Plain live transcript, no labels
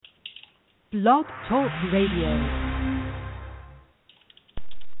Blog Talk Radio.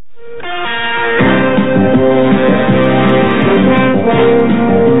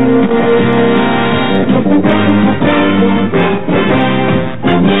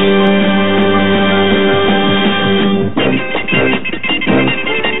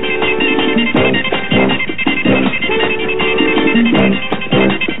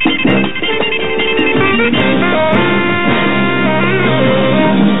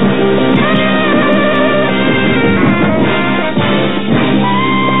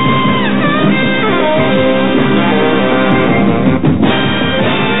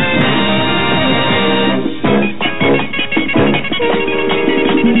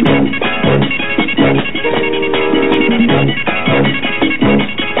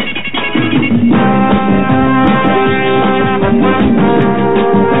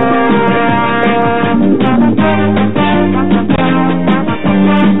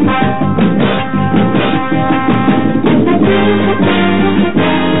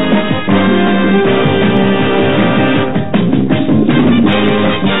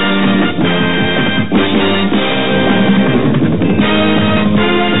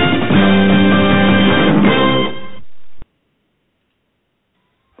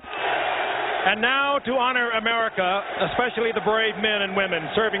 Especially the brave men and women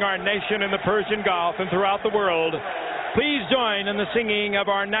serving our nation in the Persian Gulf and throughout the world, please join in the singing of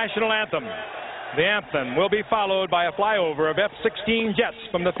our national anthem. The anthem will be followed by a flyover of F-16 jets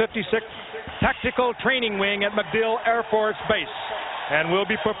from the 56th Tactical Training Wing at MacDill Air Force Base and will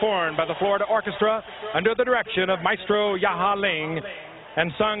be performed by the Florida Orchestra under the direction of Maestro Yaha Ling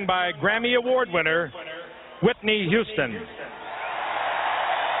and sung by Grammy Award winner Whitney Houston.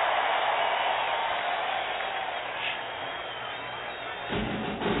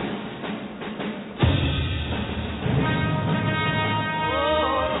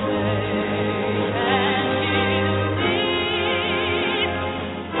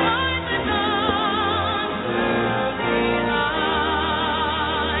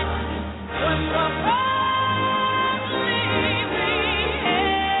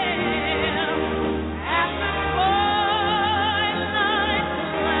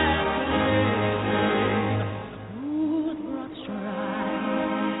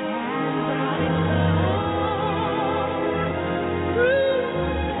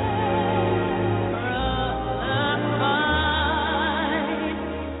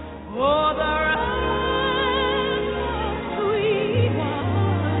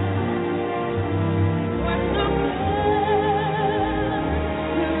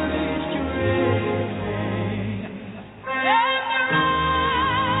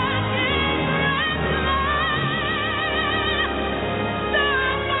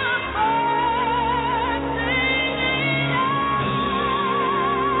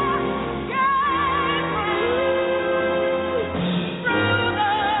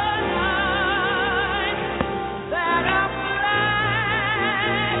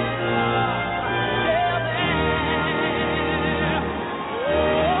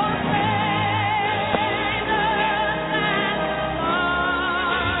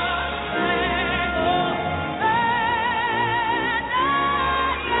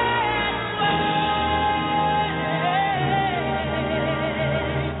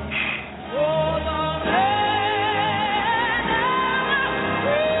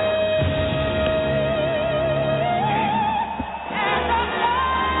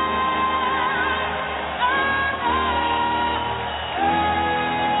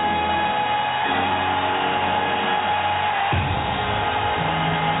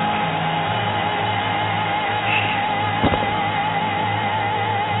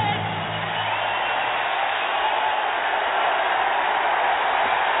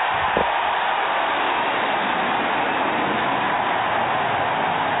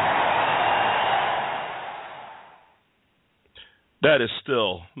 That is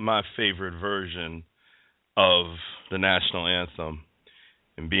still my favorite version of the national anthem,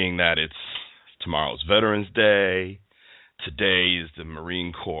 and being that it's tomorrow's Veterans Day, today is the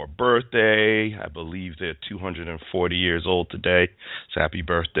Marine Corps birthday. I believe they're 240 years old today. So happy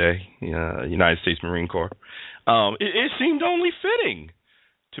birthday, United States Marine Corps. It seemed only fitting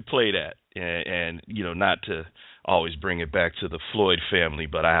to play that, and not to always bring it back to the Floyd family,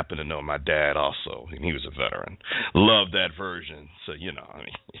 but I happen to know my dad also, and he was a veteran. Loved that version, so I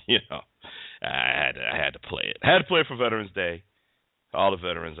had to play it. I had to play it for Veterans Day. All the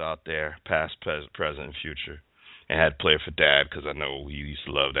veterans out there, past, present, and future, and had to play it for Dad because I know he used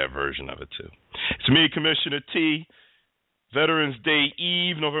to love that version of it too. It's me, Commissioner T. Veterans Day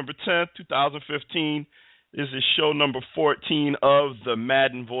Eve, November 10th, 2015. This is show number 14 of the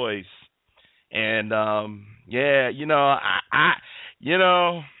Madden Voice. And yeah,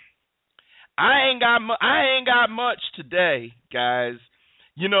 I ain't got much today, guys.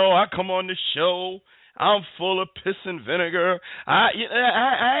 I come on the show, I'm full of piss and vinegar. I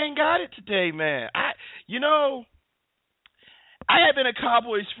ain't got it today, man. I have been a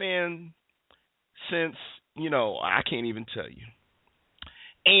Cowboys fan since, I can't even tell you.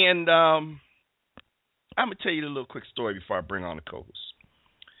 And I'm going to tell you a little quick story before I bring on the co-host.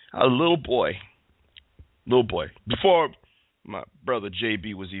 A little boy, before my brother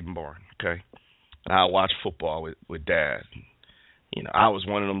JB was even born, okay? I watched football with Dad. I was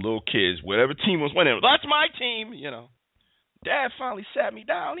one of them little kids. Whatever team was winning, that's my team, Dad finally sat me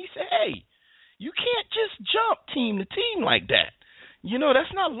down. He said, hey, you can't just jump team to team like that.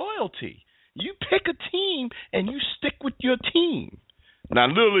 That's not loyalty. You pick a team and you stick with your team. Now,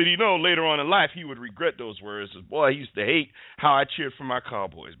 little did he know, later on in life, he would regret those words. Boy, he used to hate how I cheered for my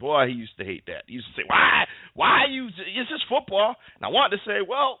Cowboys. Boy, he used to hate that. He used to say, why you, it's just football. And I wanted to say,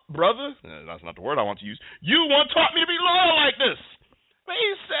 well, brother, that's not the word I want to use. You once taught me to be loyal like this. But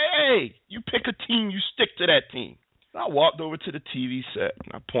he say, hey, you pick a team, you stick to that team. And I walked over to the TV set,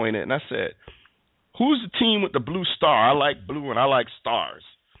 and I pointed, and I said, who's the team with the blue star? I like blue, and I like stars.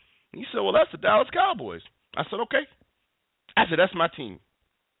 And he said, well, that's the Dallas Cowboys. I said, okay. I said, that's my team.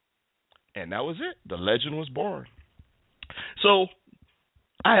 And that was it. The legend was born. So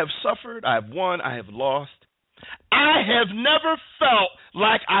I have suffered. I have won. I have lost. I have never felt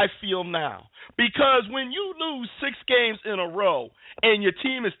like I feel now. Because when you lose 6 games in a row and your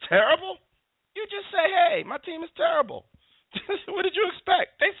team is terrible, you just say, hey, my team is terrible. What did you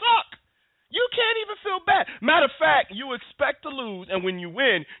expect? They suck. You can't even feel bad. Matter of fact, you expect to lose, and when you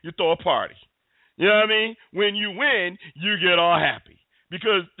win, you throw a party. You know what I mean? When you win, you get all happy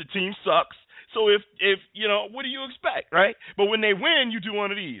because the team sucks. So if what do you expect, right? But when they win, you do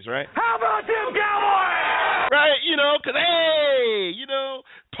one of these, right? How about them Cowboys? Right, because, hey,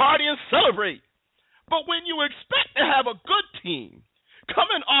 party and celebrate. But when you expect to have a good team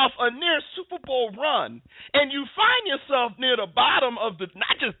coming off a near Super Bowl run and you find yourself near the bottom of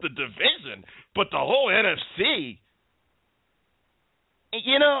not just the division, but the whole NFC,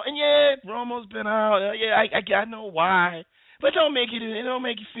 and yeah, Romo's been out. Yeah, I know why, but it don't make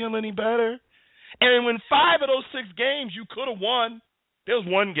you feel any better. And when 5 of those 6 games you could have won, there was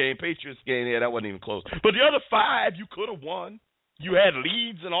one game, Patriots game, yeah, that wasn't even close. But the other 5 you could have won. You had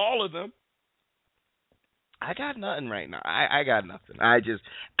leads in all of them. I got nothing right now. I got nothing.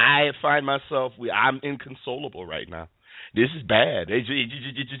 I find myself, I'm inconsolable right now. This is bad. It's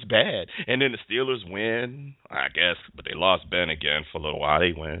just bad. And then the Steelers win, I guess, but they lost Ben again for a little while.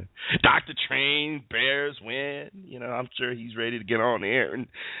 They win. Dr. Train, Bears win. I'm sure he's ready to get on there and,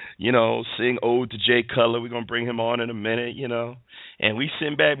 sing Ode to Jay Cutler. We're going to bring him on in a minute, And we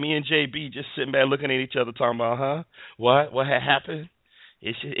sitting back, me and JB, just sitting back looking at each other talking about, what had happened?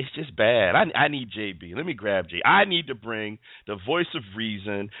 It's just bad. I need JB. Let me grab J. I need to bring the voice of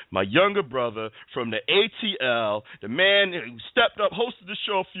reason, my younger brother from the ATL, the man who stepped up, hosted the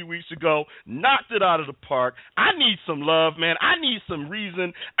show a few weeks ago, knocked it out of the park. I need some love, man. I need some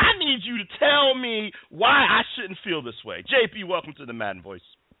reason. I need you to tell me why I shouldn't feel this way. JP, welcome to the Madden Voice.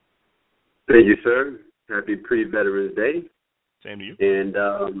 Thank you, sir. Happy pre-Veterans Day. Same to you. And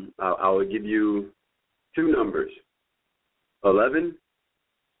I will give you 2 numbers, 11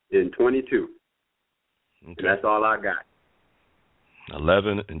 and 22. Okay. And that's all I got.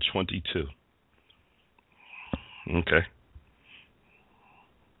 11 and 22. Okay.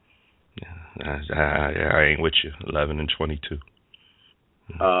 I ain't with you. 11 and 22.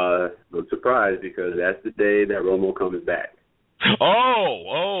 I'm surprised because that's the day that Romo comes back.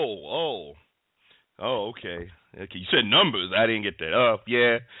 Oh, okay. Okay, you said numbers. I didn't get that.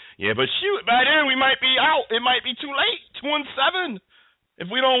 Yeah. But shoot, by then we might be out. It might be too late. 2-7. If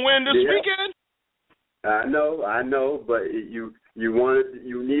we don't win this weekend. I know, but you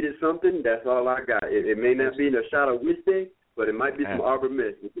needed something. That's all I got. It may not be a shot of whiskey, but it might be some Arbor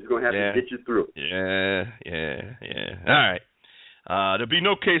Mist. It's going to have to get you through. Yeah. All right. There'll be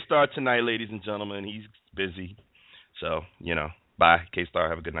no K-Star tonight, ladies and gentlemen. He's busy. So, bye, K-Star.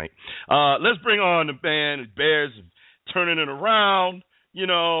 Have a good night. Let's bring on the band. The Bears turning it around.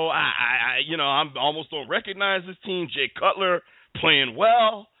 I almost don't recognize this team. Jay Cutler playing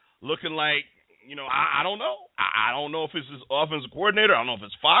well, looking like, I don't know. I don't know if it's his offensive coordinator. I don't know if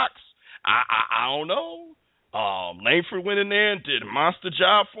it's Fox. I don't know. Langford went in there and did a monster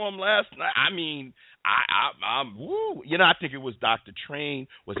job for him last night. I mean, I'm woo. You know, I think it was Dr. Train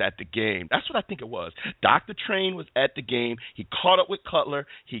was at the game. That's what I think it was. Dr. Train was at the game. He caught up with Cutler.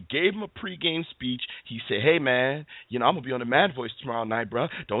 He gave him a pregame speech. He said, hey, man, you know, I'm going to be on the Madden Voice tomorrow night, bro.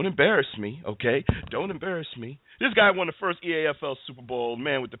 Don't embarrass me, okay? Don't embarrass me. This guy won the first EAFL Super Bowl,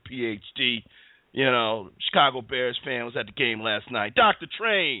 man with the PhD. You know, Chicago Bears fan was at the game last night. Dr.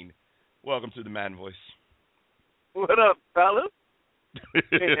 Train, welcome to the Madden Voice. What up, fellas?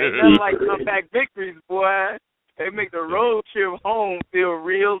 Ain't nothing like comeback victories, boy. They make the road trip home feel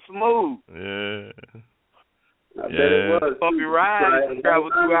real smooth. Yeah. I bet it was. Bumpy ride, travel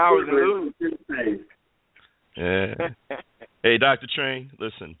 2 hours and lose. Yeah. Hey, Dr. Train,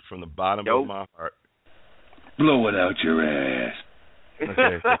 listen, from the bottom of my heart. Blow it out your ass.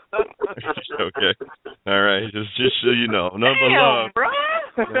 Okay. Okay. All right. Just so you know, number love. Bro.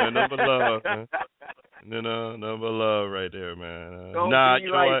 Yeah, number love, man. Number love right there, man. Don't be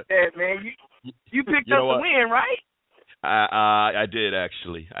you like know what? that, man. You picked up the win, right? I did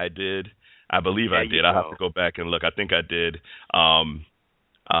actually. I did. I believe I did. I have to go back and look. I think I did.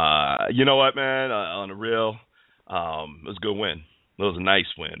 You know what, man? On the real, it was a good win. It was a nice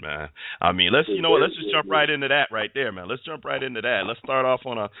win, man. I mean, let's just jump right into that right there, man. Let's jump right into that. Let's start off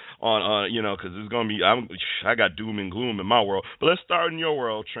on you know, because it's gonna be I got doom and gloom in my world, but let's start in your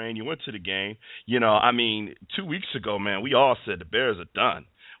world, Train. You went to the game. You know, I mean, 2 weeks ago, man, we all said the Bears are done.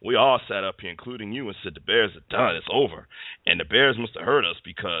 We all sat up here, including you, and said the Bears are done. It's over, and the Bears must have hurt us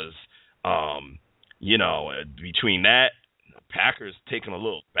because, you know, between that, the Packers taking a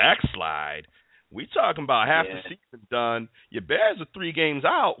little backslide. We talking about half the season done. Your Bears are 3 games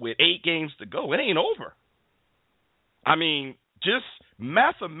out with 8 games to go. It ain't over. I mean, just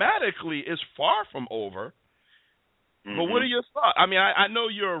mathematically, it's far from over. Mm-hmm. But what are your thoughts? I mean, I know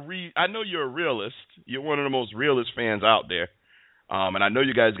you're a realist. You're one of the most realist fans out there. And I know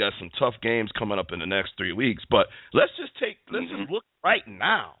you guys got some tough games coming up in the next 3 weeks. But let's just look right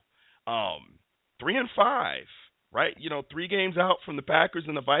now. 3-5, right? You know, 3 games out from the Packers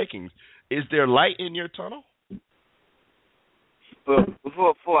and the Vikings. Is there light in your tunnel? Well,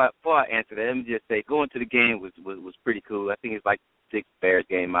 before I answer that, let me just say going to the game was pretty cool. I think it's like the 6th Bears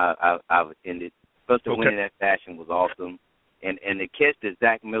game I've attended. Plus, to win in that fashion was awesome. And the catch that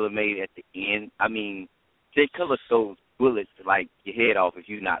Zach Miller made at the end, I mean, Jay Cutler throws bullets like your head off if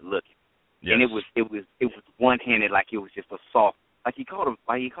you're not looking. Yes. And it was one-handed, like it was just a soft, like he caught a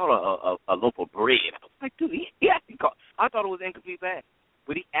loaf of bread. I was like, dude, he actually caught. I thought it was incomplete pass,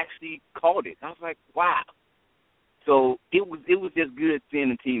 but he actually caught it. I was like, wow. So it was just good seeing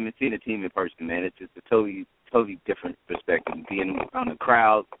the team in person, man. It's just a totally different perspective, being around the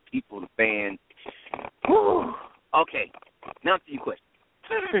crowd, people, the fans. Whew. Okay, now to your question.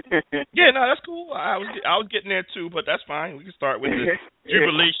 Yeah, no, that's cool. I was getting there too, but that's fine. We can start with the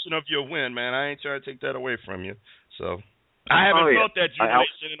jubilation of your win, man. I ain't trying to take that away from you. So I haven't felt that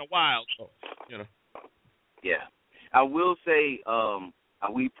jubilation in a while. So, you know. Yeah, I will say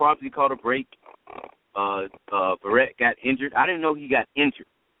we probably caught a break. Barrett got injured. I didn't know he got injured.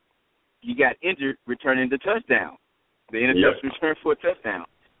 He got injured returning the touchdown. The interception return for a touchdown.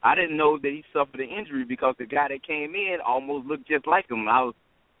 I didn't know that he suffered an injury because the guy that came in almost looked just like him. I was,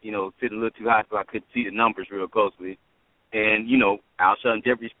 sitting a little too high so I couldn't see the numbers real closely. And, Alshon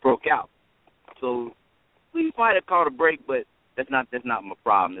Jeffries broke out. So we might have caught a break, but that's not my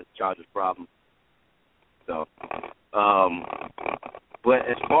problem. That's the Chargers' problem. So, but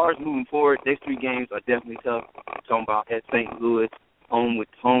as far as moving forward, next 3 games are definitely tough. I'm talking about at St. Louis, home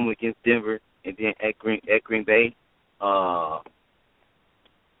against Denver, and then at Green Bay.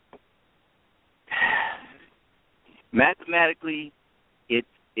 Mathematically,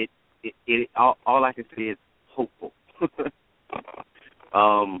 all I can say is hopeful.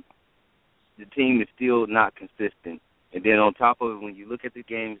 The team is still not consistent, and then on top of it, when you look at the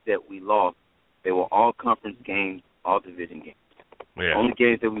games that we lost, they were all conference games, all division games. Yeah. Only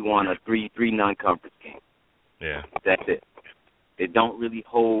games that we won are 3 non-conference games. Yeah. That's it. They don't really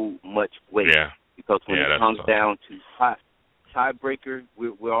hold much weight. Yeah. Because when it comes down to tiebreaker,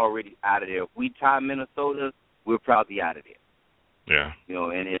 we're already out of there. If we tie Minnesota, we're probably out of there. Yeah.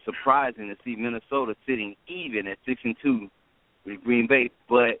 And it's surprising to see Minnesota sitting even at 6-2 with Green Bay.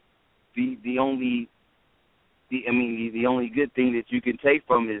 But the only good thing that you can take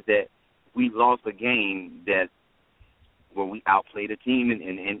from it is that we lost a game where we outplayed a team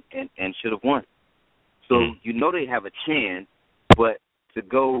and should have won. So they have a chance, but to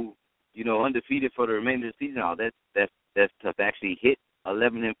go undefeated for the remainder of the season, that's tough. To actually hit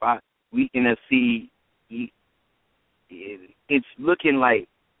 11-5. We NFC, it's looking like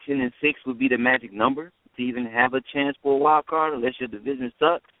 10-6 would be the magic number to to even have a chance for a wild card unless your division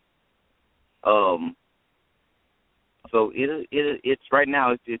sucks. So it's right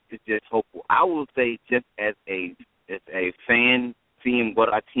now it's just hopeful. I will say, just as a fan, seeing what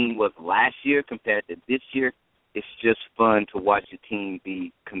our team was last year compared to this year, it's just fun to watch your team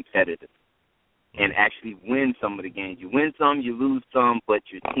be competitive and actually win some of the games. You win some, you lose some, but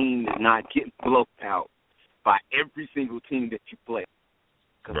your team is not getting blown out by every single team that you play.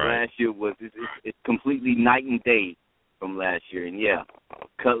 Because last year it's completely night and day from last year. And, yeah,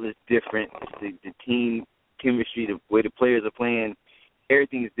 Cutler's different. The team chemistry, the way the players are playing,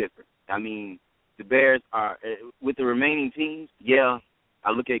 everything is different. I mean, the Bears are, with the remaining teams,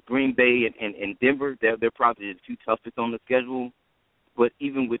 I look at Green Bay and Denver, they're probably the two toughest on the schedule. But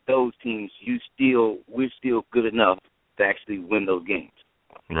even with those teams, we're still good enough to actually win those games.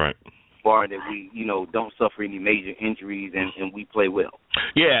 Right. Bar that we, don't suffer any major injuries and we play well.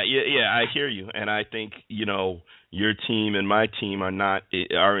 Yeah, I hear you. And I think, your team and my team are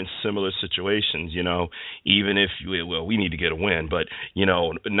in similar situations, even if we need to get a win. But,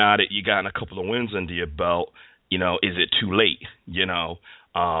 now that you gotten a couple of wins under your belt, is it too late,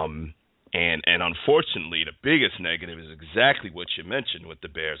 And unfortunately, the biggest negative is exactly what you mentioned with the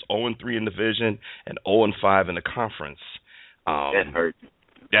Bears: 0-3 in the division and 0-5 in the conference. That hurts.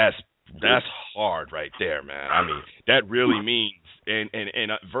 That's hard right there, man. I mean, that really means in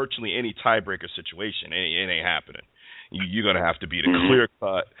virtually any tiebreaker situation, it ain't happening. You're gonna have to be the clear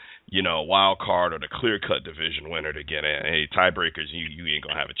cut, wild card or the clear cut division winner to get any tiebreakers. You ain't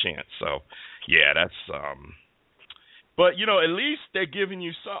gonna have a chance. So, yeah, that's. But, at least they're giving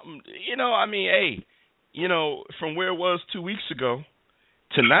you something, from where it was 2 weeks ago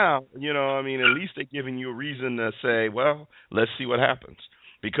to now, at least they're giving you a reason to say, well, let's see what happens.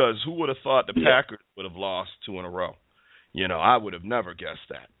 Because who would have thought the Packers would have lost 2 in a row? I would have never guessed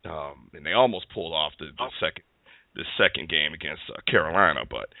that. And they almost pulled off the second game against Carolina,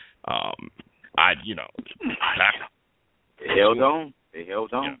 but They held on.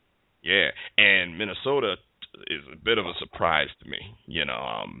 Yeah, and Minnesota is a bit of a surprise to me,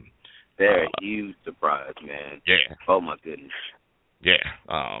 They're a huge surprise, man. Yeah. Oh my goodness. Yeah.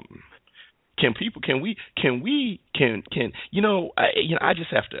 I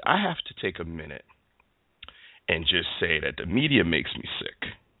have to take a minute and just say that the media makes me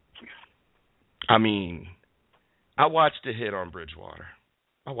sick. I mean, I watched the hit on Bridgewater.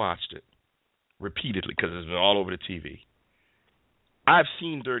 I watched it repeatedly because it's been all over the TV. I've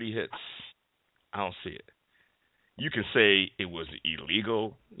seen dirty hits. I don't see it. You can say it was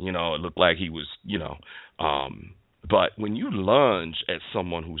illegal, it looked like he was, but when you lunge at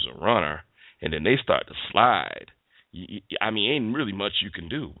someone who's a runner and then they start to slide, ain't really much you can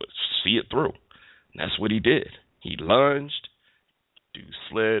do but see it through. And that's what he did. He lunged, dude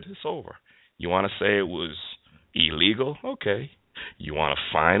slid, it's over. You want to say it was illegal? Okay. You want to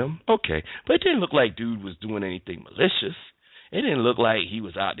fine him? Okay. But it didn't look like dude was doing anything malicious. It didn't look like he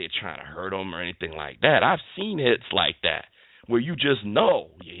was out there trying to hurt him or anything like that. I've seen hits like that where you just know,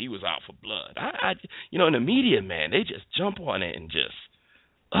 he was out for blood. In the media, man, they just jump on it and just,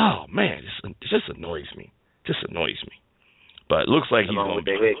 oh, man, it just annoys me. But it looks like he's going to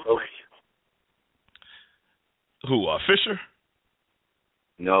be. Who, Fisher?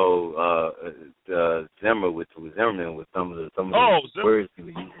 No, Zimmerman with some of the words he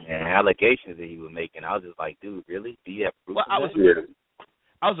was using and allegations that he was making. I was just like, dude, really? Do you have proof of that?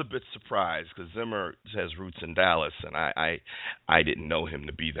 I was a bit surprised because Zimmer has roots in Dallas, and I didn't know him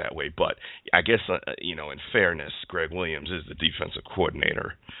to be that way. But I guess, in fairness, Greg Williams is the defensive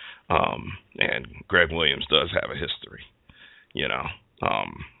coordinator, and Greg Williams does have a history,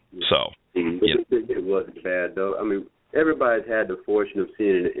 So. It wasn't bad, though. I mean, everybody's had the fortune of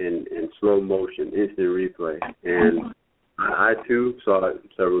seeing it in slow motion, instant replay. And I, too, saw it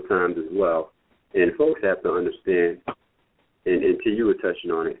several times as well. And folks have to understand, and T, you were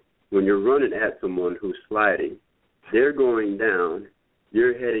touching on it, when you're running at someone who's sliding, they're going down,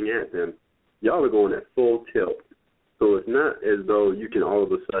 you're heading at them, y'all are going at full tilt. So it's not as though you can all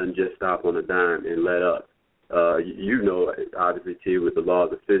of a sudden just stop on a dime and let up. Obviously, T, with the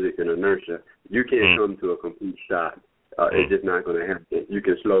laws of physics and inertia, you can't come to a complete stop. It's just not going to happen. You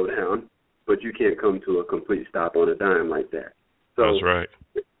can slow down, but you can't come to a complete stop on a dime like that. So that's right.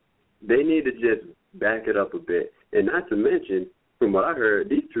 They need to just back it up a bit. And not to mention, from what I heard,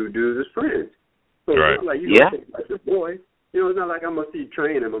 these two dudes are friends. So right. It's not like you like your boy. It's not like I'm going to see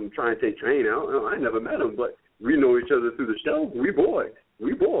Train and I'm trying to take Train out. I never met him, but we know each other through the show. We boys.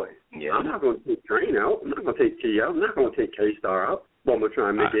 Yeah. I'm not going to take Train out. I'm not going to take T out. I'm not going to take K-Star out. But I'm going to try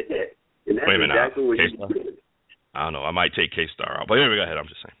and make it hit. And that's exactly what you did. I don't know. I might take K-Star out. But anyway, go ahead. I'm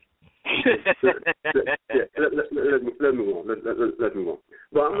just saying. Let's move on. Let's move on.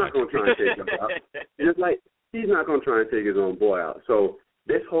 But I'm not going to try and take him out. Just like he's not going to try and take his own boy out. So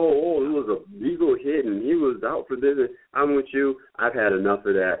this whole, it was a legal hit and he was out for this. I'm with you. I've had enough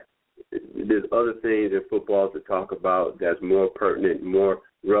of that. There's other things in football to talk about that's more pertinent, more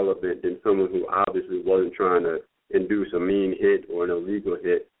relevant than someone who obviously wasn't trying to induce a mean hit or an illegal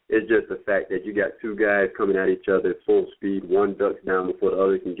hit. It's just the fact that you got two guys coming at each other at full speed. One ducks down before the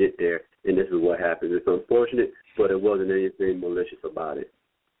other can get there, and this is what happens. It's unfortunate, but it wasn't anything malicious about it.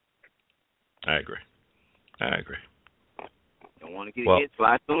 I agree. Don't want to get hit,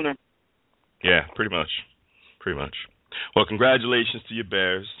 fly sooner. Yeah, pretty much. Well, congratulations to your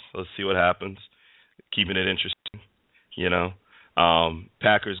Bears. Let's see what happens. Keeping it interesting, you know.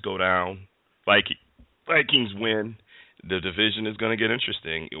 Packers go down. Vikings win. The division is going to get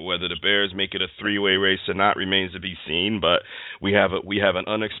interesting. Whether the Bears make it a three-way race or not remains to be seen. But we have an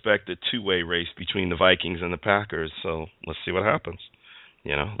unexpected two-way race between the Vikings and the Packers. So let's see what happens.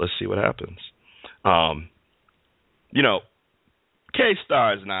 You know,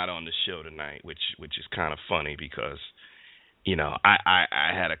 K-Star is not on the show tonight, which is kind of funny because, you know,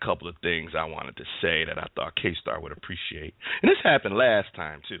 I had a couple of things I wanted to say that I thought K-Star would appreciate. And this happened last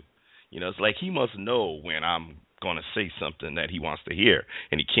time, too. You know, it's like he must know when I'm going to say something that he wants to hear,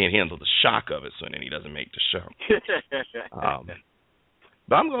 and he can't handle the shock of it, so then he doesn't make the show.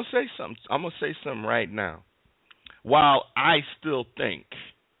 But I'm going to say something. I'm going to say something right now. While I still think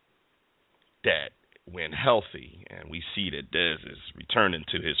that when healthy, and we see that Dez is returning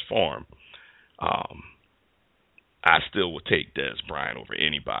to his form, I still would take Dez Bryant over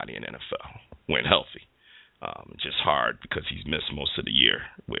anybody in NFL when healthy. Just hard because he's missed most of the year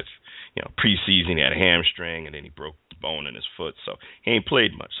with, you know, preseason. He had a hamstring and then he broke the bone in his foot, so he ain't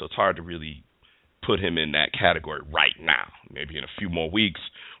played much. So it's hard to really put him in that category right now. Maybe in a few more weeks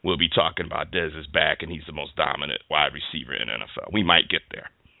we'll be talking about Dez is back and he's the most dominant wide receiver in NFL. We might get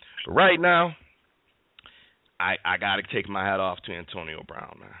there, but right now I got to take my hat off to Antonio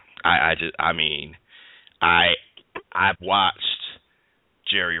Brown, man. I've watched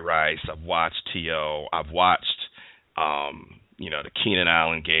Jerry Rice, I've watched T.O., I've watched, the Keenan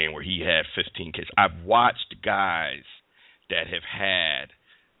Allen game where he had 15 catches. I've watched guys that have had,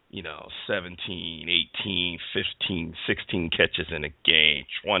 17, 18, 15, 16 catches in a game,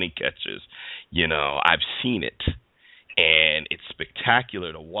 20 catches. I've seen it, and it's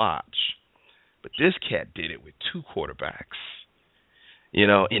spectacular to watch. But this cat did it with two quarterbacks,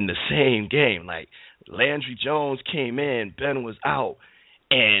 in the same game. Like, Landry Jones came in, Ben was out,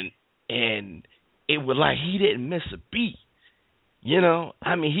 and it was like he didn't miss a beat.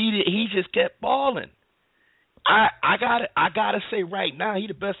 He just kept balling. I gotta say right now, he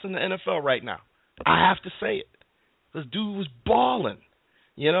the best in the NFL right now. I have to say it. This dude was balling.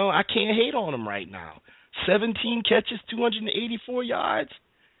 I can't hate on him right now. 17 catches, 284 yards.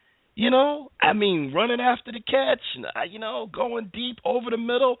 Running after the catch, going deep over the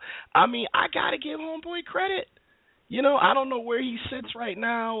middle. I got to give homeboy credit. I don't know where he sits right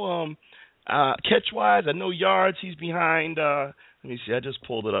now. Catch-wise, I know yards, he's behind. Let me see, I just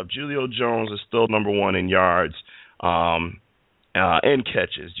pulled it up. Julio Jones is still number one in yards and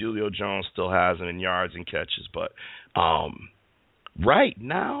catches. Julio Jones still has him in yards and catches. But right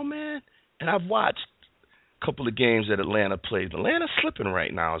now, man, and I've watched couple of games that Atlanta played. Atlanta's slipping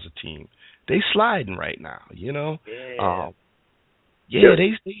right now as a team. They sliding right now, They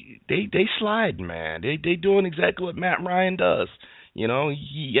sliding, man. They doing exactly what Matt Ryan does.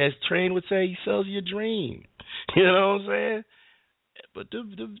 He, as Train would say, he sells you a dream. You know what I'm saying? But the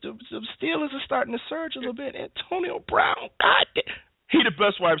Steelers are starting to surge a little bit. Antonio Brown, God damn, he the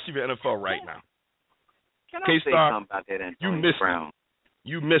best wide receiver in the NFL right now. Can I say something about that Antonio Brown?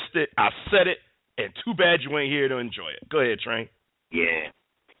 You missed it. I said it. And too bad you ain't here to enjoy it. Go ahead, Train. Yeah.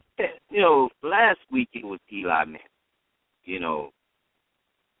 Last week it was Eli Manning.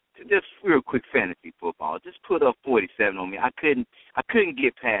 Just real quick fantasy football. Just put up 47 on me. I couldn't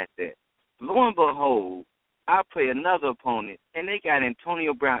get past that. Lo and behold, I play another opponent, and they got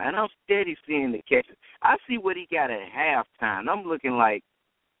Antonio Brown, and I'm steady seeing the catches. I see what he got at halftime. I'm looking like,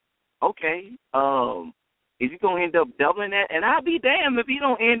 okay, is he going to end up doubling that? And I'll be damned if he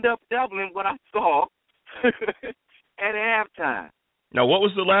don't end up doubling what I saw at halftime. Now, what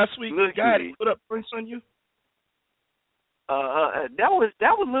was the last week guy that put up points on you? That was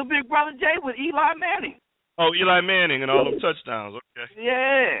little big brother Jay with Eli Manning. Oh, Eli Manning and all them touchdowns. Okay.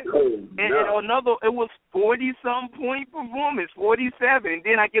 Yeah. And another, it was 40-some point performance, 47. And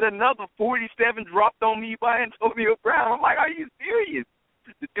then I get another 47 dropped on me by Antonio Brown. I'm like, are you serious?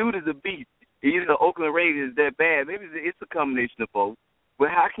 The dude is a beast. Either the Oakland Raiders that bad. Maybe it's a combination of both. But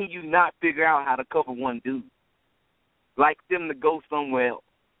how can you not figure out how to cover one dude? Like them to go somewhere else.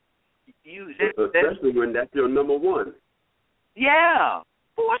 Especially when that's your number one. Yeah.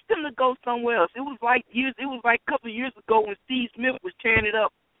 Force them to go somewhere else. It was like a couple of years ago when Steve Smith was tearing it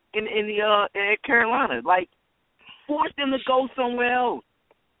up at Carolina. Like, force them to go somewhere else.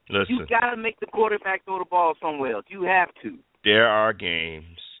 Listen, you got to make the quarterback throw the ball somewhere else. You have to. There are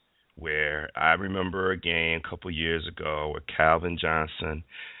games where I remember a game a couple years ago where Calvin Johnson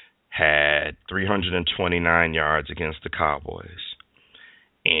had 329 yards against the Cowboys.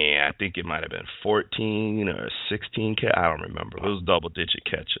 And I think it might have been 14 or 16 catches. I don't remember. It was double-digit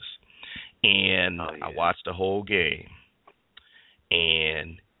catches. And I watched the whole game.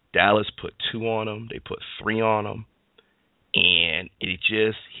 And Dallas put 2 on him. They put 3 on him. And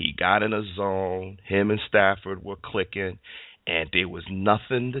he got in a zone. Him and Stafford were clicking. And there was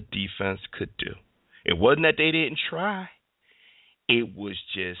nothing the defense could do. It wasn't that they didn't try. It was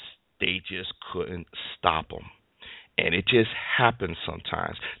just they just couldn't stop him. And it just happens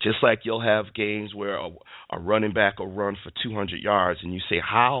sometimes. Just like you'll have games where a running back will run for 200 yards, and you say,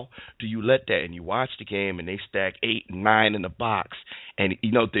 how do you let that? And you watch the game, and they stack 8 and 9 in the box. And,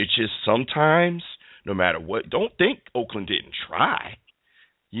 there's just sometimes, no matter what, don't think Oakland didn't try.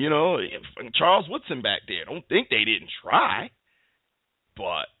 Charles Woodson back there, don't think they didn't try.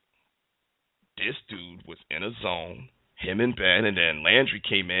 But this dude was in a zone, him and Ben, and then Landry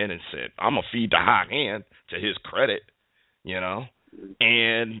came in and said, I'm going to feed the hot hand, to his credit,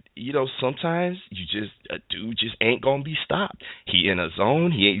 And, sometimes a dude just ain't going to be stopped. He in a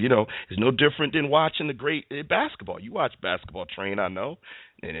zone. He ain't, it's no different than watching the great basketball. You watch basketball train, I know.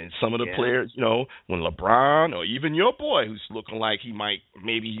 And then some of the players, when LeBron or even your boy who's looking like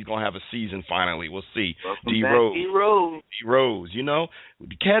maybe he's going to have a season finally. We'll see. D Rose.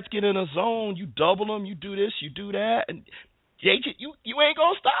 The cats get in a zone, you double them, you do this, you do that, and you ain't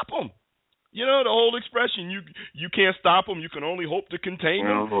going to stop them. The whole expression, you can't stop them, you can only hope to contain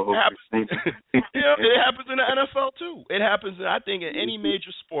them. It happens in the NFL too. It happens, I think, in any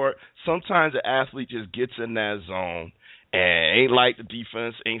major sport. Sometimes an athlete just gets in that zone and ain't like the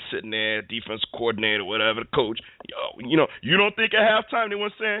defense, ain't sitting there, defense coordinator, whatever, the coach. You don't think at halftime they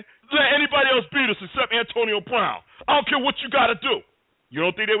weren't saying, let anybody else beat us except Antonio Brown. I don't care what you got to do. You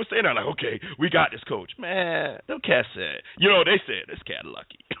don't think they were saying that? Like, okay, we got this, coach. Man, them cats said. They said, this cat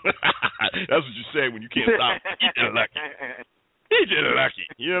lucky. That's what you say when you can't stop. He did lucky.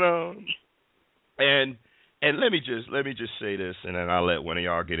 And let me just say this, and then I'll let one of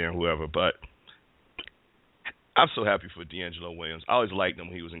y'all get in, whoever. But I'm so happy for D'Angelo Williams. I always liked him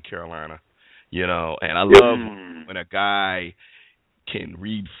when he was in Carolina. And I love when a guy can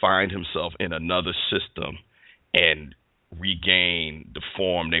find himself in another system and regain the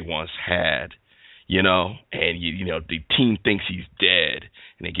form they once had, and the team thinks he's dead,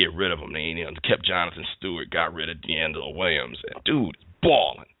 and they get rid of him. They kept Jonathan Stewart, got rid of D'Angelo Williams, and dude is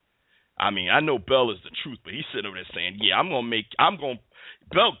balling. I mean, I know Bell is the truth, but he's sitting over there saying,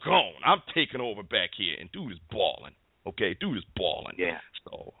 Bell gone. I'm taking over back here, and dude is balling. Okay, dude is balling. Yeah.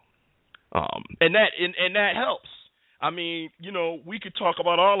 So, and that helps. I mean, we could talk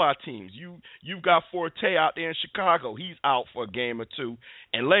about all our teams. You've got Forte out there in Chicago. He's out for a game or two.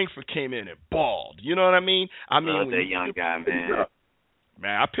 And Langford came in and balled. You know what I mean? Love that young guy, man.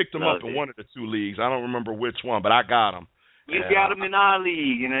 Man, I picked him up in one of the 2 leagues. I don't remember which one, but I got him. You got him in our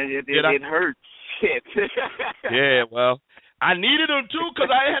league, it hurts. Shit. Yeah, well, I needed him, too, because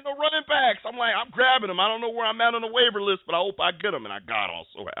I had no running backs. I'm like, I'm grabbing him. I don't know where I'm at on the waiver list, but I hope I get him, and I got him. I'm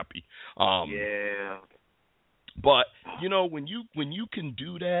so happy. Yeah. But when you can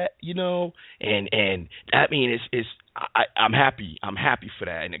do that, and I mean I'm happy for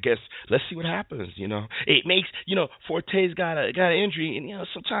that, and I guess let's see what happens. It makes Forte's got an injury, and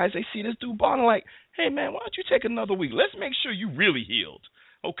sometimes they see this dude balling like, hey man, why don't you take another week? Let's make sure you really healed.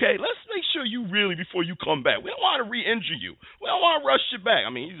 Okay, let's make sure you really before you come back. We don't want to re-injure you. We don't want to rush you back. I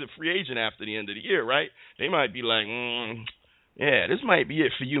mean, he's a free agent after the end of the year, right? They might be like, yeah, this might be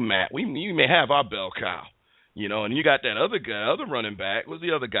it for you, Matt. You may have our bell cow. And you got that other guy, other running back. What's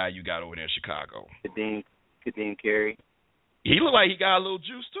the other guy you got over there in Chicago? Kadeem Carey. He looked like he got a little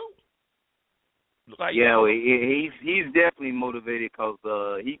juice, too. He's definitely motivated because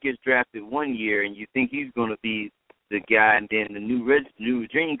he gets drafted one year, and you think he's going to be the guy, and then the new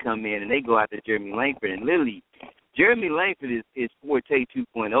regime come in, and they go after Jeremy Langford. And literally, Jeremy Langford is Forte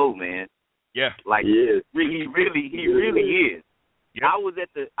 2.0, man. Yeah. Like, he is. He really is. Yep. I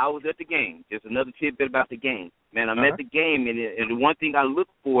was at the game. Just another tidbit about the game. Man, I'm at the game, and the one thing I look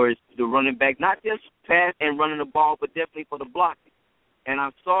for is the running back, not just pass and running the ball, but definitely for the blocking. And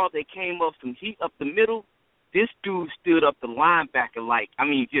I saw they came up some heat up the middle, this dude stood up the linebacker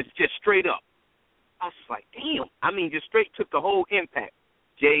just straight up. I was just like, damn. Just straight took the whole impact.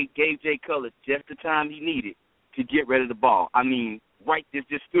 Gave Jay Cutler just the time he needed to get rid of the ball. Right,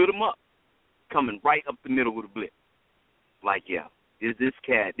 just stood him up, coming right up the middle with a blitz. Like, yeah,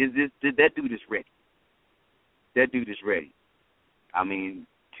 that dude is ready. That dude is ready.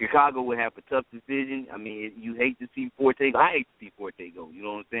 Chicago would have a tough decision. You hate to see Forte. I hate to see Forte go. You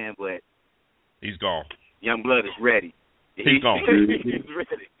know what I'm saying? But he's gone. Young blood is ready. He's gone. He's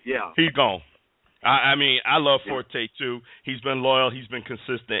ready. Yeah. He's gone. I love Forte too. He's been loyal. He's been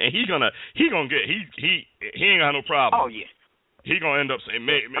consistent, and he ain't got no problem. Oh yeah. He gonna end up saying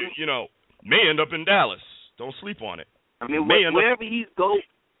may end up in Dallas. Don't sleep on it. Wherever he goes,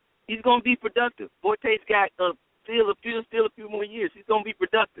 he's gonna be productive. Forte's got still a few more years. He's gonna be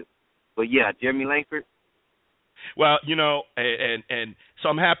productive. But yeah, Jeremy Langford. Well, and so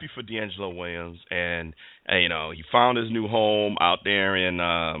I'm happy for D'Angelo Williams, and he found his new home out there in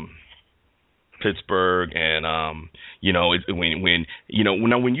Pittsburgh, and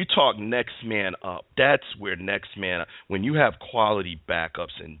when you talk next man up, that's where next man up. When you have quality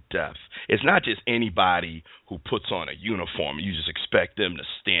backups in depth, it's not just anybody who puts on a uniform. You just expect them to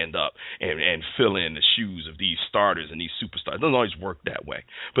stand up and fill in the shoes of these starters and these superstars. It doesn't always work that way,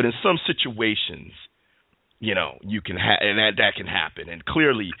 but in some situations, you can and that can happen. And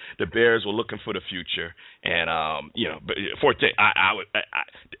clearly, the Bears were looking for the future, and but Forte, I would.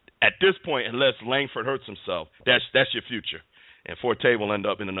 At this point, unless Langford hurts himself, that's your future. And Forte will end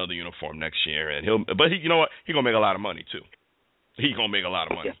up in another uniform next year, and you know what? He's gonna make a lot of money too. He's gonna make a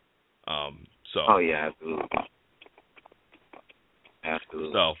lot of money. Yeah. Oh yeah,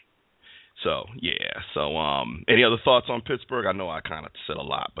 absolutely. So any other thoughts on Pittsburgh? I know I kind of said a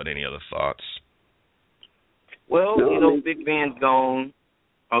lot, but any other thoughts? Well, Big Ben's gone.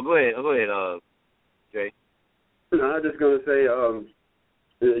 Oh, go ahead, Jay. No, I was just gonna say,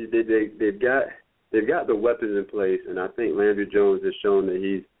 they've got the weapons in place, and I think Landry Jones has shown that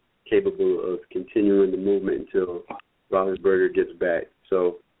he's capable of continuing the movement until Roethlisberger gets back.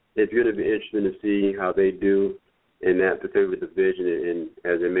 So it's going to be interesting to see how they do in that particular division, and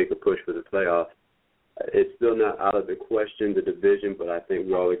as they make a push for the playoffs. It's still not out of the question, the division, but I think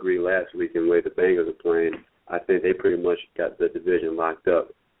we all agreed last week in the way the Bengals are playing, I think they pretty much got the division locked up.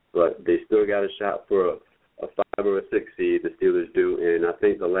 But they still got a shot for a 5 or a 6 seed, the Steelers do, and I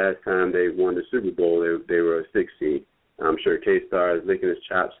think the last time they won the Super Bowl, they were a 6 seed. I'm sure K-Star is licking his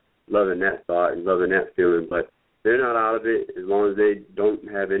chops, loving that thought and loving that feeling, but they're not out of it as long as they don't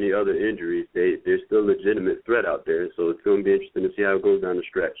have any other injuries. They're still a legitimate threat out there, so it's going to be interesting to see how it goes down the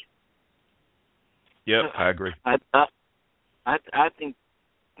stretch. Yep, I agree. I think,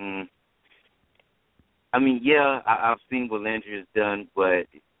 I've seen what Landry has done, but,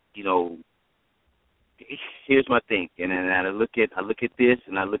 here's my thing, and I look at this,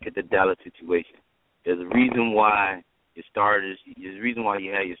 and I look at the Dallas situation. There's a reason why your starters. There's a reason why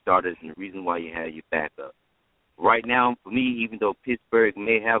you have your starters, and the reason why you have your backup. Right now, for me, even though Pittsburgh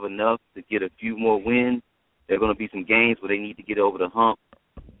may have enough to get a few more wins, there are going to be some games where they need to get over the hump.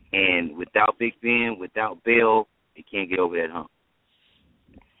 And without Big Ben, without Bell, they can't get over that hump.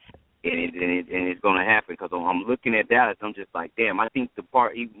 And it's going to happen because I'm looking at Dallas. I'm just like, damn, I think the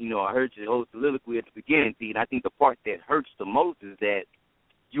part, I heard your whole soliloquy at the beginning, and I think the part that hurts the most is that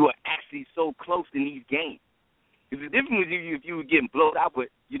you are actually so close in these games. It's the difference with you if you were getting blown out, but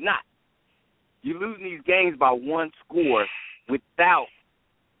you're not. You're losing these games by one score without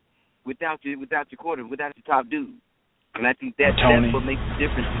your quarter, without your top dude. And I think that's what makes the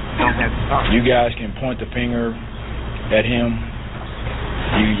difference. You don't have to talk. You guys can point the finger at him.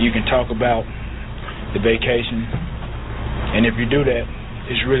 You can talk about the vacation, and if you do that,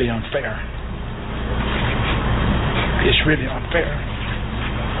 it's really unfair. It's really unfair.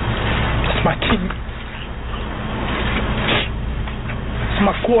 It's my team. It's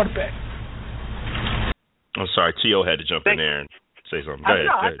my quarterback. I'm sorry, T.O. had to jump in there and say something. Go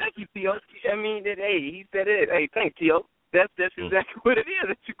ahead. Thank you, T.O. He said it. Hey, thanks, T.O. That's exactly what it is.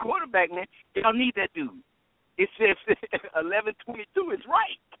 It's your quarterback, man. Y'all need that dude. It says 11-22 is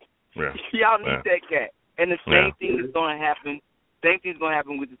right. Yeah. Y'all need that guy. And the same thing is going to happen. Same thing's going to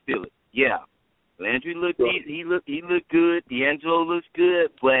happen with the Steelers. Yeah. Landry looked he looked good. D'Angelo looks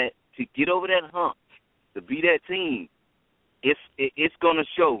good. But to get over that hump, to be that team, it's going to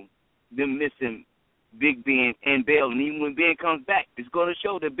show them missing Big Ben and Bell. And even when Ben comes back, it's going to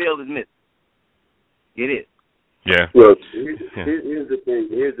show that Bell is missing. It is. Yeah. Well, here's the thing.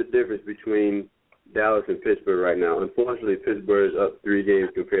 Here's the difference between Dallas and Pittsburgh right now. Unfortunately, Pittsburgh is up 3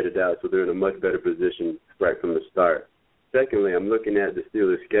 games compared to Dallas, so they're in a much better position right from the start. Secondly, I'm looking at the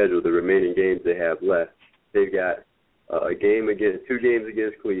Steelers' schedule, the remaining games they have left, They've got two games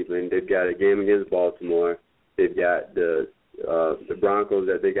against Cleveland. They've got a game against Baltimore. They've got the Broncos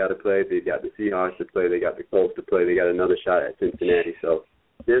that they got to play. They've got the Seahawks to play. They got the Colts to play. They got another shot at Cincinnati. So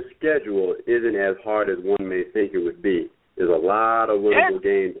this schedule isn't as hard as one may think it would be. There's a lot of winnable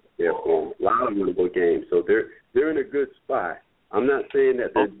games there for them. A lot of winnable games. So they're in a good spot. I'm not saying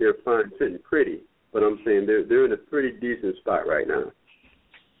that they're fine sitting pretty, but I'm saying they're in a pretty decent spot right now.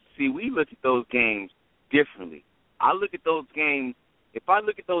 See, we look at those games differently. I look at those games. If I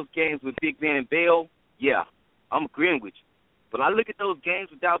look at those games with Big Ben and Bell, yeah, I'm agreeing with you. But I look at those games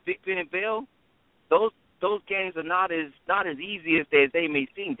without Big Ben and Bell, those games are not as easy as they may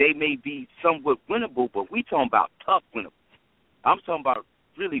seem. They may be somewhat winnable, but we talking about tough winnable. I'm talking about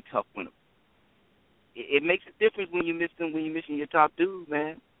really tough winnable. It makes a difference when you're missing your top dude,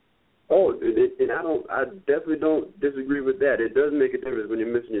 man. Oh, and I definitely don't disagree with that. It does make a difference when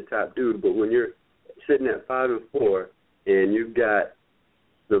you're missing your top dude, but when you're sitting at 5-4 and you've got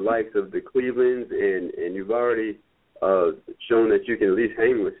the likes of the Clevelands and you've already shown that you can at least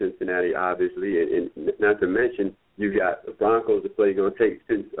hang with Cincinnati, obviously, and not to mention you've got the Broncos to play. You're going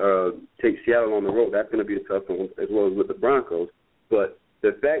to take Seattle on the road. That's going to be a tough one as well as with the Broncos. But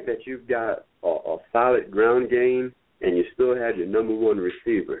the fact that you've got a solid ground game and you still have your number one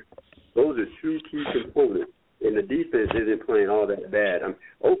receiver, those are two key components. And the defense isn't playing all that bad.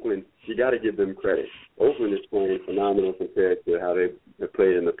 Oakland, you got to give them credit. Oakland is playing phenomenal compared to how they've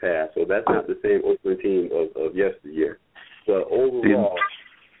played in the past. So that's not the same Oakland team of yesteryear. But overall,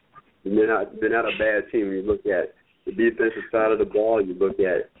 they're not a bad team. You look at the defensive side of the ball. You look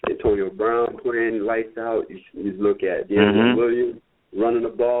at Antonio Brown playing lights out. You look at DeAndre Williams running the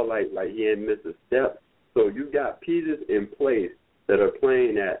ball like he hadn't missed a step. So you've got pieces in place that are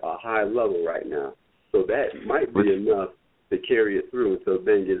playing at a high level right now. So that might be enough to carry it through until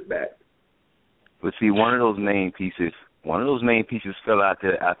Ben gets back. But see, one of those main pieces fell out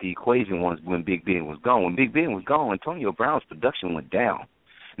the equation when Big Ben was gone. When Big Ben was gone, Antonio Brown's production went down.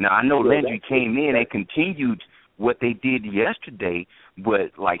 Now, I know Landry came in and continued what they did yesterday,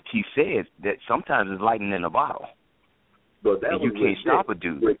 but like T said, that sometimes it's lightning in a bottle. But that and you can't stop a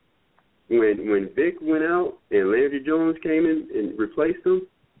dude. When Vic went out and Landry Jones came in and replaced him,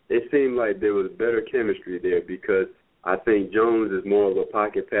 it seemed like there was better chemistry there because I think Jones is more of a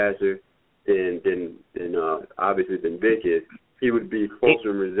pocket passer than obviously than Vic is. He would be closer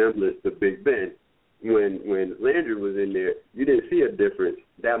in resemblance to Big Ben. When Landry was in there, you didn't see a difference,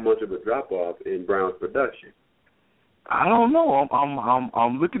 that much of a drop off in Brown's production. I don't know.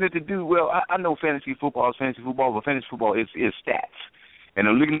 I'm looking at the dude. Well, I know fantasy football is fantasy football, but fantasy football is stats. And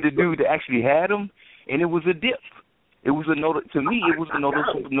I'm looking at the dude that actually had him, and it was a dip. It was a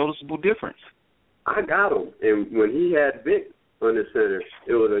noticeable difference. I got him, and when he had Vic under center,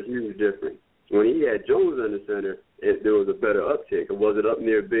 it was a huge difference. When he had Jones under center, there was a better uptick. Was it up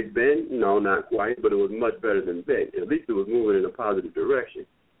near Big Ben? No, not quite, but it was much better than Vic. At least it was moving in a positive direction.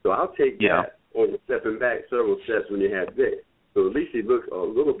 So I'll take that over stepping back several steps when you had Vic. So at least he looks a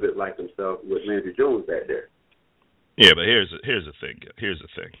little bit like himself with Landry Jones back there. Yeah, but here's the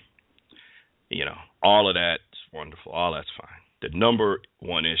thing. You know, all of that's wonderful. All that's fine. The number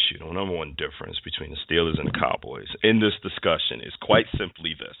one issue, the number one difference between the Steelers and the Cowboys in this discussion is quite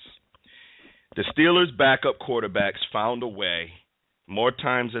simply this. The Steelers' backup quarterbacks found a way, more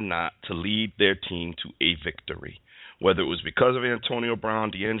times than not, to lead their team to a victory. Whether it was because of Antonio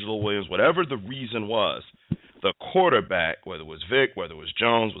Brown, D'Angelo Williams, whatever the reason was, the quarterback, whether it was Vic, whether it was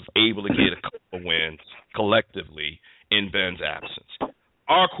Jones, was able to get a couple of wins collectively in Ben's absence.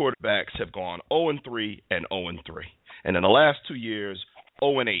 Our quarterbacks have gone 0-3 and 0-3. And in the last 2 years,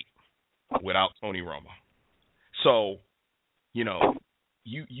 0-8 without Tony Romo. So, you know,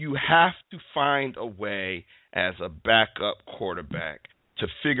 you have to find a way as a backup quarterback to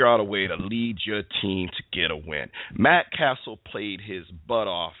figure out a way to lead your team to get a win. Matt Castle played his butt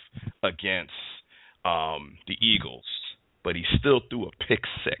off against the Eagles, but he still threw a pick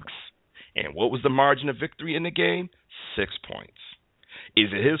six. And what was the margin of victory in the game? 6 points. Is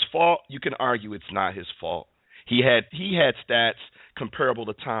it his fault? You can argue it's not his fault. He had stats comparable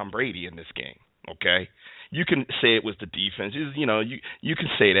to Tom Brady in this game, okay? You can say it was the defense. You know, you can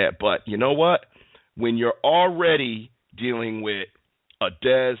say that, but you know what? When you're already dealing with a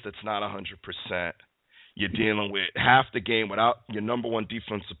Dez that's not 100%, you're dealing with half the game without your number one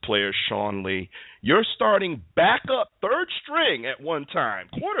defensive player, Sean Lee. You're starting backup third string at one time.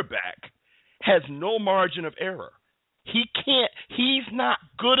 Quarterback has no margin of error. He's not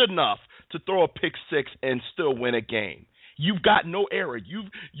good enough to throw a pick six and still win a game. You've got no error.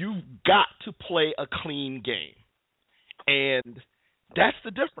 You've got to play a clean game. And that's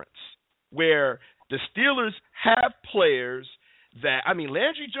the difference. Where The Steelers have players that, I mean,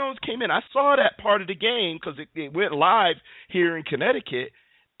 Landry Jones came in. I saw that part of the game because it went live here in Connecticut,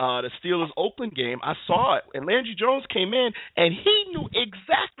 the Steelers-Oakland game. I saw it, and Landry Jones came in, and he knew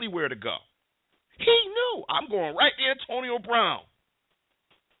exactly where to go. He knew, I'm going right to Antonio Brown.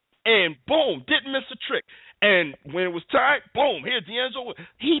 And boom, didn't miss a trick. And when it was time, boom, here's D'Angelo.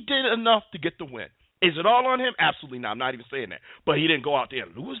 He did enough to get the win. Is it all on him? Absolutely not. I'm not even saying that. But he didn't go out there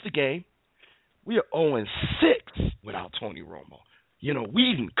and lose the game. We are 0-6 without Tony Romo. You know,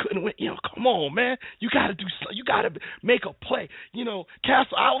 we couldn't win. You know, come on, man. You got to do something. You got to make a play. You know,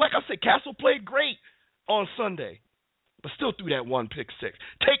 Castle, like I said, Castle played great on Sunday, but still threw that one pick six.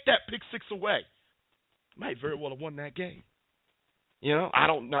 Take that pick six away. Might very well have won that game. You know,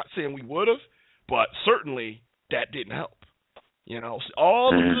 not saying we would have, but certainly that didn't help. You know, so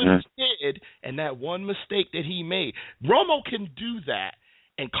all the good he did and that one mistake that he made. Romo can do that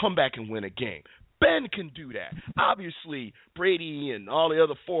and come back and win a game. Ben can do that. Obviously, Brady and all the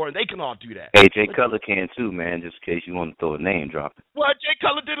other four, they can all do that. Hey, Jay Cutler can too, man, just in case you want to throw a name drop. Well, Jay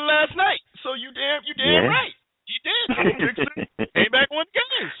Cutler did it last night, so you damn right. He did. Came back one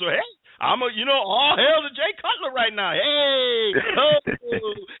game. So, hey, all hail to Jay Cutler right now.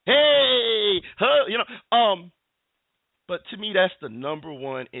 But to me, that's the number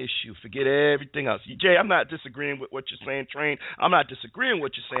one issue. Forget everything else. Jay, I'm not disagreeing with what you're saying, Train. I'm not disagreeing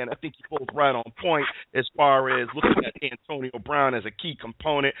with what you're saying. I think you're both right on point as far as looking at Antonio Brown as a key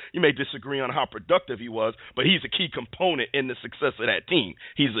component. You may disagree on how productive he was, but he's a key component in the success of that team.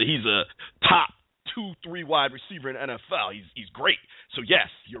 He's a top 2-3 wide receiver in the NFL. He's great. So, yes,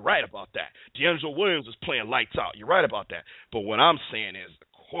 you're right about that. D'Angelo Williams is playing lights out. You're right about that. But what I'm saying is the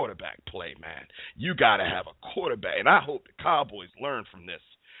quarterback play, man. You got to have a quarterback. And I hope the Cowboys learn from this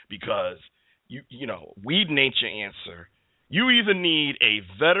because, Weeden ain't your answer. You either need a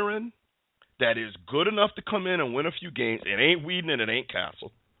veteran that is good enough to come in and win a few games. It ain't Weeden and it ain't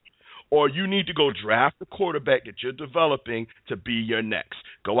Castle. Or you need to go draft the quarterback that you're developing to be your next.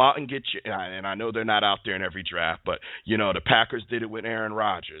 Go out and get your, and I know they're not out there in every draft, but, the Packers did it with Aaron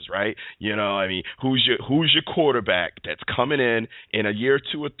Rodgers, right? Who's your quarterback that's coming in a year,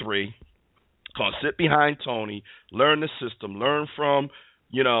 2 or 3, going to sit behind Tony, learn the system, learn from,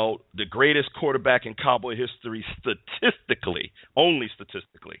 the greatest quarterback in Cowboy history statistically, only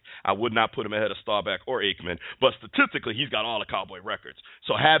statistically. I would not put him ahead of Staubach or Aikman, but statistically, he's got all the Cowboy records.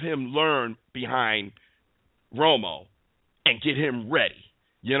 So have him learn behind Romo and get him ready.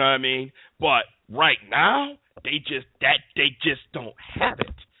 You know what I mean? But right now, they just don't have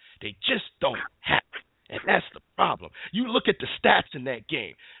it. They just don't have it. And that's the problem. You look at the stats in that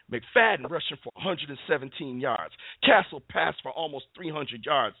game. McFadden rushing for 117 yards. Castle passed for almost 300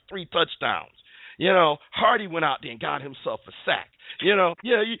 yards, 3 touchdowns. Hardy went out there and got himself a sack. You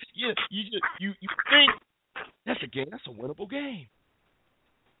think that's a game. That's a winnable game.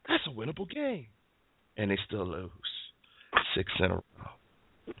 That's a winnable game. And they still lose 6 in a row.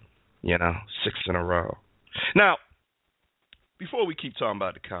 6 in a row. Now, before we keep talking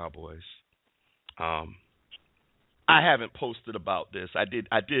about the Cowboys, I haven't posted about this. I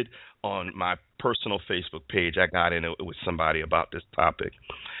did on my personal Facebook page. I got in it with somebody about this topic.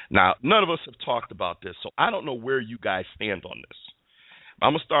 Now, none of us have talked about this, so I don't know where you guys stand on this.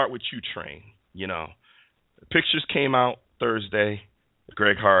 I'm gonna start with you, Train. The pictures came out Thursday,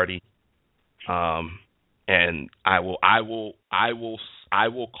 Greg Hardy, and I will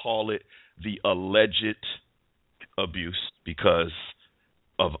call it the alleged abuse because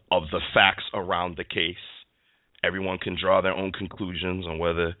of the facts around the case. Everyone can draw their own conclusions on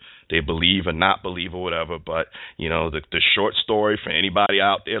whether they believe or not believe or whatever. But, the short story for anybody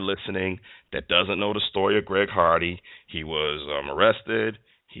out there listening that doesn't know the story of Greg Hardy, he was arrested.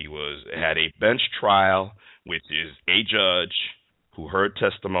 He had a bench trial, which is a judge who heard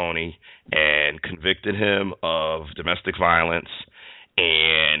testimony and convicted him of domestic violence.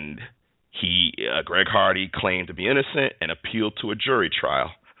 And Greg Hardy claimed to be innocent and appealed to a jury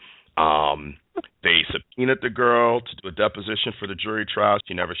trial. They subpoenaed the girl to do a deposition for the jury trial.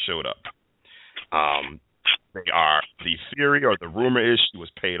 She never showed up. The theory or the rumor is she was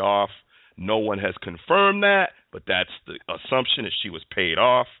paid off. No one has confirmed that, but that's the assumption is she was paid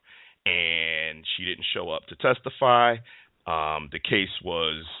off, and she didn't show up to testify. The case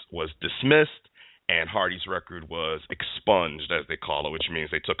was dismissed, and Hardy's record was expunged, as they call it, which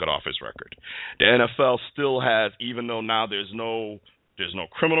means they took it off his record. The NFL still has, even though now there's no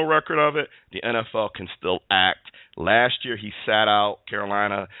criminal record of it, the NFL can still act. Last year he sat out.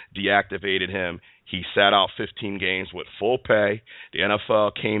 Carolina deactivated him. He sat out 15 games with full pay. The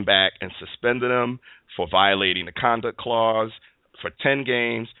NFL came back and suspended him for violating the conduct clause for 10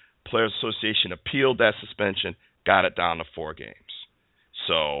 games, Players Association appealed that suspension, got it down to 4 games.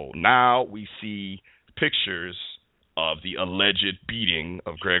 So now we see pictures of the alleged beating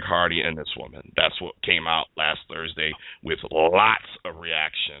of Greg Hardy and this woman. That's what came out last Thursday with lots of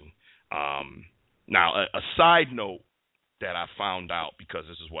reaction. Now, a side note that I found out, because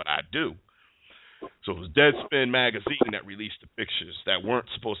this is what I do. So it was Deadspin magazine that released the pictures that weren't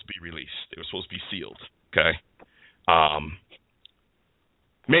supposed to be released. They were supposed to be sealed, okay?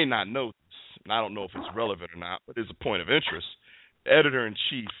 May not know this, and I don't know if it's relevant or not, but it's a point of interest. The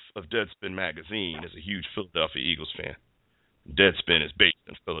editor-in-chief of Deadspin magazine is a huge Philadelphia Eagles fan. Deadspin is based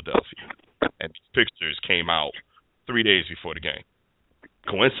in Philadelphia, and these pictures came out 3 days before the game.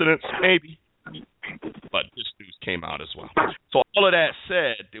 Coincidence? Maybe. But this news came out as well. So all of that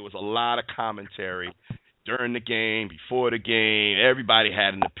said, there was a lot of commentary during the game, before the game. Everybody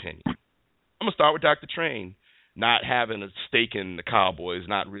had an opinion. I'm going to start with Dr. Train, not having a stake in the Cowboys,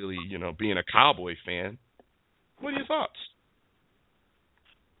 not really, being a Cowboy fan. What are your thoughts?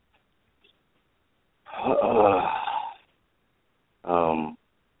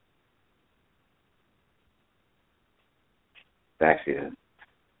 Actually, a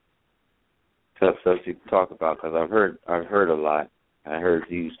tough subject to talk about, because I've heard a lot. I heard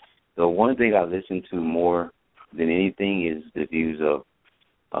views. The one thing I listen to more than anything is the views of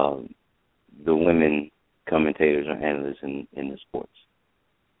the women commentators or analysts in the sports.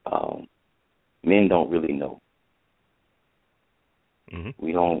 Men don't really know. Mm-hmm.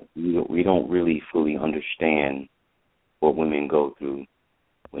 We don't really fully understand what women go through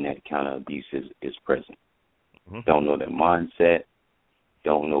when that kind of abuse is present. Mm-hmm. Don't know their mindset.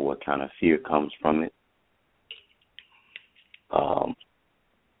 Don't know what kind of fear comes from it.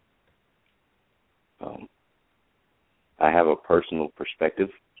 I have a personal perspective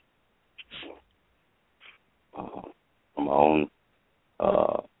from my own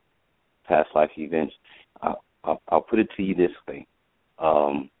past life events. I'll put it to you this way.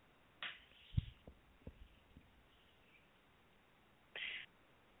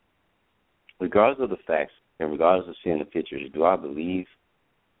 Regardless of the facts and regardless of seeing the pictures, do I believe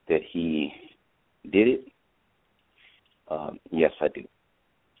that he did it? Yes, I do.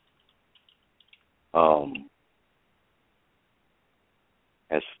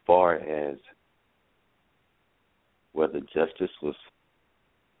 As far as whether justice was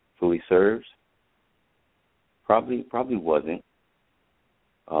fully served, probably wasn't.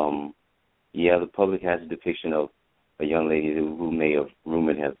 The public has a depiction of a young lady who may have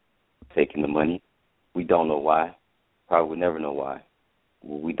rumored have taken the money. We don't know why. Probably would never know why.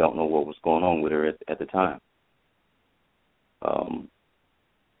 We don't know what was going on with her at the time.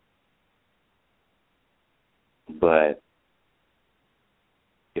 But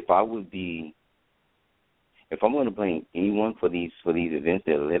if I'm going to blame anyone for these events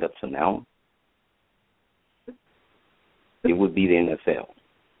that led up to now, it would be the NFL.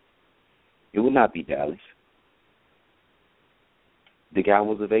 It would not be Dallas. The guy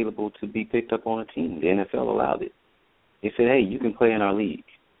was available to be picked up on a team. The NFL allowed it. They said, "Hey, you can play in our league.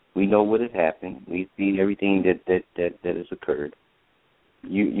 We know what has happened. We've seen everything that has occurred.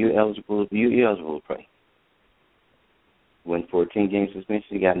 You're eligible to play." Went for a 10-game suspension.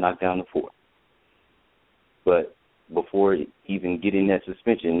 He got knocked down to 4. But before even getting that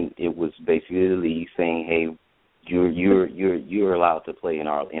suspension, it was basically the league saying, "Hey, you're allowed to play in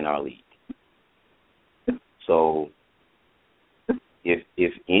our league." So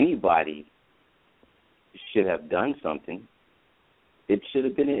if anybody should have done something, it should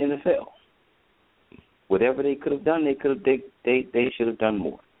have been the NFL. Whatever they could have done, they should have done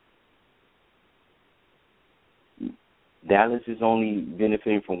more. Dallas is only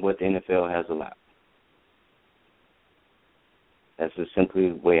benefiting from what the NFL has allowed. That's just simply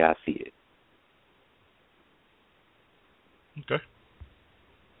the way I see it. Okay.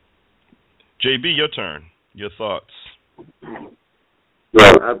 JB, your turn. Your thoughts.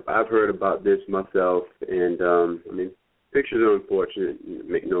 Well, I've heard about this myself, and pictures are unfortunate.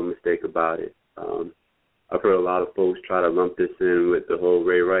 Make no mistake about it. I've heard a lot of folks try to lump this in with the whole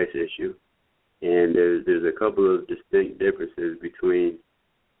Ray Rice issue, and there's a couple of distinct differences between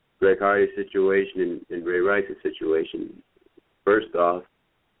Greg Hardy's situation and Ray Rice's situation. First off,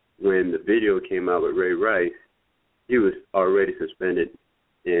 when the video came out with Ray Rice, he was already suspended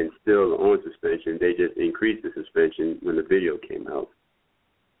and still on suspension. They just increased the suspension when the video came out.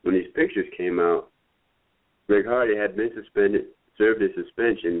 When these pictures came out, Greg Hardy had been suspended, served his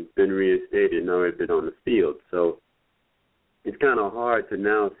suspension, been reinstated, and already been on the field. So it's kind of hard to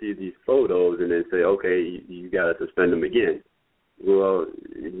now see these photos and then say, okay, you got to suspend him again. Well,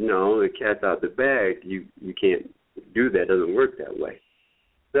 no, the cat's out the bag. You can't do that. It doesn't work that way.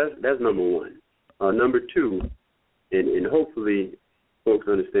 That's number one. Number two, and hopefully folks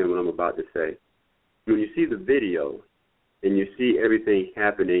understand what I'm about to say. When you see the video and you see everything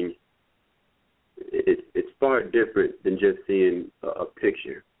happening, it's far different than just seeing a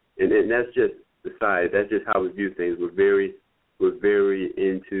picture. And that's just the side. That's just how we view things. We're very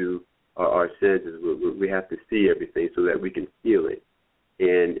into our senses. We have to see everything so that we can feel it.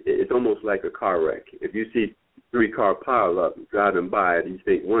 And it's almost like a car wreck. If you see 3-car pileup driving by, you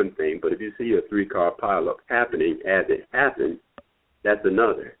think one thing. But if you see a 3-car pileup happening as it happens, that's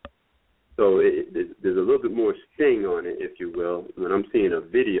another. So there's a little bit more sting on it, if you will, when I'm seeing a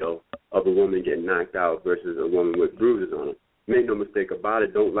video of a woman getting knocked out versus a woman with bruises on her. Make no mistake about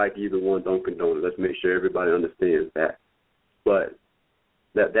it. Don't like either one. Don't condone it. Let's make sure everybody understands that. But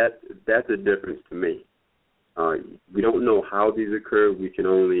that's a difference to me. We don't know how these occurred. We can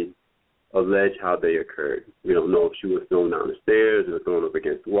only allege how they occurred. We don't know if she was thrown down the stairs or thrown up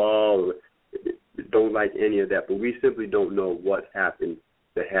against the wall. Don't like any of that. But we simply don't know what happened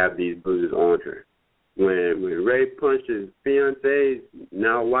to have these bruises on her. When Ray punched his fiancee's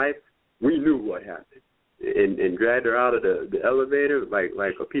now wife, we knew what happened. And dragged her out of the elevator like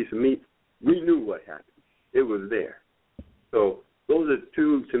a piece of meat. We knew what happened. It was there. So those are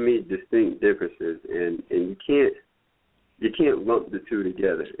two, to me, distinct differences, and you can't lump the two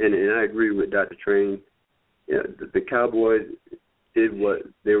together. And I agree with Dr. Train. Yeah, the Cowboys did what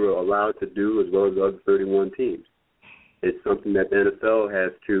they were allowed to do, as well as the other 31 teams. It's something that the NFL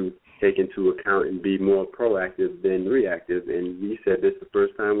has to take into account and be more proactive than reactive. And we said this the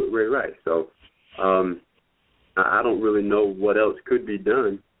first time with Ray Rice. So I don't really know what else could be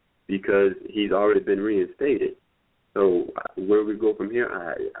done because he's already been reinstated. So where we go from here,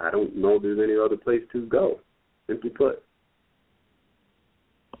 I don't know if there's any other place to go, simply put.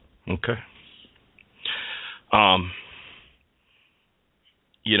 Okay. I'm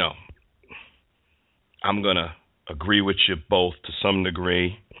going to agree with you both to some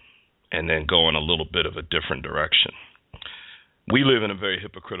degree and then go in a little bit of a different direction. We live in a very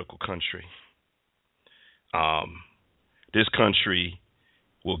hypocritical country. This country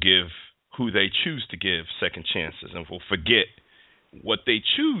will give who they choose to give second chances and will forget what they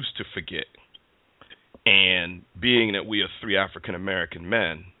choose to forget. And being that we are 3 African-American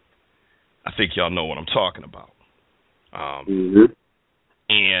men, I think y'all know what I'm talking about.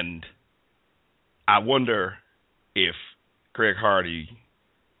 And I wonder if Greg Hardy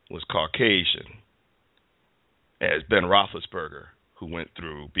was Caucasian, as Ben Roethlisberger, who went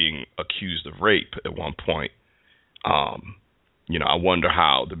through being accused of rape at one point. I wonder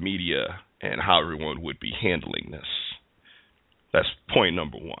how the media and how everyone would be handling this. That's point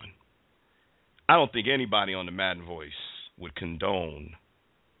number one. I don't think anybody on the Madden Voice would condone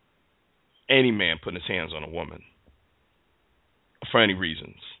any man putting his hands on a woman for any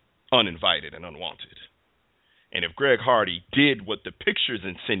reasons, uninvited and unwanted. And if Greg Hardy did what the pictures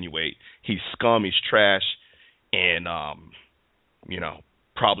insinuate, he's scum, he's trash, and,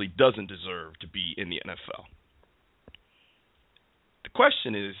 probably doesn't deserve to be in the NFL. The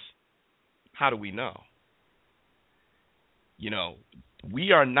question is, how do we know?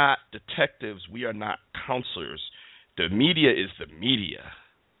 We are not detectives. We are not counselors. The media is the media.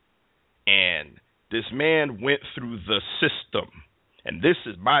 And this man went through the system. And this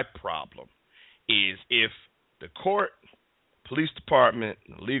is my problem, is if the court, police department,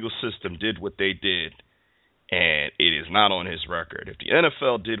 and the legal system did what they did, and it is not on his record. If the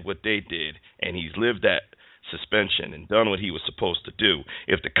NFL did what they did, and he's lived that suspension and done what he was supposed to do,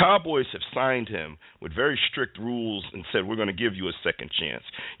 if the Cowboys have signed him with very strict rules and said, we're going to give you a second chance.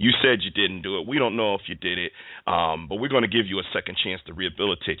 You said you didn't do it. We don't know if you did it, but we're going to give you a second chance to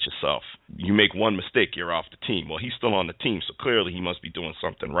rehabilitate yourself. You make one mistake, you're off the team. Well, he's still on the team, so clearly he must be doing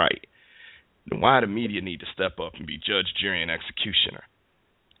something right. Then why the media need to step up and be judge, jury, and executioner?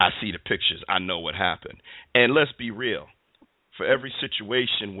 I see the pictures. I know what happened. And let's be real. For every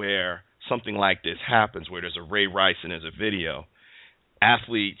situation where something like this happens, where there's a Ray Rice and there's a video,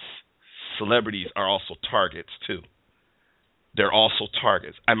 athletes, celebrities are also targets too. They're also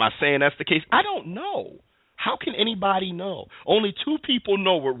targets. Am I saying that's the case? I don't know. How can anybody know? Only 2 people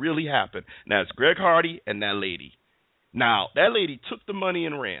know what really happened. Now, it's Greg Hardy and that lady. Now, that lady took the money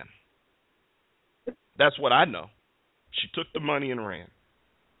and ran. That's what I know. She took the money and ran.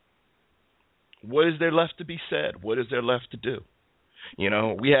 What is there left to be said? What is there left to do?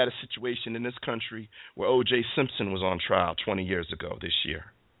 We had a situation in this country where O.J. Simpson was on trial 20 years ago this year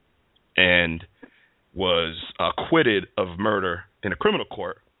and was acquitted of murder in a criminal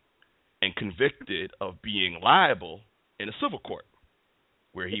court and convicted of being liable in a civil court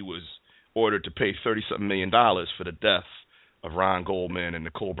where he was ordered to pay $30-something million for the death of Ron Goldman and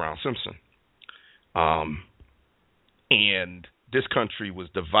Nicole Brown Simpson. And this country was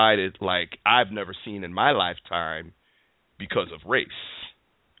divided like I've never seen in my lifetime because of race.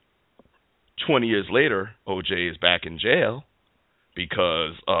 20 years later, O.J. is back in jail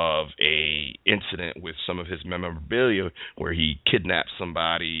because of a incident with some of his memorabilia where he kidnapped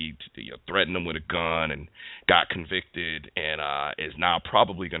somebody, threatened them with a gun, and got convicted, and is now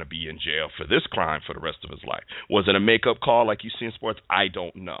probably going to be in jail for this crime for the rest of his life. Was it a make-up call like you see in sports? I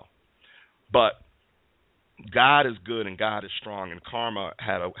don't know. But God is good and God is strong, and karma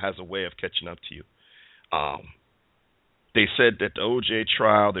has a way of catching up to you. They said that the O.J.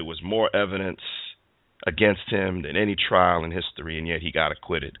 trial, there was more evidence against him than any trial in history, and yet he got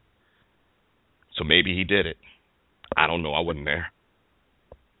acquitted. So maybe he did it. I don't know. I wasn't there.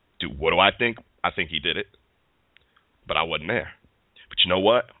 What do I think? I think he did it, but I wasn't there. But you know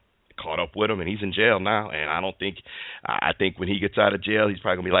what? I caught up with him, and he's in jail now, and I think when he gets out of jail, he's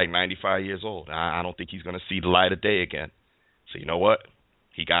probably going to be like 95 years old. I don't think he's going to see the light of day again. So you know what?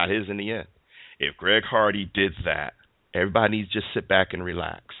 He got his in the end. If Greg Hardy did that, everybody needs to just sit back and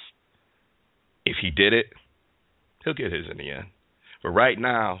relax. If he did it, he'll get his in the end. But right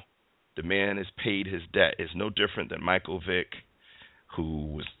now, the man has paid his debt. It's no different than Michael Vick,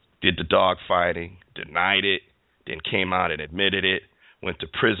 who did the dog fighting, denied it, then came out and admitted it, went to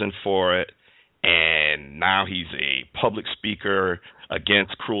prison for it, and now he's a public speaker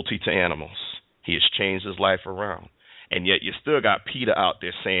against cruelty to animals. He has changed his life around. And yet you still got Peter out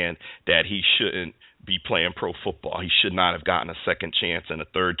there saying that he shouldn't be playing pro football. He should not have gotten a second chance and a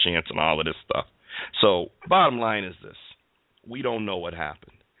third chance and all of this stuff. So bottom line is this. We don't know what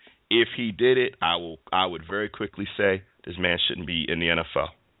happened. If he did it, I would very quickly say this man shouldn't be in the NFL.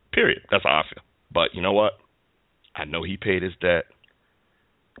 Period. That's how I feel. But you know what? I know he paid his debt.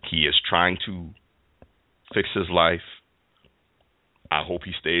 He is trying to fix his life. I hope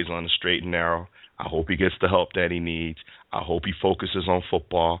he stays on the straight and narrow. I hope he gets the help that he needs. I hope he focuses on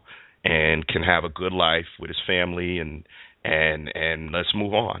football and can have a good life with his family, and let's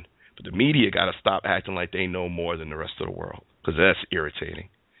move on. But the media got to stop acting like they know more than the rest of the world, because that's irritating.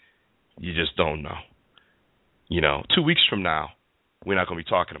 You just don't know. 2 weeks from now, we're not going to be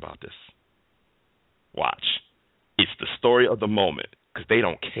talking about this. Watch. It's the story of the moment, because they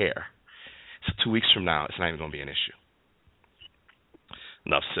don't care. So 2 weeks from now, it's not even going to be an issue.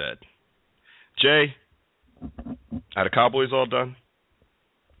 Enough said. Jay, are the Cowboys all done?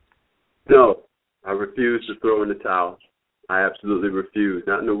 No, I refuse to throw in the towel. I absolutely refuse.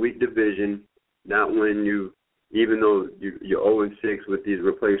 Not in a weak division. Not when even though you're 0-6 with these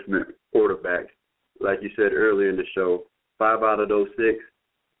replacement quarterbacks. Like you said earlier in the show, 5 out of those 6,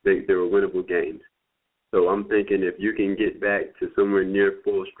 they were winnable games. So I'm thinking if you can get back to somewhere near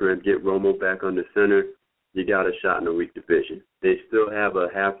full strength, get Romo back on the center, you got a shot in a weak division. They still have a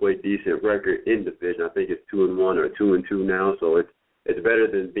halfway decent record in division. I think it's 2-1 or 2-2 now, so it's better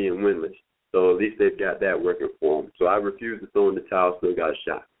than being winless. So at least they've got that working for them. So I refuse to throw in the towel. Still got a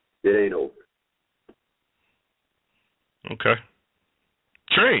shot. It ain't over. Okay.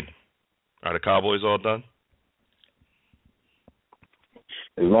 Train. Are the Cowboys all done?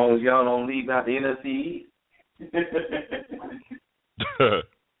 As long as y'all don't leave out the NFC East.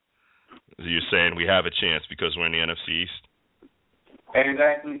 You're saying we have a chance because we're in the NFC East?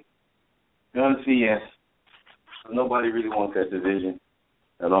 Exactly. NFC, yes. Nobody really wants that division.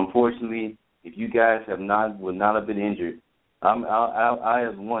 And unfortunately, if you guys would not have been injured, I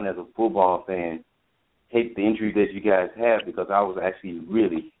as a football fan, hate the injury that you guys have, because I was actually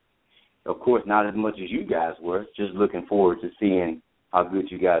really, of course, not as much as you guys were, just looking forward to seeing how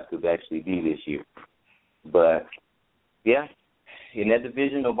good you guys could actually be this year. But, yeah, in that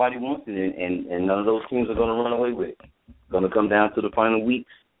division, nobody wants it, and none of those teams are going to run away with it. It's going to come down to the final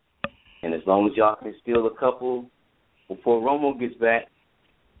weeks. And as long as y'all can steal a couple before Romo gets back,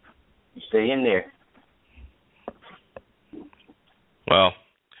 you stay in there. Well,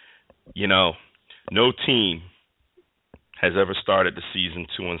 no team has ever started the season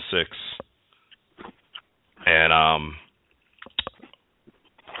 2-6 and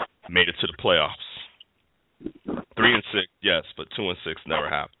made it to the playoffs. 3-6, yes, but 2-6 never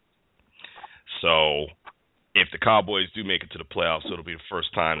happened. So if the Cowboys do make it to the playoffs, it'll be the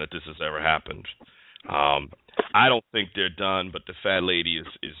first time that this has ever happened. I don't think they're done, but the fat lady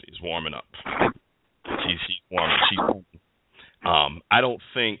is warming up. She's warming. She's moving. I don't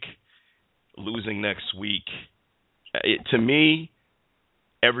think losing next week. To me,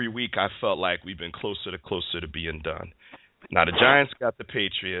 every week I felt like we've been closer to being done. Now the Giants got the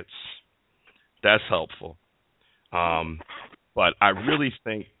Patriots. That's helpful. But I really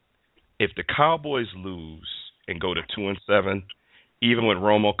think if the Cowboys lose, and go to 2-7. Even with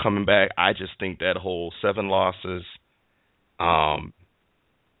Romo coming back, I just think that whole 7 losses, I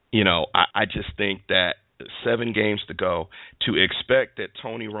just think that 7 games to go, to expect that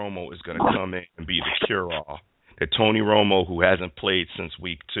Tony Romo is going to come in and be the cure-all, that Tony Romo, who hasn't played since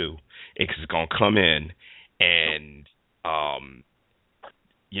week 2, is going to come in and,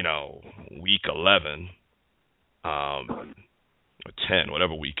 week 11, or 10,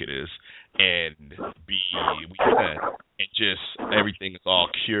 whatever week it is, and be week 10, and just everything is all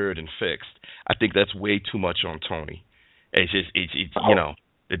cured and fixed. I think that's way too much on Tony. It's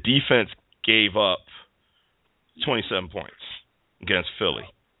the defense gave up 27 points against Philly.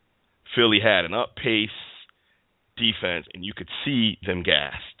 Philly had an up-pace defense, and you could see them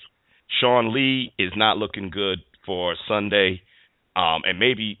gassed. Sean Lee is not looking good for Sunday, and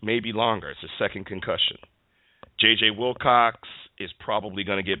maybe longer. It's a second concussion. J.J. Wilcox is probably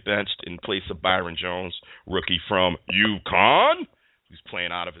going to get benched in place of Byron Jones, rookie from UConn, who's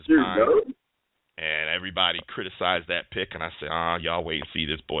playing out of his mind. And everybody criticized that pick, and I said, y'all wait and see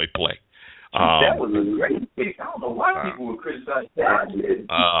this boy play. That was a great pick. I don't know why people would criticize that.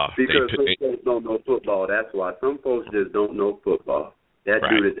 Because some folks don't know football. That's why. Some folks just don't know football. That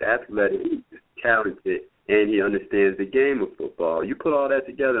dude is athletic, talented, and he understands the game of football. You put all that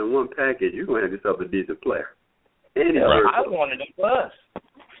together in one package, you're going to have yourself a decent player. And I wanted him plus.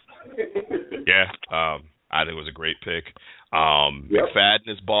 Yeah, I think it was a great pick. McFadden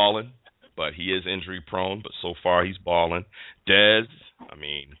is balling, but he is injury prone, but so far he's balling. Dez,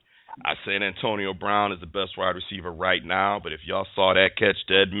 I said Antonio Brown is the best wide receiver right now, but if y'all saw that catch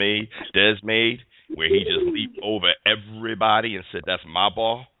Dez made, where he just leaped over everybody and said, "That's my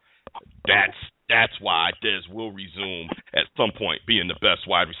ball," that's why Dez will resume at some point being the best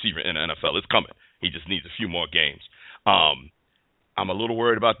wide receiver in the NFL. It's coming. He just needs a few more games. I'm a little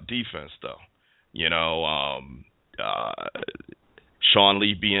worried about the defense, though. Sean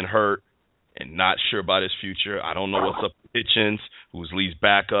Lee being hurt and not sure about his future. I don't know what's up with Hitchens, who's Lee's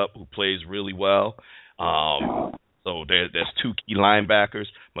backup, who plays really well. So there's 2 key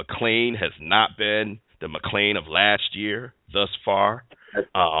linebackers. McClain has not been the McClain of last year thus far.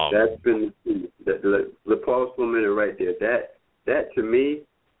 That's been the pause for a minute right there. That to me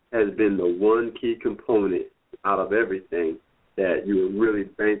has been the one key component out of everything that you were really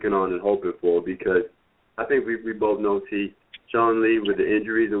banking on and hoping for, because I think we both know, Sean Lee, with the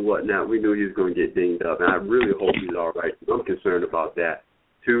injuries and whatnot, we knew he was going to get dinged up, and I really hope he's all right. I'm concerned about that.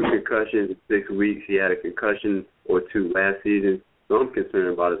 2 concussions in 6 weeks. He had a concussion or 2 last season, so I'm concerned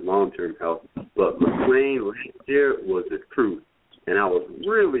about his long-term health. But McClain last year was the truth, and I was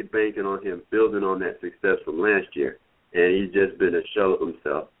really banking on him building on that success from last year, and he's just been a shell of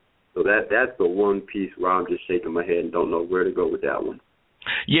himself. So that's the one piece where I'm just shaking my head and don't know where to go with that one.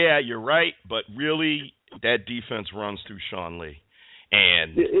 Yeah, you're right, but really that defense runs through Sean Lee.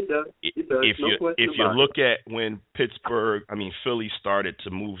 And it does. If you look at when Philly started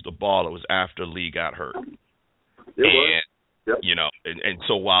to move the ball, it was after Lee got hurt. And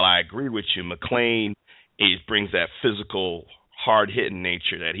so while I agree with you, McClain brings that physical, hard-hitting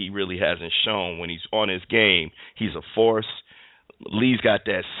nature that he really hasn't shown when he's on his game. He's a force. Lee's got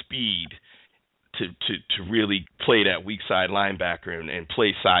that speed to really play that weak side linebacker and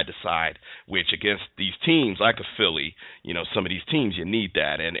play side to side, which against these teams like a Philly, some of these teams you need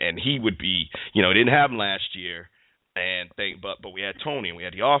that, and he would be, it didn't happen last year, but we had Tony and we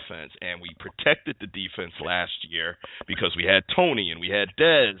had the offense, and we protected the defense last year because we had Tony and we had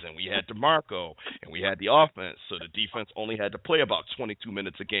Dez and we had DeMarco and we had the offense, so the defense only had to play about 22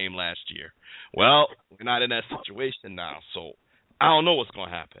 minutes a game last year. Well, we're not in that situation now, so I don't know what's going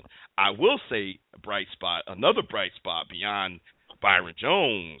to happen. I will say another bright spot beyond Byron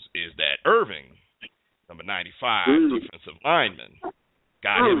Jones is that Irving, number 95, defensive lineman,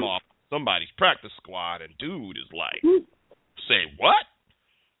 got him off somebody's practice squad, and dude is like, say what?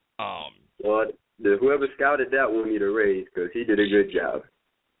 Well, whoever scouted that one need a raise because he did a good job.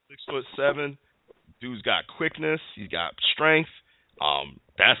 6'7", dude's got quickness, he's got strength.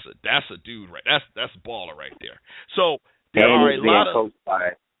 That's a dude right. That's a baller right there. So. There are a lot of coached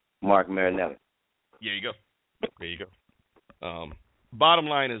by Mark Marinelli. There you go. Bottom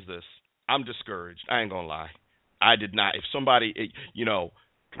line is this: I'm discouraged. I ain't gonna lie. I did not. If somebody,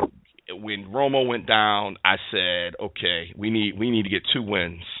 when Romo went down, I said, okay, we need to get 2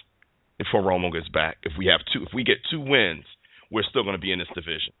 wins before Romo gets back. If we get 2 wins, we're still going to be in this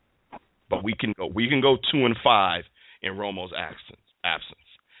division. But we can go 2-5 in Romo's absence.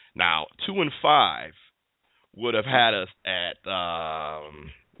 Now 2-5. Would have had us at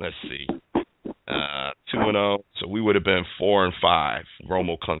 2-0, so we would have been 4-5.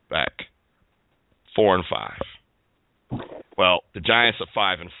 Romo comes back, 4-5. Well, the Giants are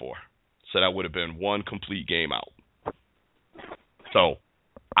 5-4, so that would have been one complete game out. So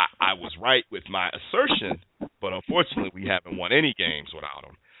I was right with my assertion, but unfortunately we haven't won any games without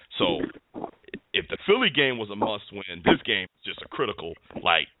him. So if the Philly game was a must-win, this game is just a critical,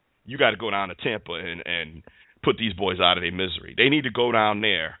 like, you got to go down to Tampa and put these boys out of their misery. They need to go down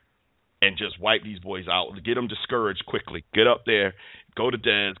there and just wipe these boys out, get them discouraged quickly. Get up there, go to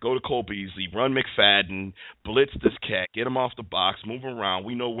Dez, go to Cole Beasley, run McFadden, blitz this cat, get him off the box, move him around.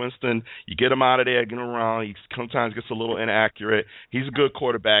 We know Winston, you get him out of there, get him around. He sometimes gets a little inaccurate. He's a good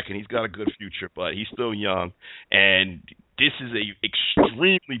quarterback, and he's got a good future, but he's still young. And this is a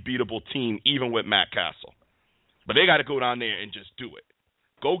extremely beatable team, even with Matt Castle. But they got to go down there and just do it.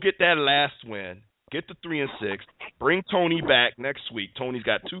 Go get that last win. Get the 3-6. Bring Tony back next week. Tony's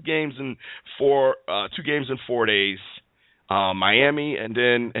got 2 games in 4 days. Miami and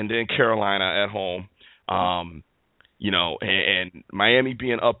then Carolina at home. And Miami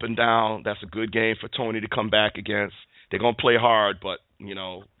being up and down, that's a good game for Tony to come back against. They're gonna play hard, but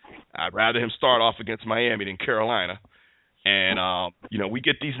I'd rather him start off against Miami than Carolina. And we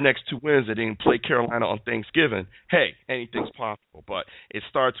get these next 2 wins and then play Carolina on Thanksgiving. Hey, anything's possible, but it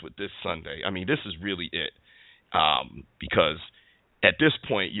starts with this Sunday. I mean, this is really it, because at this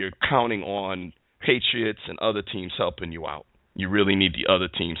point you're counting on Patriots and other teams helping you out. You really need the other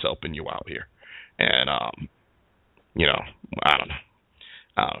teams helping you out here, and I don't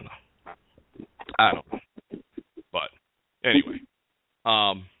know. But anyway,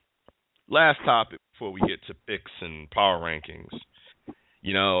 last topic before we get to picks and power rankings,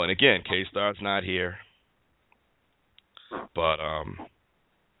 and again, K-Star's not here, but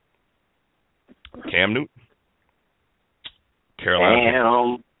Cam Newton,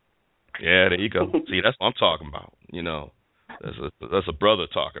 Carolina. Yeah, there you go. See, that's what I'm talking about. That's a brother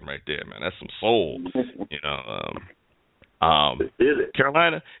talking right there, man. That's some soul.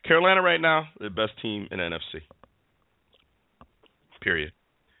 Carolina right now, the best team in the NFC. Period.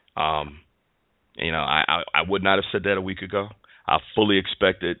 I would not have said that a week ago. I fully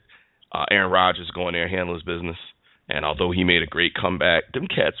expected Aaron Rodgers to go in there and handle his business. And although he made a great comeback, them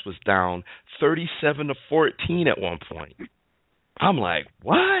cats was down 37-14 at one point. I'm like,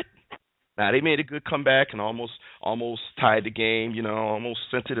 what? Now, they made a good comeback and almost tied the game, almost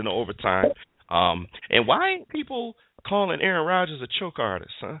sent it into overtime. And why ain't people calling Aaron Rodgers a choke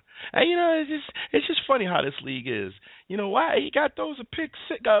artist, huh? And, it's just funny how this league is. Why he got those not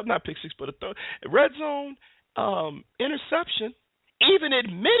pick six, but a red zone interception. Even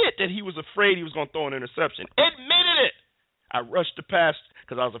admitted that he was afraid he was going to throw an interception. Admitted it. I rushed the pass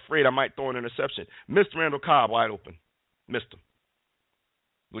because I was afraid I might throw an interception. Missed Randall Cobb wide open. Missed him.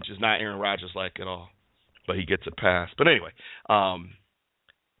 Which is not Aaron Rodgers like at all. But he gets a pass. But anyway,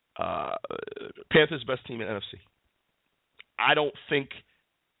 Panthers best team in the NFC. I don't think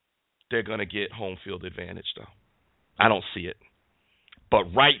they're going to get home field advantage, though. I don't see it.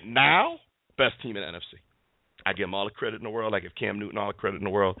 But right now, best team in the NFC. I give them all the credit in the world. I give Cam Newton all the credit in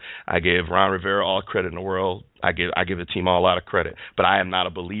the world. I give Ron Rivera all the credit in the world. I give the team all a lot of credit. But I am not a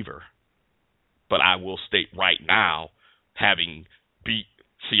believer. But I will state right now, having beat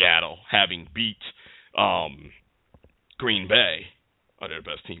Seattle, having beat Green Bay, are their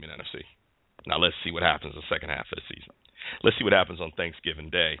best team in the NFC. Now let's see what happens in the second half of the season. Let's see what happens on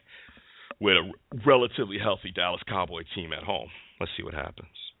Thanksgiving Day with a relatively healthy Dallas Cowboy team at home. Let's see what happens.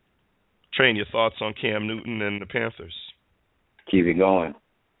 Train, your thoughts on Cam Newton and the Panthers? Keep it going.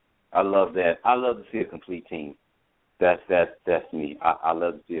 I love that. I love to see a complete team. That's me. I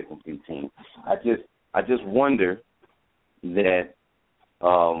love to see a complete team. I just wonder that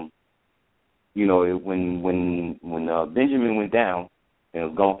when Benjamin went down and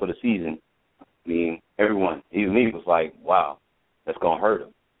was gone for the season, I mean, everyone, even me, was like, wow, that's going to hurt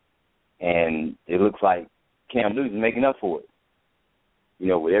him. And it looks like Cam Newton's making up for it.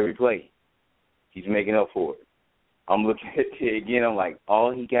 With every play, he's making up for it. I'm looking at Ted again. I'm like,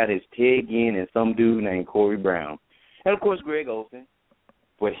 all he got is Ted Ginn and some dude named Corey Brown. And, of course, Greg Olsen.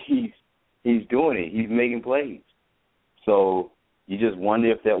 But he's doing it. He's making plays. So you just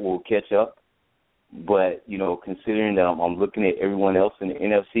wonder if that will catch up. But, considering that I'm looking at everyone else in the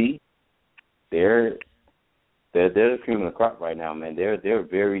NFC, they're the cream of the crop right now, man. They're a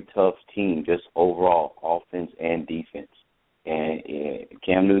very tough team, just overall, offense and defense. And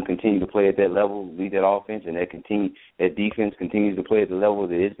Cam Newton continues to play at that level, lead that offense, and that defense continues to play at the level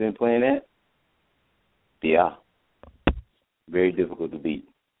that it's been playing at. Yeah, very difficult to beat.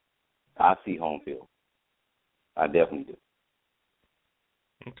 I see home field. I definitely do.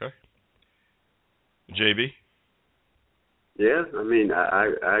 Okay. JB? Yeah, I mean,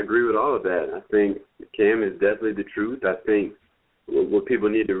 I agree with all of that. I think Cam is definitely the truth. I think what people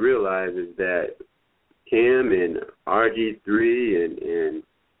need to realize is that Cam and RG3 and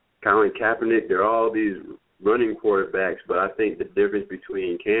Colin Kaepernick, they're all these running quarterbacks, but I think the difference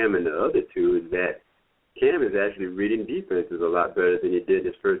between Cam and the other two is that Cam is actually reading defenses a lot better than he did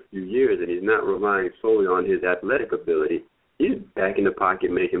his first few years, and he's not relying solely on his athletic ability. He's back in the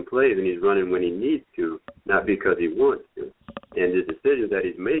pocket making plays, and he's running when he needs to, not because he wants to. And the decisions that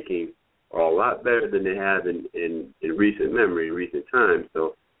he's making are a lot better than they have in recent memory, in recent times.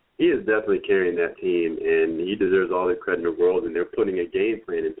 So he is definitely carrying that team, and he deserves all the credit in the world, and they're putting a game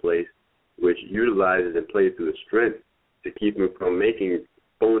plan in place which utilizes and plays to his strength to keep him from making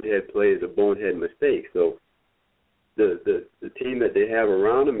bonehead plays or bonehead mistakes. So the team that they have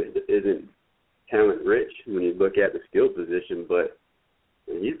around him isn't talent-rich when you look at the skill position, but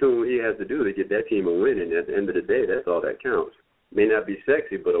he's doing what he has to do to get that team a win, and at the end of the day, that's all that counts. May not be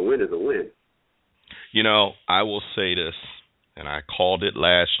sexy, but a win is a win. You know, I will say this, and I called it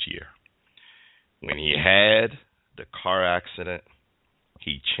last year. When he had the car accident,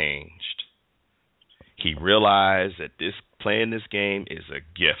 he changed. He realized that playing this game is a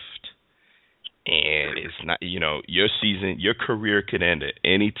gift. And it's not, your season, your career could end at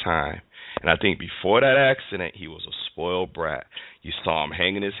any time. And I think before that accident, he was a spoiled brat. You saw him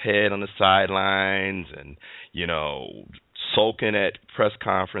hanging his head on the sidelines and, sulking at press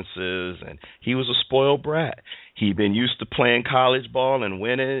conferences, and he was a spoiled brat. He'd been used to playing college ball and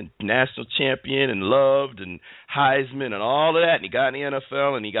winning, national champion and loved and Heisman and all of that, and he got in the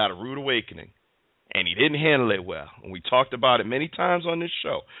NFL and he got a rude awakening. And he didn't handle it well. And we talked about it many times on this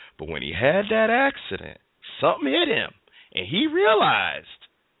show. But when he had that accident, something hit him, and he realized,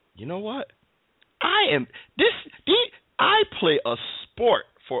 you know what? I play a sport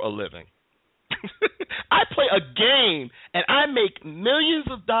for a living. I play a game, and I make millions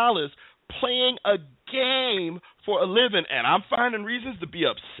of dollars playing a game for a living, and I'm finding reasons to be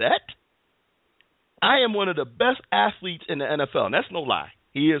upset. I am one of the best athletes in the NFL, and that's no lie.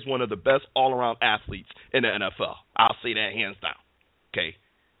 He is one of the best all-around athletes in the NFL. I'll say that hands down. Okay?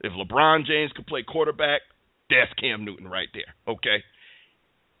 If LeBron James could play quarterback, that's Cam Newton right there. Okay?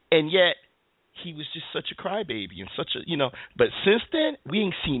 And yet, he was just such a crybaby and such a, but since then, we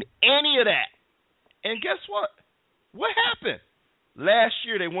ain't seen any of that. And guess what? What happened? Last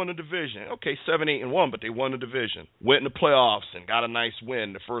year, they won the division. Okay, 7-8-1, but they won the division. Went in the playoffs and got a nice win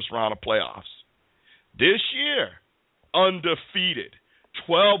in the first round of playoffs. This year, undefeated.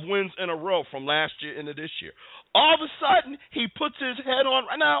 12 wins in a row from last year into this year. All of a sudden, he puts his head on.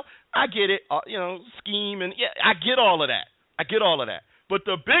 Right now, I get it, scheme, and yeah, I get all of that. But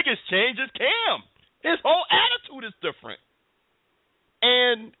the biggest change is Cam. His whole attitude is different.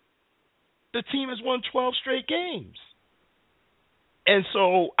 And the team has won 12 straight games. And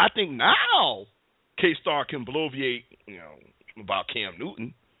so I think now K-Star can bloviate, about Cam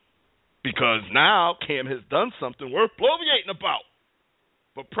Newton, because now Cam has done something worth bloviating about.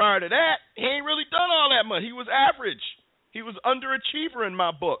 But prior to that, he ain't really done all that much. He was average. He was underachiever in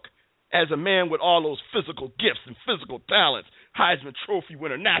my book as a man with all those physical gifts and physical talents. Heisman Trophy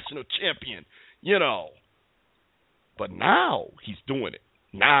winner, national champion, But now he's doing it.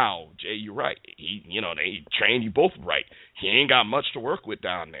 Now, Jay, you're right. They trained you both right. He ain't got much to work with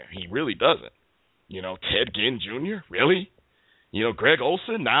down there. He really doesn't. Ted Ginn Jr., really? Greg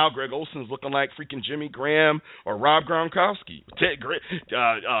Olsen. Now Greg Olsen's looking like freaking Jimmy Graham or Rob Gronkowski.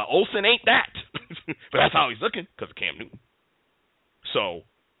 Olsen ain't that. But that's how he's looking because of Cam Newton. So,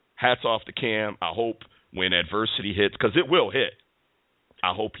 hats off to Cam. I hope when adversity hits, because it will hit,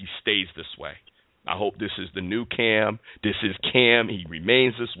 I hope he stays this way. I hope this is the new Cam. This is Cam. He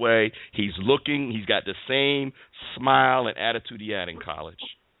remains this way. He's got the same smile and attitude he had in college.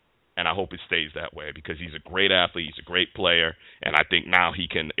 And I hope it stays that way because he's a great athlete. He's a great player. And I think now he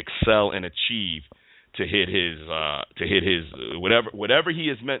can excel and achieve to hit his whatever he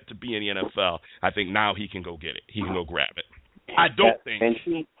is meant to be in the NFL. I think now he can go get it. He can go grab it. I don't think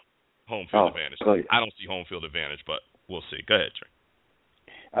home field advantage. I don't see home field advantage, but we'll see. Go ahead, Trey.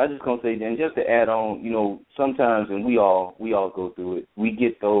 I was just gonna say, and just to add on, sometimes, and we all go through it. We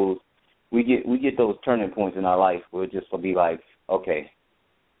get those turning points in our life where it just will be like, okay,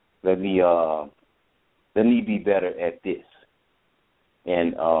 let me be better at this.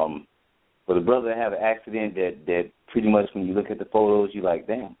 And for the brother to have an accident that pretty much when you look at the photos, you're like,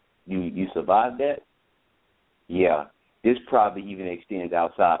 damn, you survived that? Yeah, this probably even extends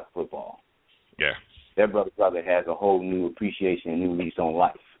outside of football. Yeah. That brother probably has a whole new appreciation, a new lease on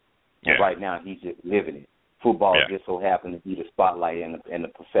life. And right now he's just living it. Football just so happens to be the spotlight and the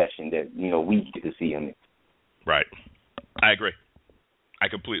profession that, we get to see him in. Right. I agree. I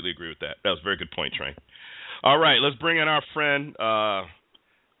completely agree with that. That was a very good point, Train. All right, let's bring in our friend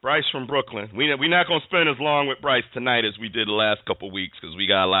Bryce from Brooklyn. We're not going to spend as long with Bryce tonight as we did the last couple of weeks because we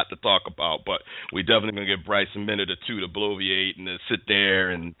got a lot to talk about, but we definitely going to give Bryce a minute or two to bloviate and to sit there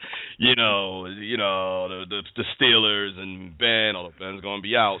and, the Steelers and Ben, although Ben's going to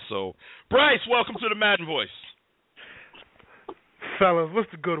be out. So, Bryce, welcome to the Madden Voice. Fellas, what's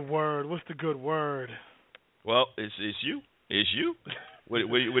the good word? Well, it's you. It's you. What do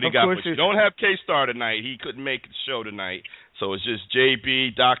you got? You don't have K-Star tonight. He couldn't make the show tonight. So it's just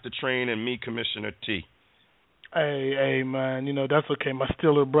JB, Dr. Train, and me, Commissioner T. Hey, man, that's okay. My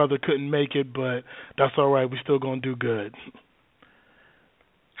Steeler brother couldn't make it, but that's all right. We're still going to do good.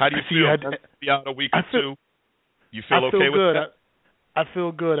 How do you feel? Be out a week or two? You feel okay with that? I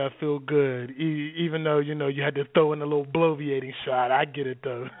feel good. Even though, you had to throw in a little bloviating shot. I get it,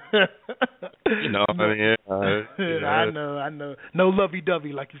 though. I know. No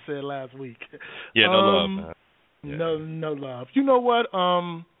lovey-dovey, like you said last week. Yeah, no love, man. Yeah. No love. You know what?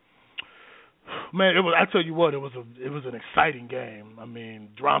 Man, I tell you what, it was an exciting game. I mean,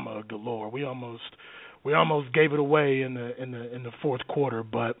 drama galore. We almost gave it away in the fourth quarter,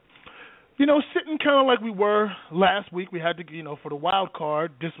 but sitting kind of like we were last week. We had to, for the wild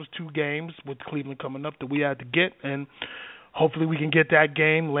card, this was 2 games with Cleveland coming up that we had to get, and hopefully we can get that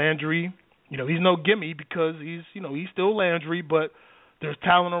game. Landry, he's no gimme because he's still Landry, but there's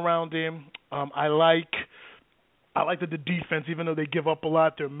talent around him. I like that the defense, even though they give up a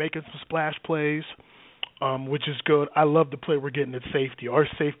lot, they're making some splash plays, which is good. I love the play we're getting at safety. Our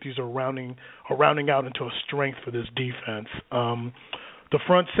safeties are rounding out into a strength for this defense. The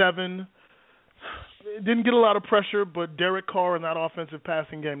front 7 didn't get a lot of pressure, but Derek Carr and that offensive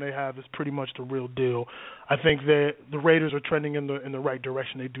passing game they have is pretty much the real deal. I think that the Raiders are trending in the right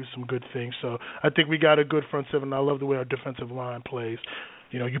direction. They do some good things. So I think we got a good front 7. I love the way our defensive line plays.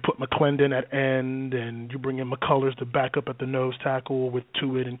 You put McClendon at end, and you bring in McCullers to back up at the nose tackle with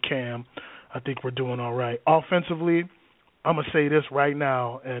Tuitt and Cam. I think we're doing all right. Offensively, I'm gonna say this right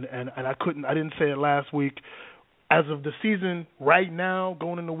now, and I didn't say it last week. As of the season right now,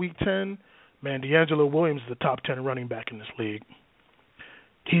 going into Week 10, man, D'Angelo Williams is the top 10 running back in this league.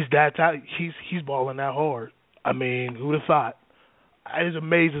 He's balling that hard. I mean, who'd have thought? It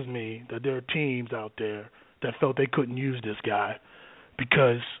amazes me that there are teams out there that felt they couldn't use this guy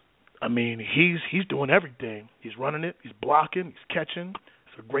because, I mean, he's doing everything. He's running it. He's blocking. He's catching.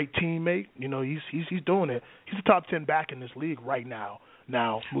 He's a great teammate. He's doing it. He's a top 10 back in this league right now.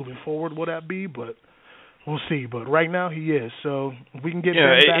 Now, moving forward, will that be? But we'll see. But right now, he is. So if we can get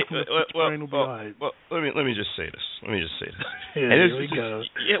him back from the train, we'll be all right. Well, let me just say this. Here we go.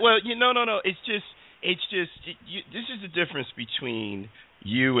 Yeah, well, no. It's just this is the difference between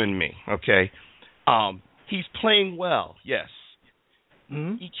you and me. Okay. He's playing well. Yes.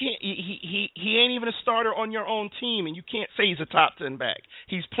 Mm-hmm. He can't. He ain't even a starter on your own team, and you can't say he's a top 10 back.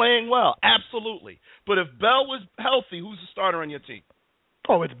 He's playing well, absolutely. But if Bell was healthy, who's the starter on your team?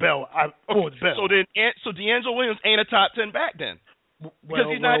 Oh, it's Bell. It's Bell. So D'Angelo Williams ain't a top 10 back then, because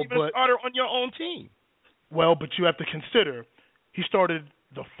he's not even a starter on your own team. Well, but you have to consider he started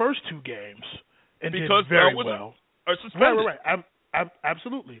the first 2 games and because did very well. Suspended. Right.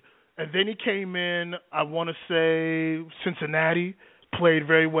 Absolutely. And then he came in. I want to say Cincinnati. Played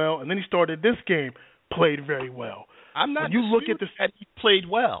very well, and then he started this game, played very well. I'm not disputing that he played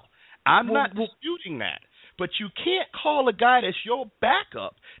well. I'm not disputing that. But you can't call a guy that's your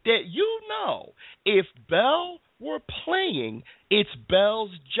backup that if Bell were playing, it's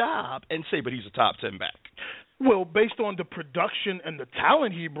Bell's job, and say, but he's a top 10 back. Well, based on the production and the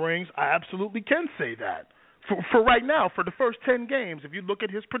talent he brings, I absolutely can say that. For right now, for the first 10 games, if you look at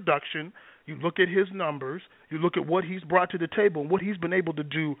his production, you look at his numbers, you look at what he's brought to the table and what he's been able to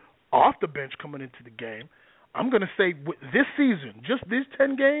do off the bench coming into the game, I'm going to say this season, just these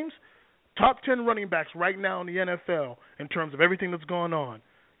 10 games, top 10 running backs right now in the NFL in terms of everything that's going on.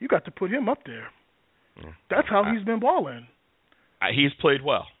 You got to put him up there. Yeah. That's how he's been balling. He's played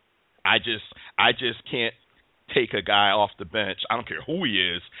well. I just can't take a guy off the bench, I don't care who he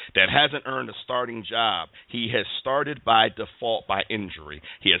is, that hasn't earned a starting job. He has started by default by injury.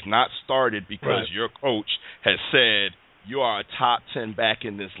 He has not started because your coach has said, you are a top 10 back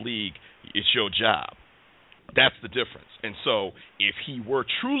in this league, it's your job. That's the difference. And so if he were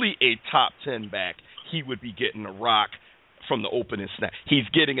truly a top 10 back, he would be getting a rock from the opening snap. He's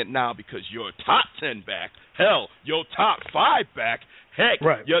getting it now because you're a top 10 back. Hell, your top 5 back. Heck,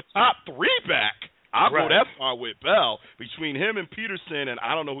 your top 3 back. I'll go that far with Bell. Between him and Peterson, and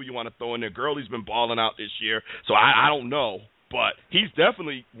I don't know who you want to throw in there. Gurley's been balling out this year, so I don't know. But he's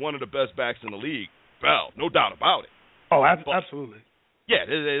definitely one of the best backs in the league. Bell, no doubt about it. Oh, absolutely. Yeah,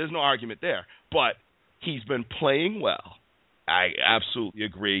 there's no argument there. But he's been playing well. I absolutely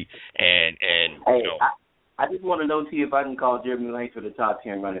agree. And hey, you know, I just want to know, T, if I can call Jeremy Langford the top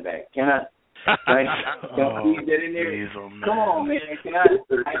 10 running back. Can I? Can I squeeze that in there? Come on, man.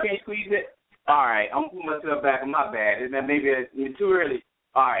 I can't squeeze it. All right, I'm putting myself back. My bad. Maybe it's too early.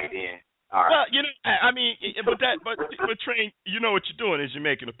 All right, then. All right. Well, you know, I mean, but Train, you know what you're doing is you're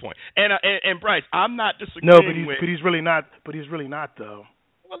making a point. And Bryce, I'm not disagreeing with. But he's really not. But he's really not, though.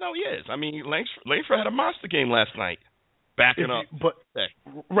 Well, no, he is. I mean, Langford had a monster game last night, backing up. But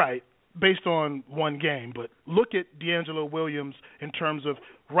right, based on one game. But look at D'Angelo Williams in terms of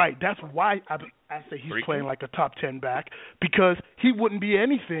That's why I say he's playing like a top 10 back, because he wouldn't be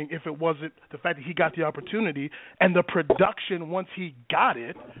anything if it wasn't the fact that he got the opportunity and the production once he got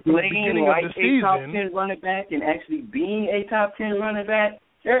it. Playing like a top 10 running back and actually being a top 10 running back,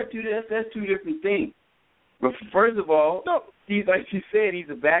 that's two different things. But first of all, he's like you said, he's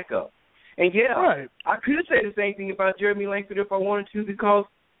a backup. And I could say the same thing about Jeremy Langford if I wanted to, because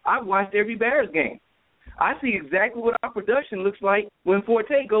I've watched every Bears game. I see exactly what our production looks like when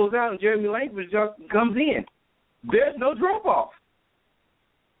Forte goes out and Jeremy Langford comes in. There's no drop-off.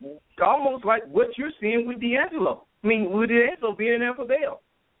 Almost like what you're seeing with D'Angelo. I mean, with D'Angelo being in Alphaville,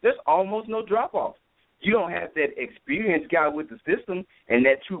 there's almost no drop-off. You don't have that experienced guy with the system and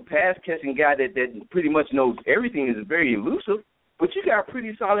that true pass-catching guy that pretty much knows everything, is very elusive, but you got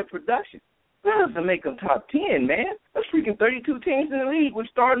pretty solid production. That doesn't make them top 10, man. That's freaking 32 teams in the league with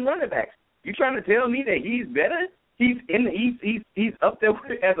starting running backs. You trying to tell me that he's better? He's up there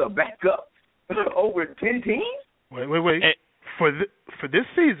as a backup over 10 teams? Wait. For this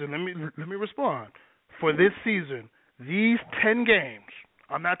season, let me respond. For this season, these 10 games,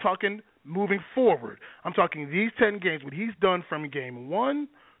 I'm not talking moving forward. I'm talking these 10 games, what he's done from game 1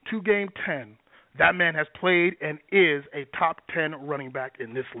 to game 10. That man has played and is a top 10 running back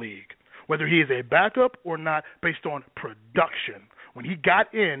in this league, whether he is a backup or not, based on production. When he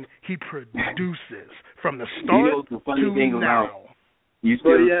got in, he produces from the start to now. He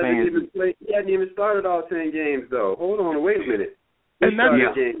hadn't even started all 10 games, though. Hold on, wait a minute. And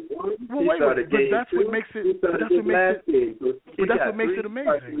that's game 1. That's what makes it. But that's what makes it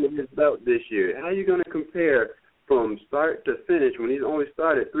amazing. His belt this year. How are you going to compare from start to finish when he's only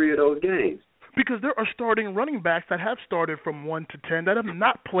started 3 of those games? Because there are starting running backs that have started from 1 to 10 that have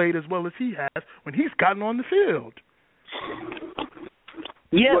not played as well as he has when he's gotten on the field.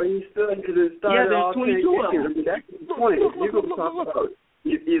 Yeah, but he still hasn't started all 10 games. That's the point. You're going to talk about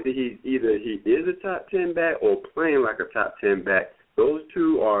either he is a top 10 back or playing like a top 10 back. Those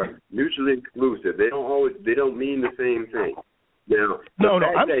two are mutually exclusive. They don't mean the same thing. Now, he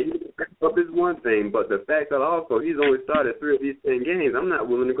up is one thing, but the fact that also he's only started 3 of these 10 games, I'm not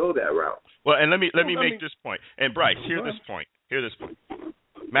willing to go that route. Well, and let me make this point. And Bryce, hear this point.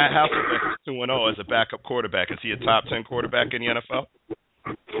 Matt Hasselbeck is 2-0 as a backup quarterback. Is he a top 10 quarterback in the NFL?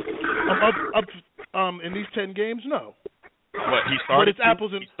 In these 10 games, no. What, he started? But it's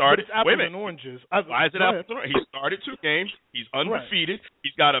apples and oranges. Why is it apples and oranges? He started 2 games. He's undefeated.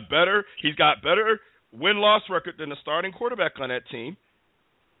 Right. He's got better win-loss record than the starting quarterback on that team.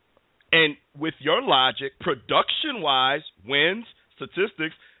 And with your logic, production-wise, wins,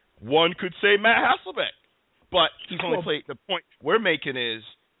 statistics, one could say Matt Hasselbeck. But he's only played. The point we're making is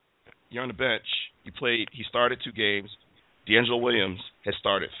you're on the bench. He started 2 games. D'Angelo Williams has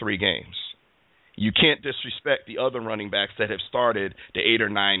started 3 games. You can't disrespect the other running backs that have started the 8 or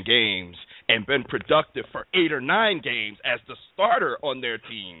 9 games and been productive for 8 or 9 games as the starter on their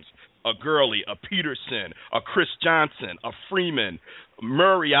teams. A Gurley, a Peterson, a Chris Johnson, a Freeman,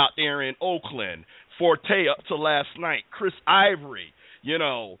 Murray out there in Oakland, Forte up to last night, Chris Ivory,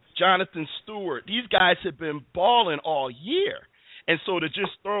 Jonathan Stewart. These guys have been balling all year. And so to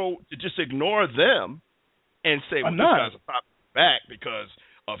just ignore them and say, well, this guy's a top back because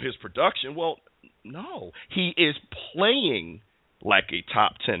of his production, well, no. He is playing like a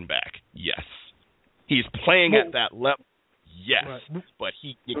top 10 back, yes. He's playing at that level, yes. Right. But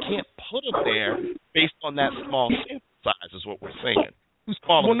you can't put him there based on that small sample size is what we're saying. Who's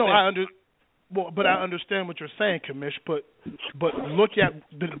smaller But I understand what you're saying, Commish, but look at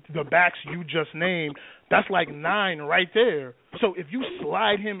the backs you just named. That's like 9 right there. So if you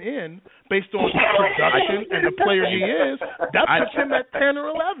slide him in based on production and the player he is, that puts him at 10 or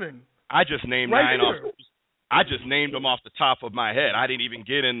 11. I just named 9 off. I just named them off the top of my head. I didn't even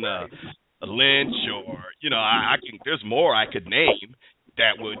get in the Lynch or I can. There's more I could name.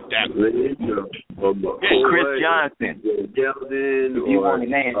 That would Chris Johnson, Geldin, if you want to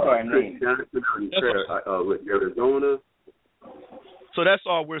name, Chris Johnson with Arizona. So that's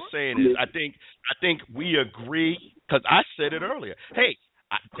all we're saying is I think we agree Because I said it earlier. Hey,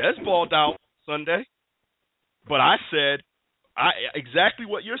 Dez balled out Sunday, but I said exactly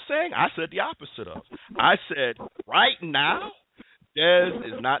what you're saying. I said the opposite of. I said right now, Dez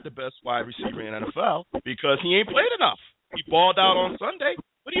is not the best wide receiver in NFL because he ain't played enough. He balled out on Sunday,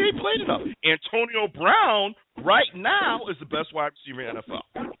 but he ain't played enough. Antonio Brown right now is the best wide receiver in NFL.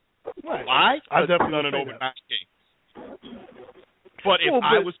 Right. Why? I Because definitely he's done it over 9 that. games. But if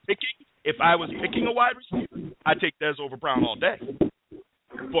I was picking a wide receiver, I'd take Dez over Brown all day.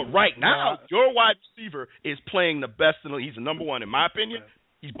 But right now, your wide receiver is playing the best in the league. He's the number one, in my opinion.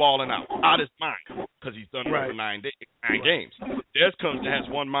 He's balling out his mind because he's done it over 9 games. Dez comes and has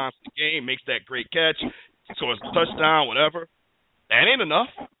one monster game, makes that great catch, scores a touchdown, whatever. That ain't enough.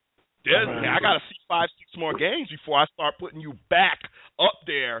 Dez, I got to see 5-6 more games before I start putting you back up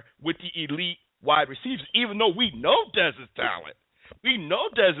there with the elite wide receivers, even though we know Dez is talent. We know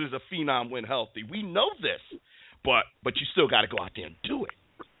Dez is a phenom when healthy. We know this. But you still got to go out there and do it.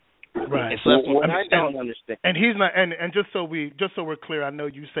 Right. So what I don't understand. And he's not. And just so we're clear, I know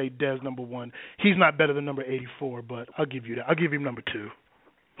you say Dez number 1. He's not better than number 84, but I'll give you that. I'll give him number 2.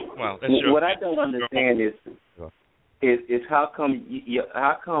 Well, that's what I don't understand is how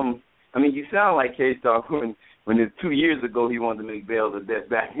come. I mean, you sound like K-Star when 2 years ago he wanted to make Bell the best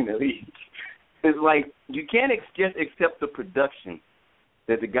back in the league. It's like you can't just accept the production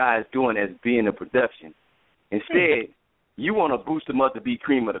that the guy is doing as being a production. Instead, you want to boost him up to be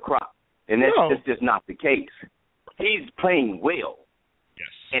cream of the crop, and that's just not the case. He's playing well, yes,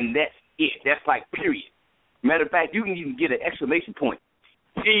 and that's it. That's like period. Matter of fact, you can even get an exclamation point.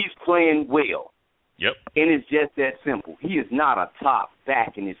 He's playing well. Yep. And it's just that simple. He is not a top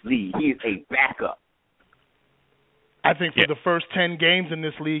back in this league. He is a backup. I think for the first 10 games in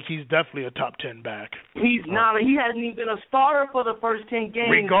this league, he's definitely a top 10 back. He's not. He hasn't even been a starter for the first 10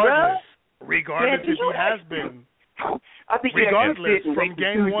 games. Regardless if he has been. I think regardless from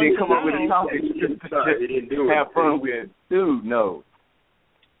game 1 to come up with a topic have fun with. Dude, no.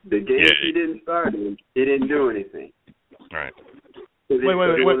 The game he didn't start in, he didn't do anything. Right. Wait.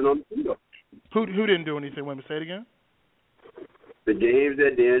 Who didn't do anything? Wait a minute, say it again. The games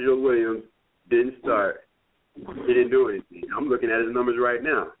that D'Angelo Williams didn't start, he didn't do anything. I'm looking at his numbers right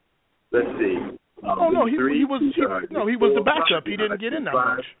now. Let's see. He was the backup. He didn't get in that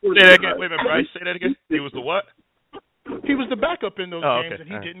much. Say that again. Wait a minute, Bryce. Say that again. He was the what? He was the backup in those games, and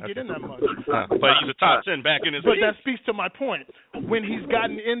he didn't get in that much. But he's a top 10 back in his league. But that speaks to my point. When he's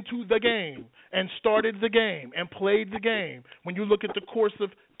gotten into the game and started the game and played the game, when you look at the course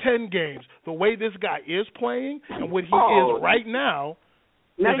of 10 games, the way this guy is playing and what he is right now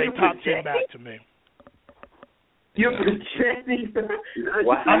is a top 10 back to me. You're projecting?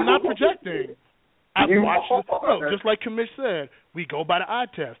 I'm not projecting. I've watched just like Kamish said, we go by the eye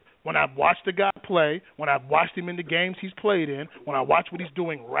test. When I've watched the guy play, when I've watched him in the games he's played in, when I watch what he's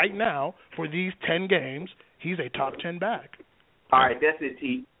doing right now for these 10 games, he's a top 10 back. All right, that's it,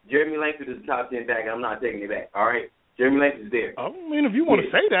 T. Jeremy Langford is a top 10 back, and I'm not taking it back. All right? Jeremy Langford is there. I mean, if you want to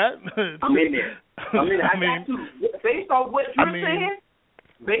say that. I'm in there. I got to. Based off what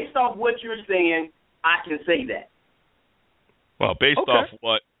you're saying, I can say that. Well, based off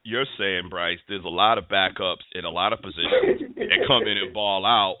what you're saying, Bryce, there's a lot of backups in a lot of positions that come in and ball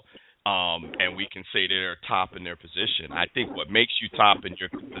out, and we can say they're top in their position. I think what makes you top in your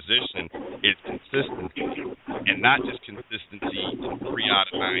position is consistency, and not just consistency in 3 out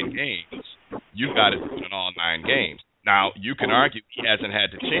of 9 games. You've got to do it in all 9 games. Now, you can argue he hasn't had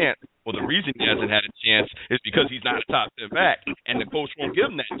the chance. Well, the reason he hasn't had a chance is because he's not a top 10 back, and the coach won't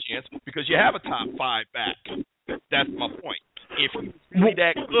give him that chance because you have a top 5 back. That's my point. If he's really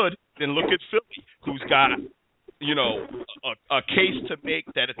that good, then look at Philly, who's got, a case to make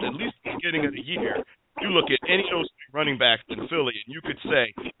that at least the beginning of the year, you look at any of those running backs in Philly, and you could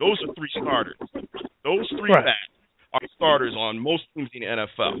say those are 3 starters. Those 3 backs are starters on most teams in the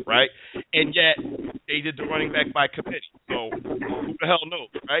NFL, right? And yet they did the running back by committee. So who the hell knows,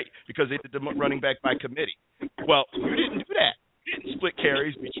 right? Because they did the running back by committee. Well, you didn't do that. You didn't split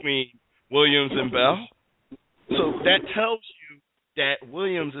carries between Williams and Bell. So that tells you that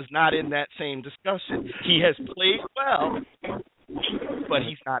Williams is not in that same discussion. He has played well, but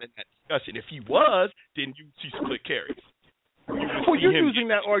he's not in that discussion. If he was, then you'd see split carries. Well, you're using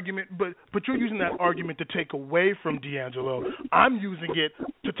that argument, but you're using that argument to take away from D'Angelo. I'm using it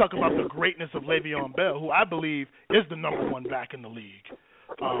to talk about the greatness of Le'Veon Bell, who I believe is the number 1 back in the league.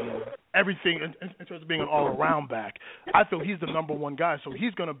 Everything in terms of being an all-around back. I feel he's the number 1 guy, so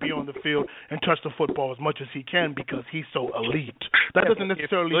he's going to be on the field and touch the football as much as he can because he's so elite. That doesn't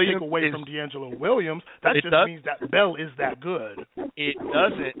necessarily take away from D'Angelo Williams. That just means that Bell is that good. It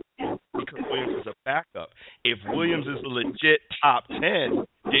doesn't, because Williams is a backup. If Williams is a legit top 10,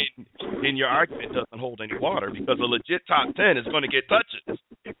 then your argument doesn't hold any water because a legit top 10 is going to get touches.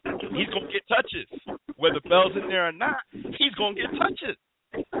 He's going to get touches. Whether Bell's in there or not, he's going to get touches.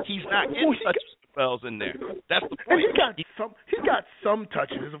 He's not getting touches with Bell's in there. That's the point. And he got some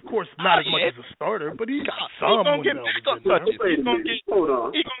touches. Of course, not as much as a starter, but he got some. He's going to get backup touches. He's going to get,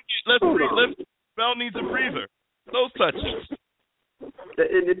 let's breathe. Bell needs a breather. Those touches. So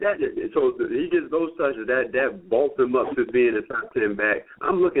he gets those touches. That bulked him up to being a top 10 back.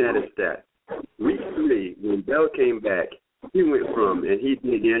 I'm looking at his stats. Week 3, when Bell came back, he went from, and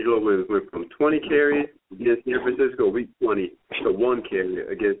D'Angelo Williams went from 20 carries against San Francisco week 20 to 1 carry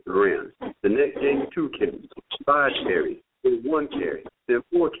against the Rams. The next game, 2 carries, 5 carries, then 1 carry, then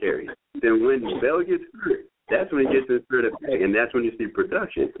 4 carries. Then when Bell gets hurt, that's when he gets his third back, and that's when you see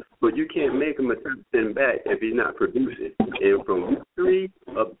production. But you can't make him a top 10 back if he's not producing. And from week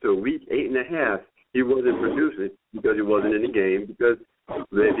 3 up to week 8.5, he wasn't producing because he wasn't in the game because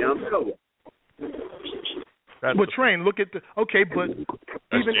Le'Veon Bell was. But Train, look at but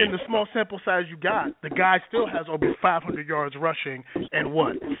even in the small sample size you got, the guy still has over 500 yards rushing and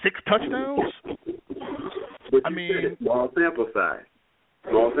 6 touchdowns? I mean, small sample size.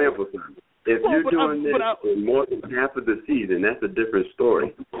 If you're doing this for more than half of the season, that's a different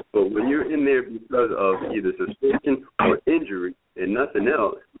story. But when you're in there because of either suspension or injury and nothing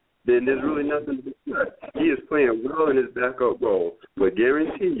else, then there's really nothing to discuss. He is playing well in his backup role. But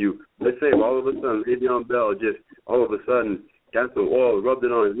guarantee you, let's say all of a sudden Le'Veon Bell just all of a sudden got some oil, rubbed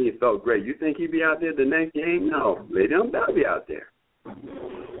it on his knee, felt great. You think he'd be out there the next game? No. Le'Veon Bell be out there.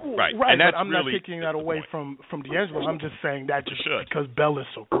 Right. And that's I'm really not taking that away from D'Angelo. I'm just saying that just because Bell is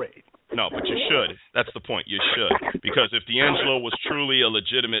so great. No, but you should. That's the point. You should. Because if D'Angelo was truly a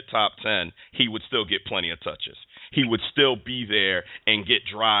legitimate top 10, he would still get plenty of touches. He would still be there and get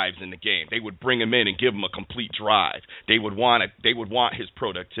drives in the game. They would bring him in and give him a complete drive. They would want his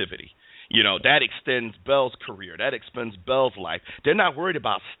productivity. You know, that extends Bell's career. That extends Bell's life. They're not worried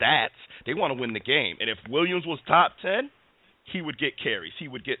about stats. They want to win the game. And if Williams was top 10, he would get carries. He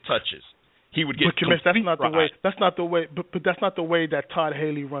would get touches. He would get Commish, that's not the way. That's not the way. But that's not the way that Todd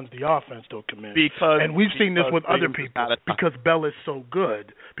Haley runs the offense, though, Commish. And we've seen this with other people because Bell is so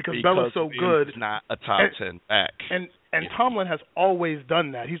good. Because Bell is so good. He's not a top 10 back. And Tomlin has always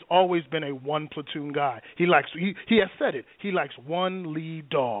done that. He's always been a one platoon guy. He has said it. He likes one lead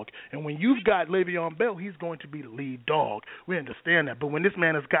dog. And when you've got Le'Veon Bell, he's going to be the lead dog. We understand that. But when this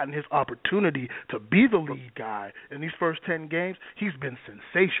man has gotten his opportunity to be the lead guy in these first 10 games, he's been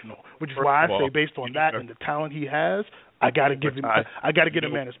sensational. Which is why I say, based on that and the talent he has, I got to give him. I got to get a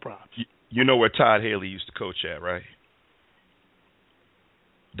man his props. You know where Todd Haley used to coach at, right?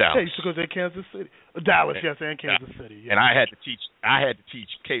 Dallas. Yeah, he used to go to Kansas City. Dallas, yes, and Kansas City. Yeah. And I had to teach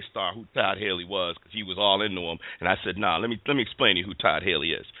K-Star who Todd Haley was because he was all into him. And I said, let me explain to you who Todd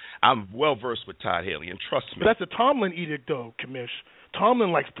Haley is. I'm well versed with Todd Haley, and trust me. But that's a Tomlin edict, though, Commish.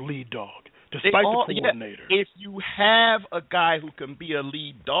 Tomlin likes the lead dog, despite the coordinator. Yeah, if you have a guy who can be a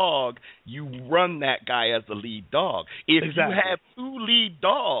lead dog, you run that guy as the lead dog. If you have 2 lead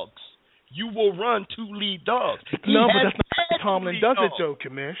dogs, you will run 2 lead dogs. No, but that's not how Tomlin does it, though,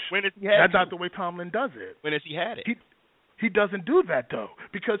 Commish. When has he had That's not the way Tomlin does it. When has he had it? He doesn't do that, though,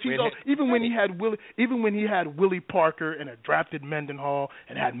 because even when he had Willie Parker and had drafted Mendenhall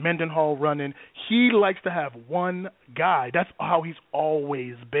and had Mendenhall running, he likes to have one guy. That's how he's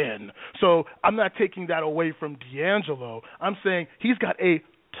always been. So I'm not taking that away from D'Angelo. I'm saying he's got a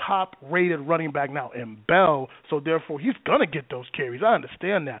top-rated running back now in Bell, so therefore he's going to get those carries. I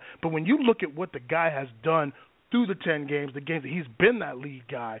understand that. But when you look at what the guy has done through the 10 games, the games that he's been that lead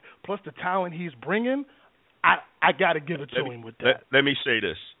guy, plus the talent he's bringing, I got to give it to him with that. Let me say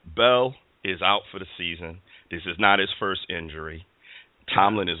this. Bell is out for the season. This is not his first injury.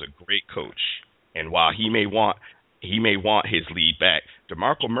 Tomlin is a great coach, and while he may want his lead back,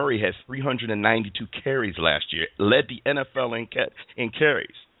 DeMarco Murray has 392 carries last year, led the NFL in carries.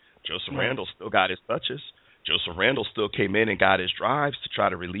 Joseph Randle still got his touches. Joseph Randle still came in and got his drives to try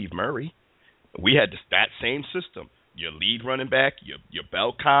to relieve Murray. We had that same system. Your lead running back, your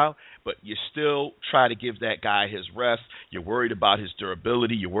bell cow, but you still try to give that guy his rest. You're worried about his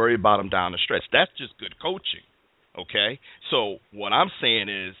durability. You're worried about him down the stretch. That's just good coaching, okay? So what I'm saying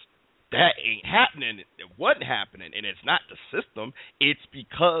is that ain't happening. It wasn't happening, and it's not the system. It's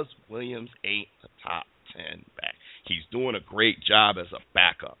because Williams ain't a top 10 back. He's doing a great job as a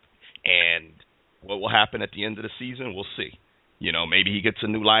backup, and what will happen at the end of the season, we'll see. You know, maybe he gets a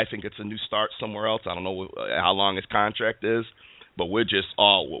new life and gets a new start somewhere else. I don't know how long his contract is, but what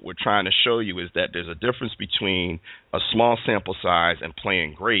we're trying to show you is that there's a difference between a small sample size and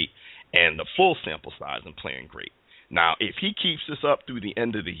playing great and the full sample size and playing great. Now, if he keeps this up through the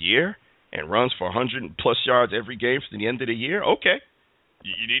end of the year and runs for 100-plus yards every game for the end of the year, okay.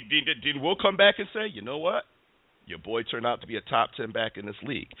 We'll come back and say, you know what? Your boy turned out to be a top 10 back in this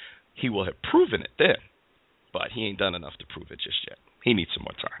league. He will have proven it then, but he ain't done enough to prove it just yet. He needs some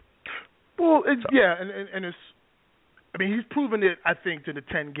more time. Well, and it's. I mean, he's proven it, I think, to the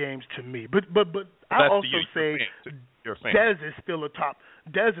 10 games to me. But I also say Dez is still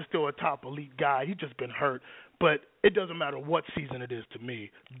a top elite guy. He's just been hurt. But it doesn't matter what season it is to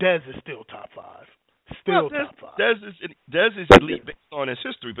me. Dez is still top 5. Top 5. Dez is elite based on his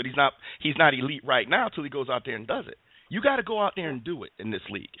history, but he's not elite right now until he goes out there and does it. You got to go out there and do it in this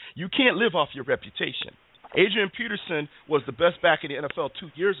league. You can't live off your reputation. Adrian Peterson was the best back in the NFL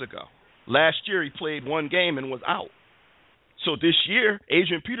 2 years ago. Last year he played one game and was out. So this year,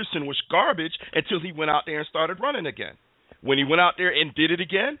 Adrian Peterson was garbage until he went out there and started running again. When he went out there and did it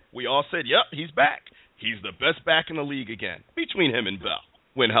again, we all said, yep, he's back. He's the best back in the league again, between him and Bell,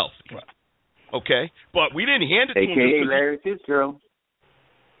 when healthy. Okay? But we didn't hand it to him. A.K.A. Larry Fitzgerald.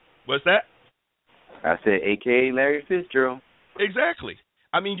 What's that? I said A.K.A. Larry Fitzgerald. Exactly.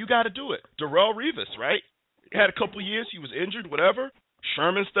 I mean, you got to do it. Darrelle Revis, right? He had a couple of years. He was injured, whatever.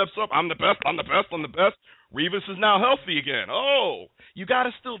 Sherman steps up. I'm the best. Revis is now healthy again. Oh, you got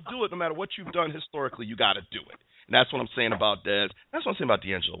to still do it no matter what you've done historically. You got to do it. And that's what I'm saying about Dez. That's what I'm saying about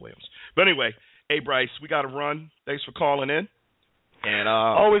D'Angelo Williams. But anyway, hey, Bryce, we got to run. Thanks for calling in. And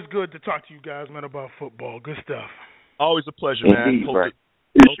always good to talk to you guys, man, about football. Good stuff. Always a pleasure, man.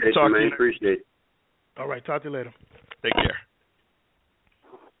 Appreciate it. All right, talk to you later. Take care.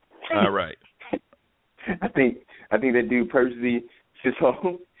 All right. I think that dude purposely sits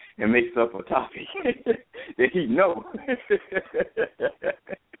home and makes up a topic that he knows.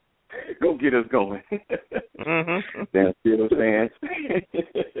 Go get us going. Mm-hmm. That's what I'm saying.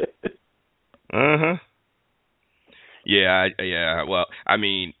 Uh-huh. Yeah. Well, I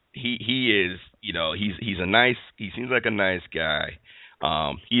mean, he is, he seems like a nice guy.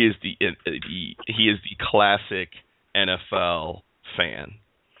 He is the classic NFL fan.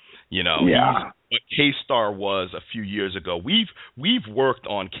 Yeah. What K-Star was a few years ago. We've worked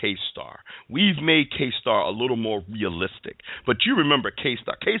on K-Star. We've made K-Star a little more realistic. But you remember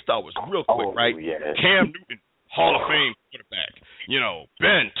K-Star. K-Star was real quick, right? Yeah. Cam Newton, Hall of Fame quarterback.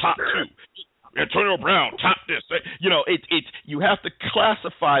 Ben, top 2. Antonio Brown, top this. You have to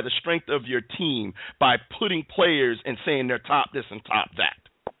classify the strength of your team by putting players and saying they're top this and top that.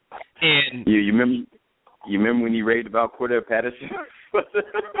 And you remember when you raved about Cordell Patterson?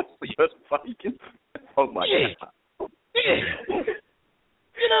 Oh my God! Yeah.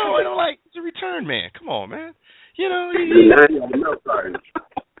 It's a return man. Come on, man. Now he ain't no starting.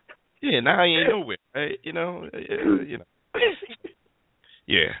 Yeah, now he ain't nowhere. Right?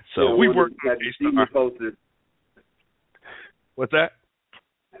 Yeah. So we worked on K-Star. What's that?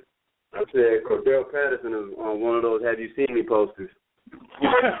 I said Cordell Patterson is on one of those "Have you seen me" posters.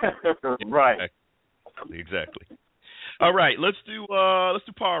 Right. Exactly. All right, let's do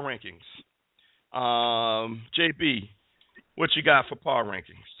power rankings. JB, what you got for power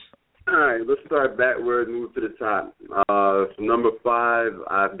rankings? All right, let's start backwards and move to the top. So number 5,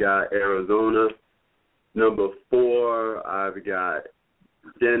 I've got Arizona. Number 4, I've got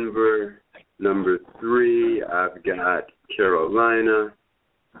Denver. Number 3, I've got Carolina.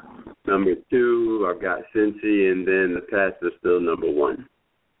 Number 2, I've got Cincy, and then the Pats are still number 1.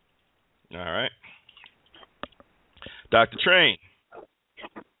 All right. Dr. Train.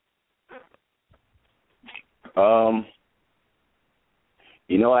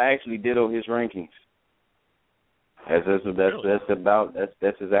 I actually ditto his rankings.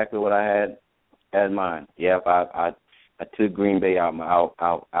 That's exactly what I had in mind. Yeah, I took Green Bay out my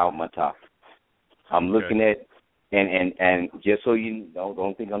top. I'm looking at and just so you know,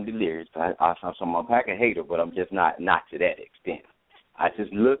 don't think I'm delirious. I'm a Packer hater, but I'm just not to that extent. I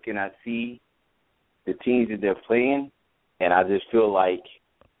just look and I see the teams that they're playing, and I just feel like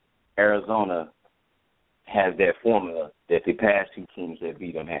Arizona has that formula that the past 2 teams that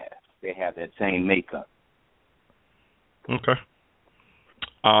beat them have. They have that same makeup. Okay.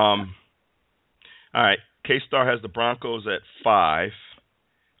 All right. K-Star has the Broncos at 5,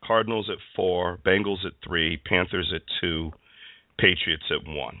 Cardinals at 4, Bengals at 3, Panthers at 2, Patriots at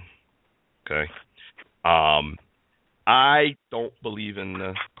 1. Okay. I don't believe in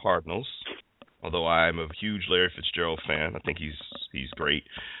the Cardinals, although I'm a huge Larry Fitzgerald fan. I think he's great.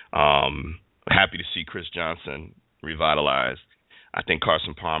 Happy to see Chris Johnson revitalized. I think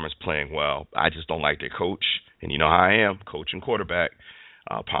Carson Palmer's playing well. I just don't like their coach, and you know how I am, coach and quarterback.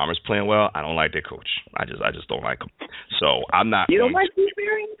 Palmer's playing well. I don't like their coach. I just don't like him. So I'm not. You don't like Steve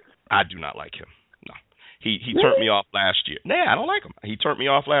Arians? I do not like him. No. He turned me off last year. Nah, I don't like him. He turned me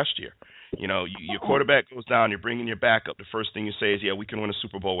off last year. You know, your quarterback goes down, you're bringing your backup. The first thing you say is, yeah, we can win a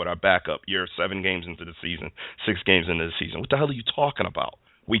Super Bowl with our backup. You're 7 games into the season, 6 games into the season. What the hell are you talking about?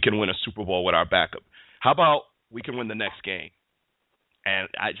 We can win a Super Bowl with our backup. How about we can win the next game? And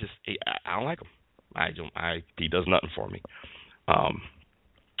I don't like him. He does nothing for me.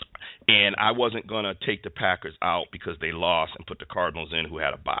 And I wasn't going to take the Packers out because they lost and put the Cardinals in who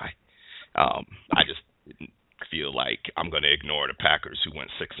had a bye. I just didn't feel like I'm going to ignore the Packers who went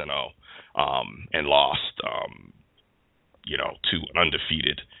 6-0 and lost, to an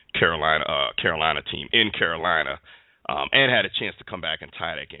undefeated Carolina team in Carolina, and had a chance to come back and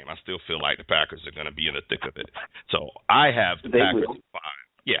tie that game. I still feel like the Packers are going to be in the thick of it. So I have the Packers at 5.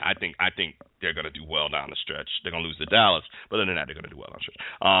 Yeah, I think they're going to do well down the stretch. They're going to lose to Dallas, but other than that, they're going to do well down the stretch.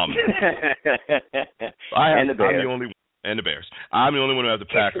 I'm the only one. And the Bears. I'm the only one who has the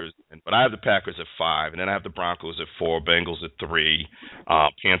Packers, but I have the Packers at 5, and then I have the Broncos at 4, Bengals at 3,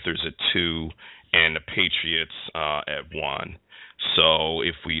 Panthers at 2, and the Patriots at 1. So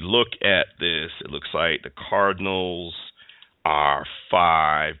if we look at this, it looks like the Cardinals are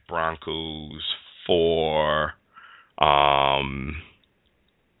 5, Broncos 4.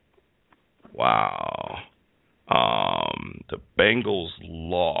 Wow. The Bengals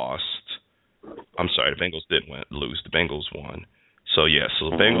lost. I'm sorry, the Bengals didn't lose. The Bengals won. So, yeah, so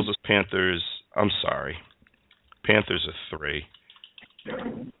the Bengals is Panthers. I'm sorry. Panthers are 3.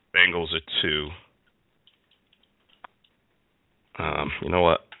 Bengals are 2. You know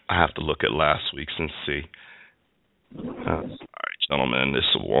what? I have to look at last week's and see. All right, gentlemen, this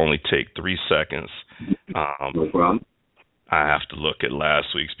will only take 3 seconds. No problem. I have to look at last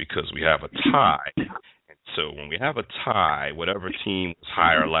week's because we have a tie. So when we have a tie, whatever team was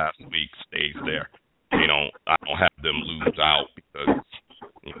higher last week stays there. I don't have them lose out because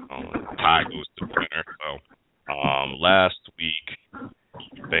the tie goes to the winner. So last week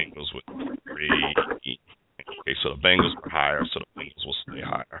Bengals were 3. Okay, so the Bengals were higher, so the Bengals will stay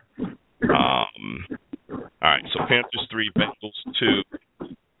higher. All right, so Panthers 3, Bengals 2,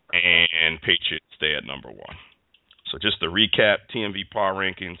 and Patriots stay at number 1. So just to recap, TMV Power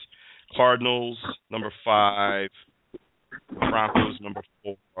Rankings. Cardinals, number 5. Broncos, number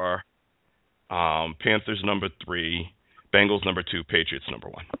 4. Panthers, number 3. Bengals, number 2. Patriots, number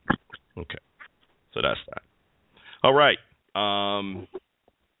 1. Okay. So that's that. All right.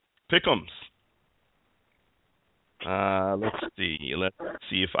 Pick'ems. Let's see. Let's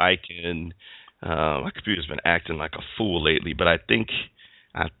see if I can. My computer's been acting like a fool lately, but I think,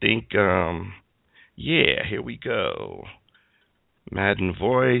 yeah, here we go. Madden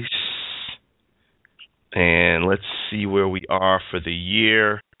Voice. And let's see where we are for the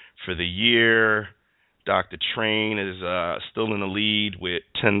year. For the year, Dr. Train is still in the lead with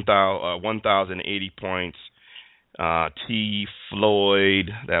 1,080 points. T.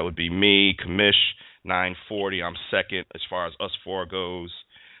 Floyd, that would be me. Kamish, 940. I'm second as far as us 4 goes.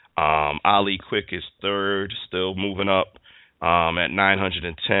 Ali Quick is third, still moving up at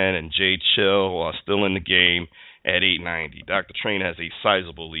 910. And Jay Chill still in the game at 890. Dr. Train has a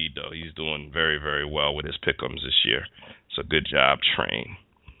sizable lead, though. He's doing very, very well with his pick'ems this year. So good job, Train.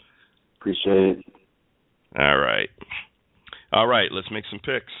 Appreciate it. All right, let's make some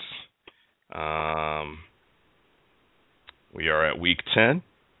picks. We are at week 10.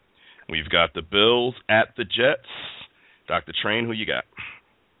 We've got the Bills at the Jets. Dr. Train, who you got?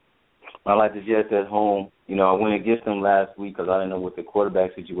 I like the Jets at home. I went against them last week because I didn't know what the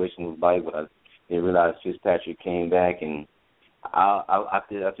quarterback situation was like, but I didn't realize Fitzpatrick came back, and I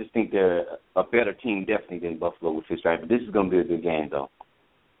just think they're a better team definitely than Buffalo with Fitzpatrick. But this is going to be a good game, though.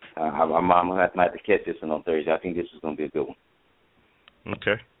 I'm going to have to catch this one on Thursday. I think this is going to be a good one.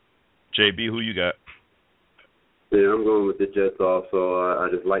 Okay. JB, who you got? Yeah, I'm going with the Jets also. I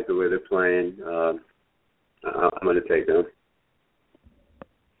just like the way they're playing. I'm going to take them.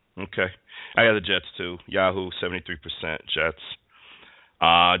 Okay. I got the Jets, too. Yahoo, 73% Jets.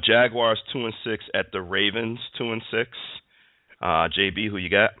 Jaguars 2-6 at the Ravens 2-6. JB, who you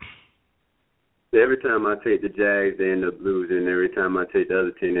got? Every time I take the Jags, they end up losing. Every time I take the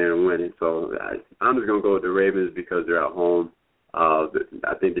other team, they're winning. So I'm just going to go with the Ravens because they're at home. I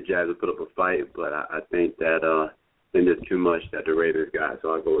think the Jags will put up a fight, but I think that there's too much that the Ravens got,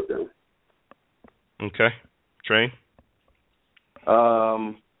 so I'll go with them. Okay. Train?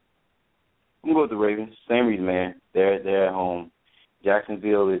 I'm going to go with the Ravens. Same reason, man. They're at home.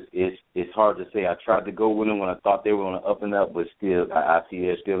 Jacksonville is hard to say. I tried to go with them when I thought they were on the up and up, but still, I see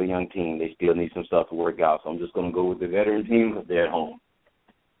they're still a young team. They still need some stuff to work out, so I'm just going to go with the veteran team, but they're at home.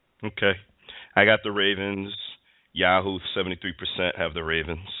 Okay. I got the Ravens. Yahoo, 73% have the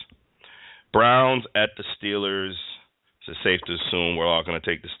Ravens. Browns at the Steelers. Is it safe to assume we're all going to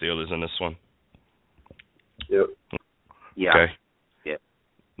take the Steelers in this one? Yep. Yeah. Okay. Yeah.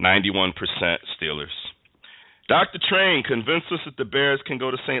 91% Steelers. Dr. Train, convince us that the Bears can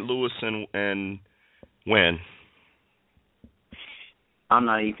go to St. Louis and win. I'm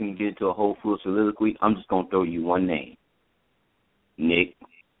not even going to get into a whole full soliloquy. I'm just going to throw you one name. Nick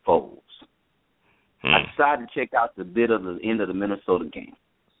Foles. I decided to check out the bit of the end of the Minnesota game.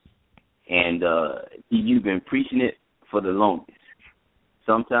 And you've been preaching it for the longest.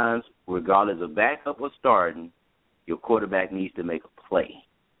 Sometimes, regardless of backup or starting, your quarterback needs to make a play.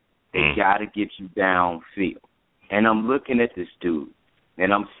 They got to get you downfield. And I'm looking at this dude,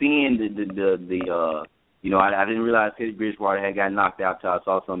 and I'm seeing I didn't realize Teddy Bridgewater had got knocked out until I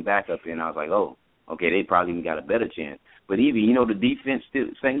saw some backup in. I was like, oh, okay, they probably even got a better chance. But even, the defense,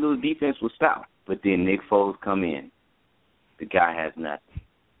 St. Louis defense was stout. But then Nick Foles come in. The guy has nothing.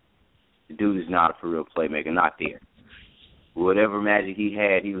 The dude is not a for-real playmaker, not there. Whatever magic he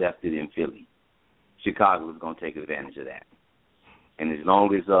had, he left it in Philly. Chicago was going to take advantage of that. And as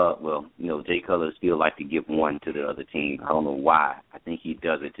long as, Jay Cutler still like to give one to the other team. I don't know why. I think he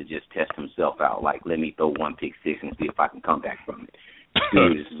does it to just test himself out. Like, let me throw one pick six and see if I can come back from it.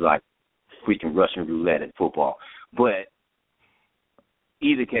 Dude, this is like freaking Russian roulette in football. But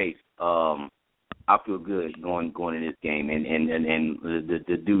either case, I feel good going in this game. And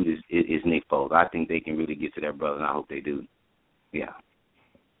the dude is Nick Foles. I think they can really get to their brother, and I hope they do. Yeah.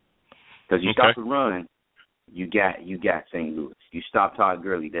 Because you stop the run, you got St. Louis. You stop Todd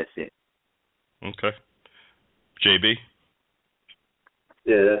Gurley, that's it. Okay. JB?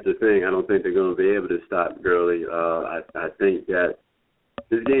 Yeah, that's the thing. I don't think they're going to be able to stop Gurley. I think that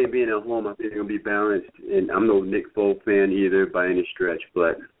this game being at home, I think it's going to be balanced. And I'm no Nick Foles fan either by any stretch,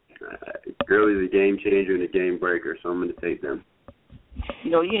 but Gurley's a game changer and a game breaker, so I'm going to take them.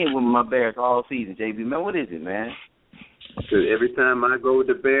 You ain't with my Bears all season, JB. Man, what is it, man? Because every time I go with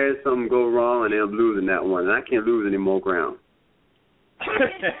the Bears, something go wrong, and I'm losing that one. And I can't lose any more ground.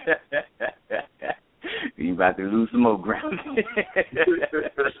 You about to lose some more ground.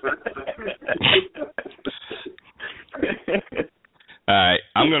 All right,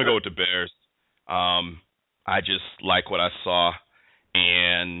 I'm going to go with the Bears. I just like what I saw,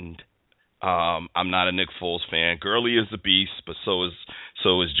 and I'm not a Nick Foles fan. Gurley is the beast, but so is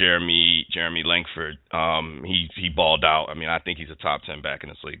Jeremy Langford. He balled out. I mean, I think he's a top 10 back in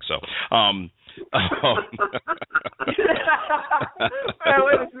this league. So, oh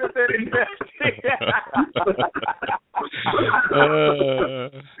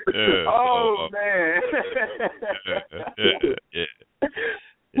man.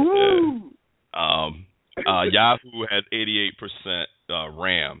 Yahoo had 88%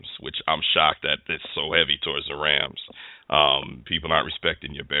 Rams, which I'm shocked that it's so heavy towards the Rams. People aren't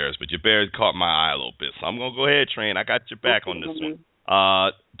respecting your Bears, but your Bears caught my eye a little bit. So I'm going to go ahead, Train. I got your back on this one.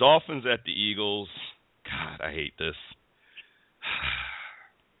 Dolphins at the Eagles. God, I hate this.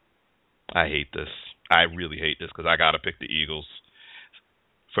 I hate this. I really hate this because I got to pick the Eagles.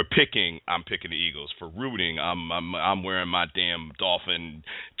 For picking, I'm picking the Eagles. For rooting, I'm wearing my damn Dolphin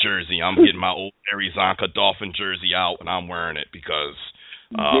jersey. I'm getting my old Harry Zonka Dolphin jersey out, and I'm wearing it because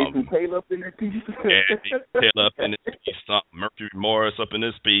Jason Taylor up in this piece. Taylor up in this piece. Something. Mercury Morris up in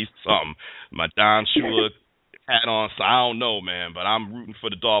this piece. Something. My Don Shula hat on. So I don't know, man, but I'm rooting for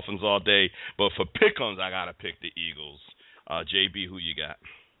the Dolphins all day. But for pick'ems, I gotta pick the Eagles. JB, who you got?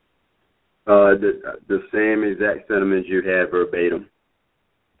 The same exact sentiments you had verbatim.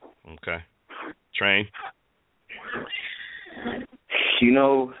 Okay. Train?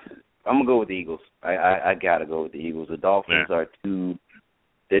 I'm going to go with the Eagles. I got to go with the Eagles. The Dolphins are too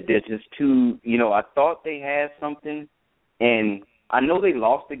 – they're just too – I thought they had something, and I know they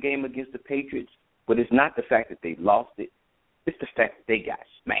lost the game against the Patriots, but it's not the fact that they lost it. It's the fact that they got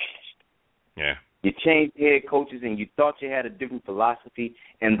smashed. Yeah. You changed head coaches, and you thought you had a different philosophy,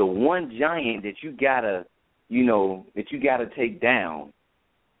 and the one giant that you got to take down,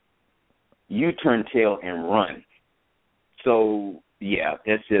 you turn tail and run. So yeah,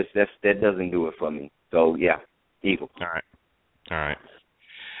 that doesn't do it for me. So yeah, Eagles. All right.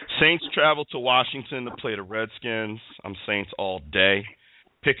 Saints travel to Washington to play the Redskins. I'm Saints all day.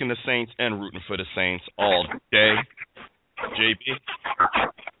 Picking the Saints and rooting for the Saints all day. JB?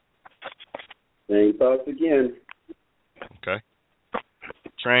 Same thoughts again. Okay.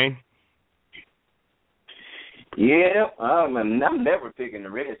 Train? Yeah, I'm never picking the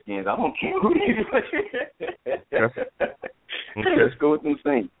Redskins. I don't care who they are. Okay. Let's go with them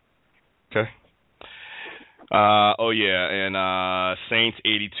Saints. Okay. And Saints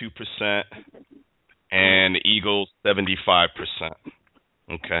 82% and the Eagles 75%.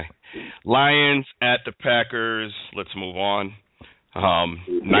 Okay. Lions at the Packers. Let's move on.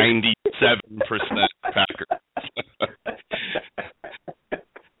 97% Packers.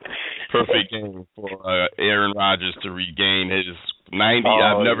 Perfect game for Aaron Rodgers to regain his 90.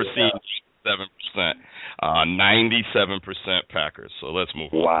 I've never seen 7%. 97% Packers. So let's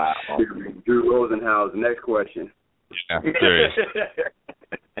move on. Wow. Drew Rosenhaus. Next question. Yeah, there is.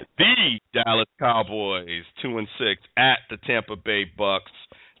 The Dallas Cowboys 2-6 at the Tampa Bay Bucks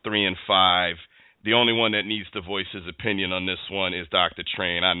 3-5. The only one that needs to voice his opinion on this one is Dr.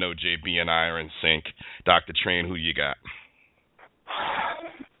 Train. I know JB and I are in sync. Dr. Train, who you got?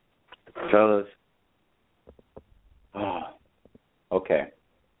 Fellas. Okay.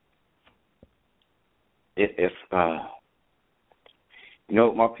 If my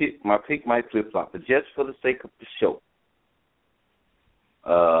pick might flip flop, but just for the sake of the show.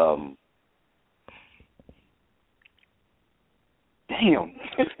 Damn.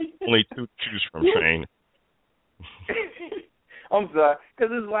 Only two to choose from, Train. I'm sorry,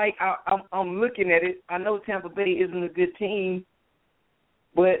 because it's like I'm looking at it. I know Tampa Bay isn't a good team,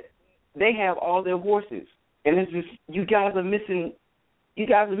 but they have all their horses, and it's just you guys are missing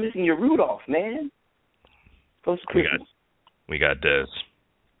your Rudolph, man. We got Dez.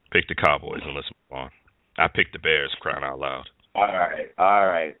 Pick the Cowboys and let's move on. I picked the Bears, crying out loud. All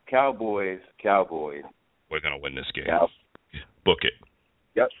right. Cowboys. We're gonna win this game. Book it.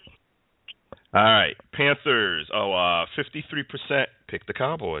 Yep. All right, Panthers. 53% pick the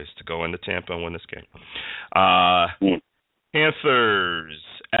Cowboys to go into Tampa and win this game. Panthers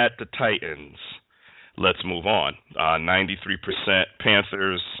at the Titans. Let's move on. 93%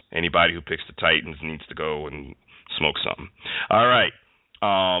 Panthers. Anybody who picks the Titans needs to go and smoke something. All right.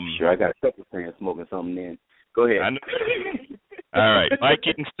 Sure, I got a couple of friends smoking something then. Go ahead. All right.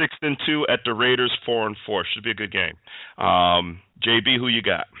 Vikings 6-2 at the Raiders 4-4. Should be a good game. JB, who you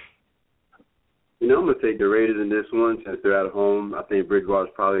got? I'm going to take the Raiders in this one since they're at home. I think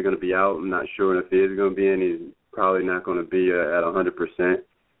Bridgewater's probably going to be out. I'm not sure if he is going to be in. He's probably not going to be at 100%.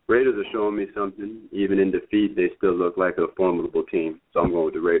 Raiders are showing me something. Even in defeat, they still look like a formidable team. So I'm going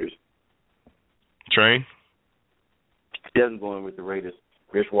with the Raiders. Train? I'm going with the Raiders.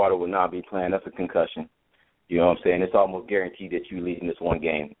 Bridgewater will not be playing. That's a concussion. You know what I'm saying? It's almost guaranteed that you leave in this one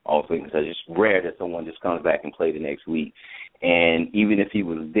game. Also, because it's rare that someone just comes back and play the next week. And even if he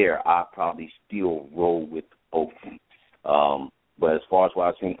was there, I'd probably still roll with Oakland. But as far as what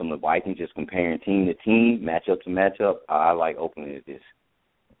I've seen from the Vikings, just comparing team to team, matchup to matchup, I like Oakland at this.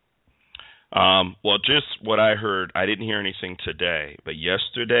 Well, just what I heard, I didn't hear anything today, but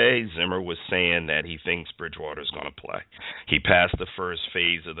yesterday Zimmer was saying that he thinks Bridgewater's going to play. He passed the first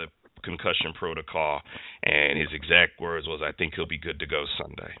phase of the concussion protocol, and his exact words was, I think he'll be good to go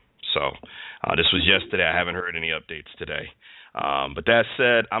Sunday. So this was yesterday. I haven't heard any updates today. But that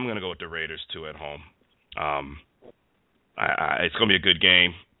said, I'm going to go with the Raiders, too, at home. It's going to be a good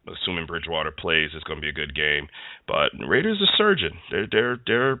game. Assuming Bridgewater plays, it's going to be a good game. But the Raiders are surging. They're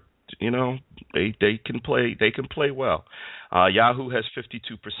they can play. They can play well. Yahoo has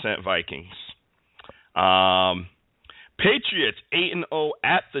 52% Vikings. Patriots 8-0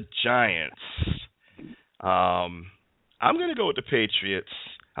 at the Giants. I'm going to go with the Patriots.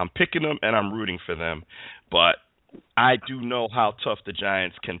 I'm picking them and I'm rooting for them, but I do know how tough the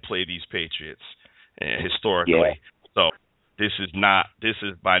Giants can play these Patriots historically. Yeah. So this is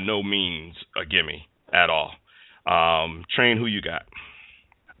by no means a gimme at all. Train, who you got?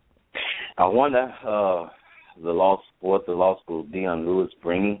 I wonder the law school Deion Lewis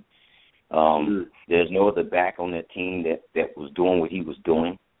bringing. There's no other back on that team that was doing what he was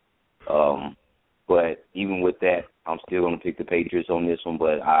doing. But even with that, I'm still going to pick the Patriots on this one.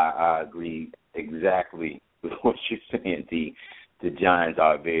 But I agree exactly with what you're saying. The Giants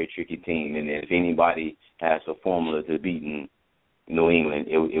are a very tricky team, and if anybody has a formula to beating New England,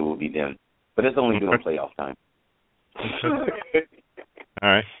 it will be them. But it's only during playoff time. All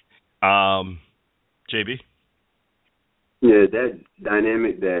right. JB? Yeah, that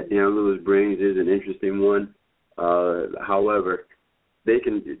dynamic that Deion Lewis brings is an interesting one. However, they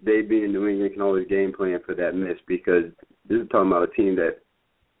being New England can always game plan for that miss, because this is talking about a team that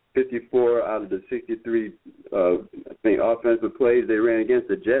 54 out of the 63 offensive plays they ran against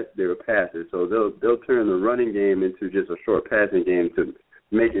the Jets, they were passes. So they'll turn the running game into just a short passing game to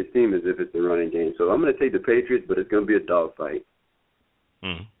make it seem as if it's a running game. So I'm going to take the Patriots, but it's going to be a dogfight.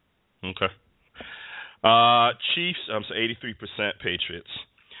 Okay. Chiefs, 83% Patriots.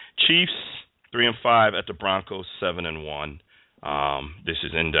 Chiefs 3-5 at the Broncos 7-1. This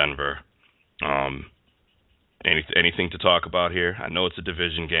is in Denver. Anything to talk about here? I know it's a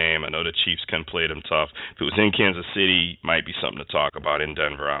division game. I know the Chiefs can play them tough. If it was in Kansas City, might be something to talk about. In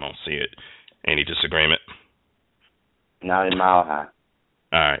Denver, I don't see it. Any disagreement? Not in Mile High.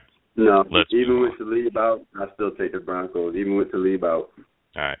 All right. No, even with Talib out, I still take the Broncos, even with Talib out.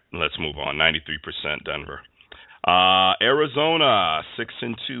 All right, let's move on. 93% Denver. Arizona,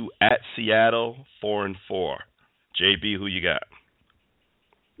 6-2 at Seattle, 4-4. JB, who you got?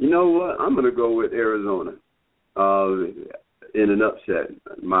 You know what? I'm going to go with Arizona in an upset.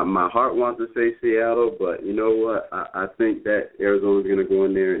 My heart wants to say Seattle, but you know what? I think that Arizona's going to go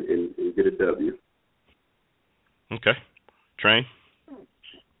in there and get a W. Okay. Train?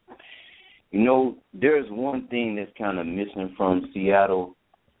 You know, there's one thing that's kind of missing from Seattle.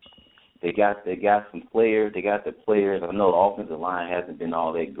 They got some players. They got the players. I know the offensive line hasn't been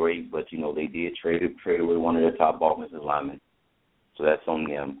all that great, but, you know, they did trade away one of their top offensive linemen. So that's on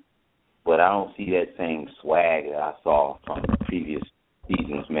them. But I don't see that same swag that I saw from previous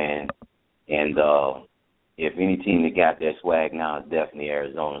seasons, man. And if any team that got that swag now, it's definitely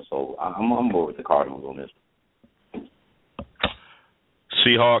Arizona. So I'm more with the Cardinals on this.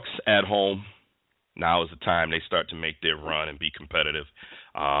 Seahawks at home. Now is the time they start to make their run and be competitive.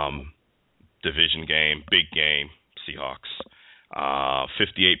 Division game, big game, Seahawks.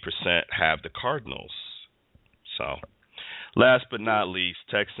 58% have the Cardinals. So, last but not least,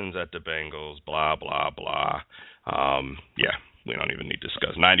 Texans at the Bengals, blah, blah, blah. Yeah, we don't even need to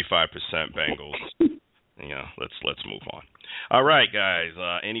discuss. 95% Bengals. Yeah, let's move on. All right, guys,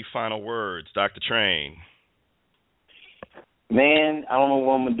 any final words? Dr. Train. Man, I don't know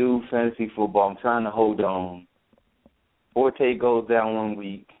what I'm going to do fantasy football. I'm trying to hold on. Forte goes down 1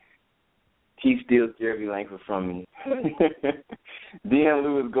 week. Chief steals Jeremy Langford from me. Deion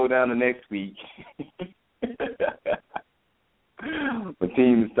Lewis go down the next week. My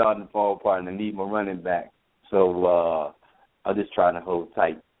team is starting to fall apart, and I need my running back. So I'm just trying to hold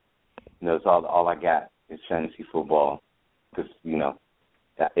tight. You know, it's all I got is fantasy football because, you know,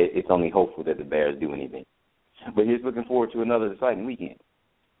 it's only hopeful that the Bears do anything. But he's looking forward to another exciting weekend.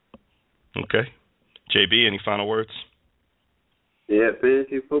 Okay. JB, any final words? Yeah,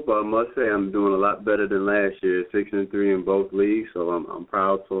 fantasy football, I must say I'm doing a lot better than last year, 6-3 in both leagues, so I'm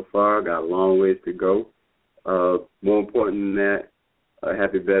proud so far. Got a long ways to go. More important than that,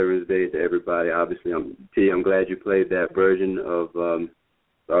 happy Veterans Day to everybody. Obviously, I'm glad you played that version of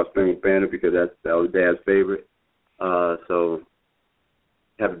Star Spangled Banner because that was Dad's favorite. So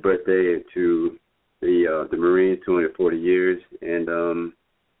happy birthday to the Marines, 240 years, and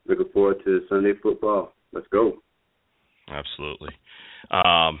looking forward to Sunday football. Let's go. Absolutely.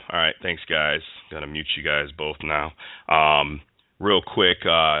 All right, thanks, guys. Going to mute you guys both now. Real quick,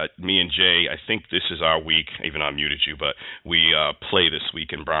 me and Jay, I think this is our week, even though I muted you, but we play this week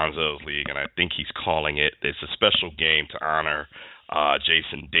in Bronzo's League, and I think he's calling it, it's a special game to honor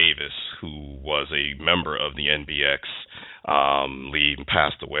Jason Davis, who was a member of the NBX league and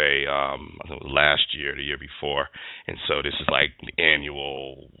passed away, I think it was last year, the year before. And so this is like the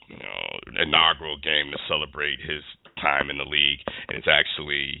annual, inaugural game to celebrate his time in the league. And it's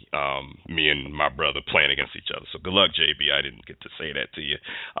actually me and my brother playing against each other. So good luck, JB. I didn't get to say that to you,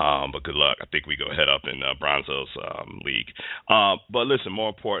 but good luck. I think we go head up in Bronzo's league. But listen, more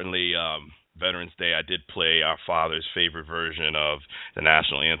importantly, Veterans Day, I did play our father's favorite version of the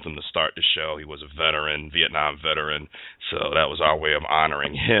national anthem to start the show. He was a veteran, Vietnam veteran, so that was our way of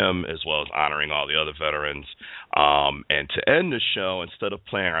honoring him as well as honoring all the other veterans. And to end the show, instead of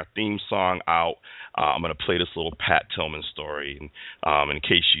playing our theme song out, I'm going to play this little Pat Tillman story. In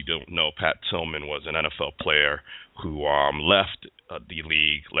case you don't know, Pat Tillman was an NFL player who left the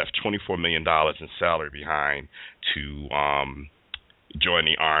league, left $24 million in salary behind to joined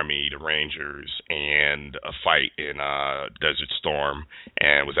the Army, the Rangers, and a fight in Desert Storm,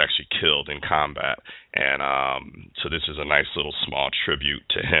 and was actually killed in combat. And so this is a nice little small tribute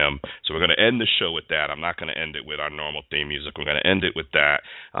to him. So we're going to end the show with that. I'm not going to end it with our normal theme music. We're going to end it with that.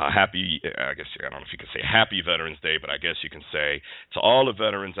 I don't know if you can say Happy Veterans Day, but I guess you can say to all the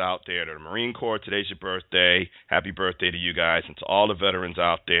veterans out there, to the Marine Corps, today's your birthday. Happy birthday to you guys. And to all the veterans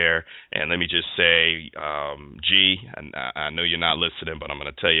out there, and let me just say, G, I know you're not listening, but I'm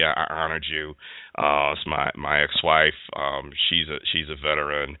going to tell you I honored you. It's my ex-wife. She's a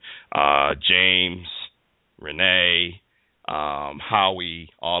veteran. James, Renee, Howie,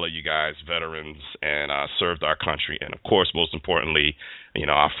 all of you guys, veterans, and served our country. And, of course, most importantly,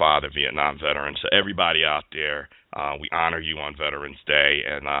 our father, Vietnam veteran. So everybody out there, we honor you on Veterans Day.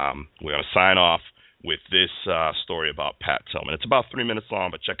 And we're going to sign off with this story about Pat Tillman. It's about 3 minutes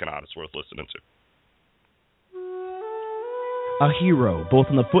long, but check it out. It's worth listening to. A hero both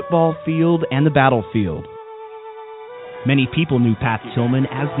on the football field and the battlefield. Many people knew Pat Tillman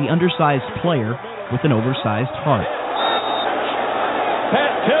as the undersized player with an oversized heart.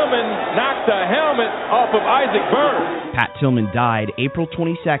 Pat Tillman knocked the helmet off of Isaac Byrd. Pat Tillman died April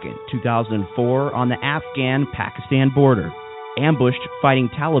 22nd, 2004 on the Afghan-Pakistan border, ambushed fighting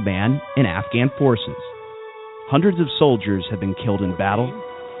Taliban and Afghan forces. Hundreds of soldiers have been killed in battle.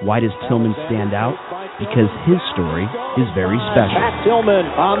 Why does Tillman stand out? Because his story is very special. Pat Tillman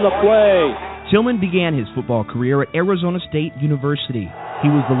on the play. Tillman began his football career at Arizona State University. He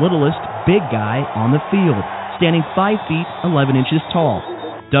was the littlest big guy on the field, standing 5 feet 11 inches tall.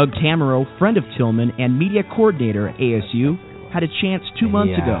 Doug Tamero, friend of Tillman and media coordinator at ASU, had a chance 2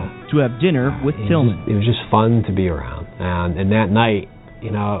 months ago to have dinner with Tillman. It was just fun to be around. And that night,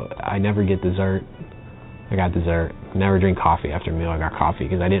 I never get dessert. I got dessert. Never drink coffee after a meal. I got coffee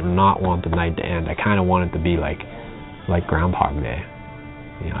because I did not want the night to end. I kind of want it to be like Groundhog Day.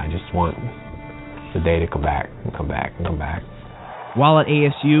 I just want the day to come back and come back and come back. While at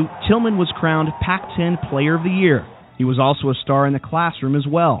ASU, Tillman was crowned Pac-10 Player of the Year. He was also a star in the classroom as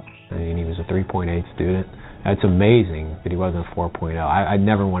well. I mean, he was a 3.8 student. That's amazing that he wasn't a 4.0. I'd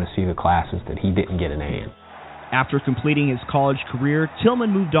never want to see the classes that he didn't get an A in. After completing his college career,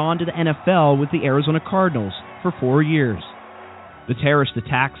 Tillman moved on to the NFL with the Arizona Cardinals for 4 years. The terrorist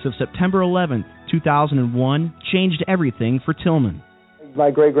attacks of September 11th, 2001 changed everything for Tillman. My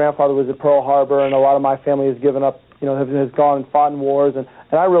great-grandfather was at Pearl Harbor, and a lot of my family has given up, has gone and fought in wars, and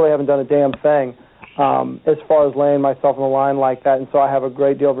I really haven't done a damn thing as far as laying myself on the line like that, and so I have a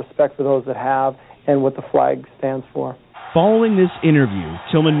great deal of respect for those that have and what the flag stands for. Following this interview,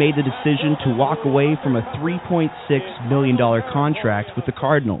 Tillman made the decision to walk away from a $3.6 million contract with the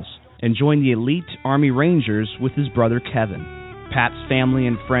Cardinals and join the elite Army Rangers with his brother Kevin. Pat's family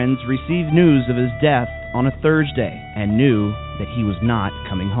and friends received news of his death on a Thursday and knew that he was not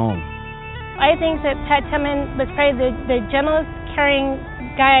coming home. I think that Pat Tillman was probably the gentlest, caring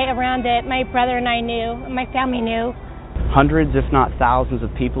guy around that my brother and I knew, my family knew. Hundreds, if not thousands,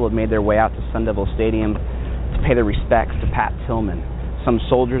 of people have made their way out to Sun Devil Stadium to pay their respects to Pat Tillman. Some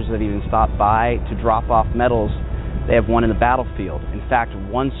soldiers have even stopped by to drop off medals they have won in the battlefield. In fact,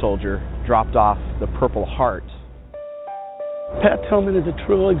 one soldier dropped off the Purple Heart. Pat Tillman is a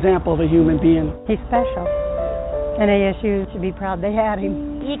true example of a human being. He's special, and ASU should be proud they had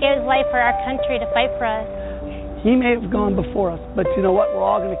him. He gave his life for our country to fight for us. He may have gone before us, but you know what? We're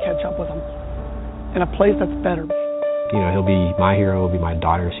all going to catch up with him in a place that's better. He'll be my hero, he'll be my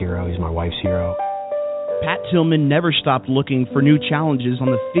daughter's hero, he's my wife's hero. Pat Tillman never stopped looking for new challenges on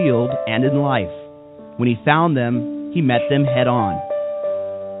the field and in life. When he found them, he met them head on.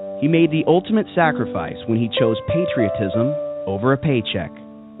 He made the ultimate sacrifice when he chose patriotism over a paycheck.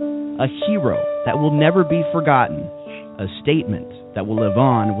 A hero that will never be forgotten. A statement that will live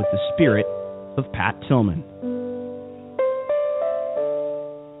on with the spirit of Pat Tillman.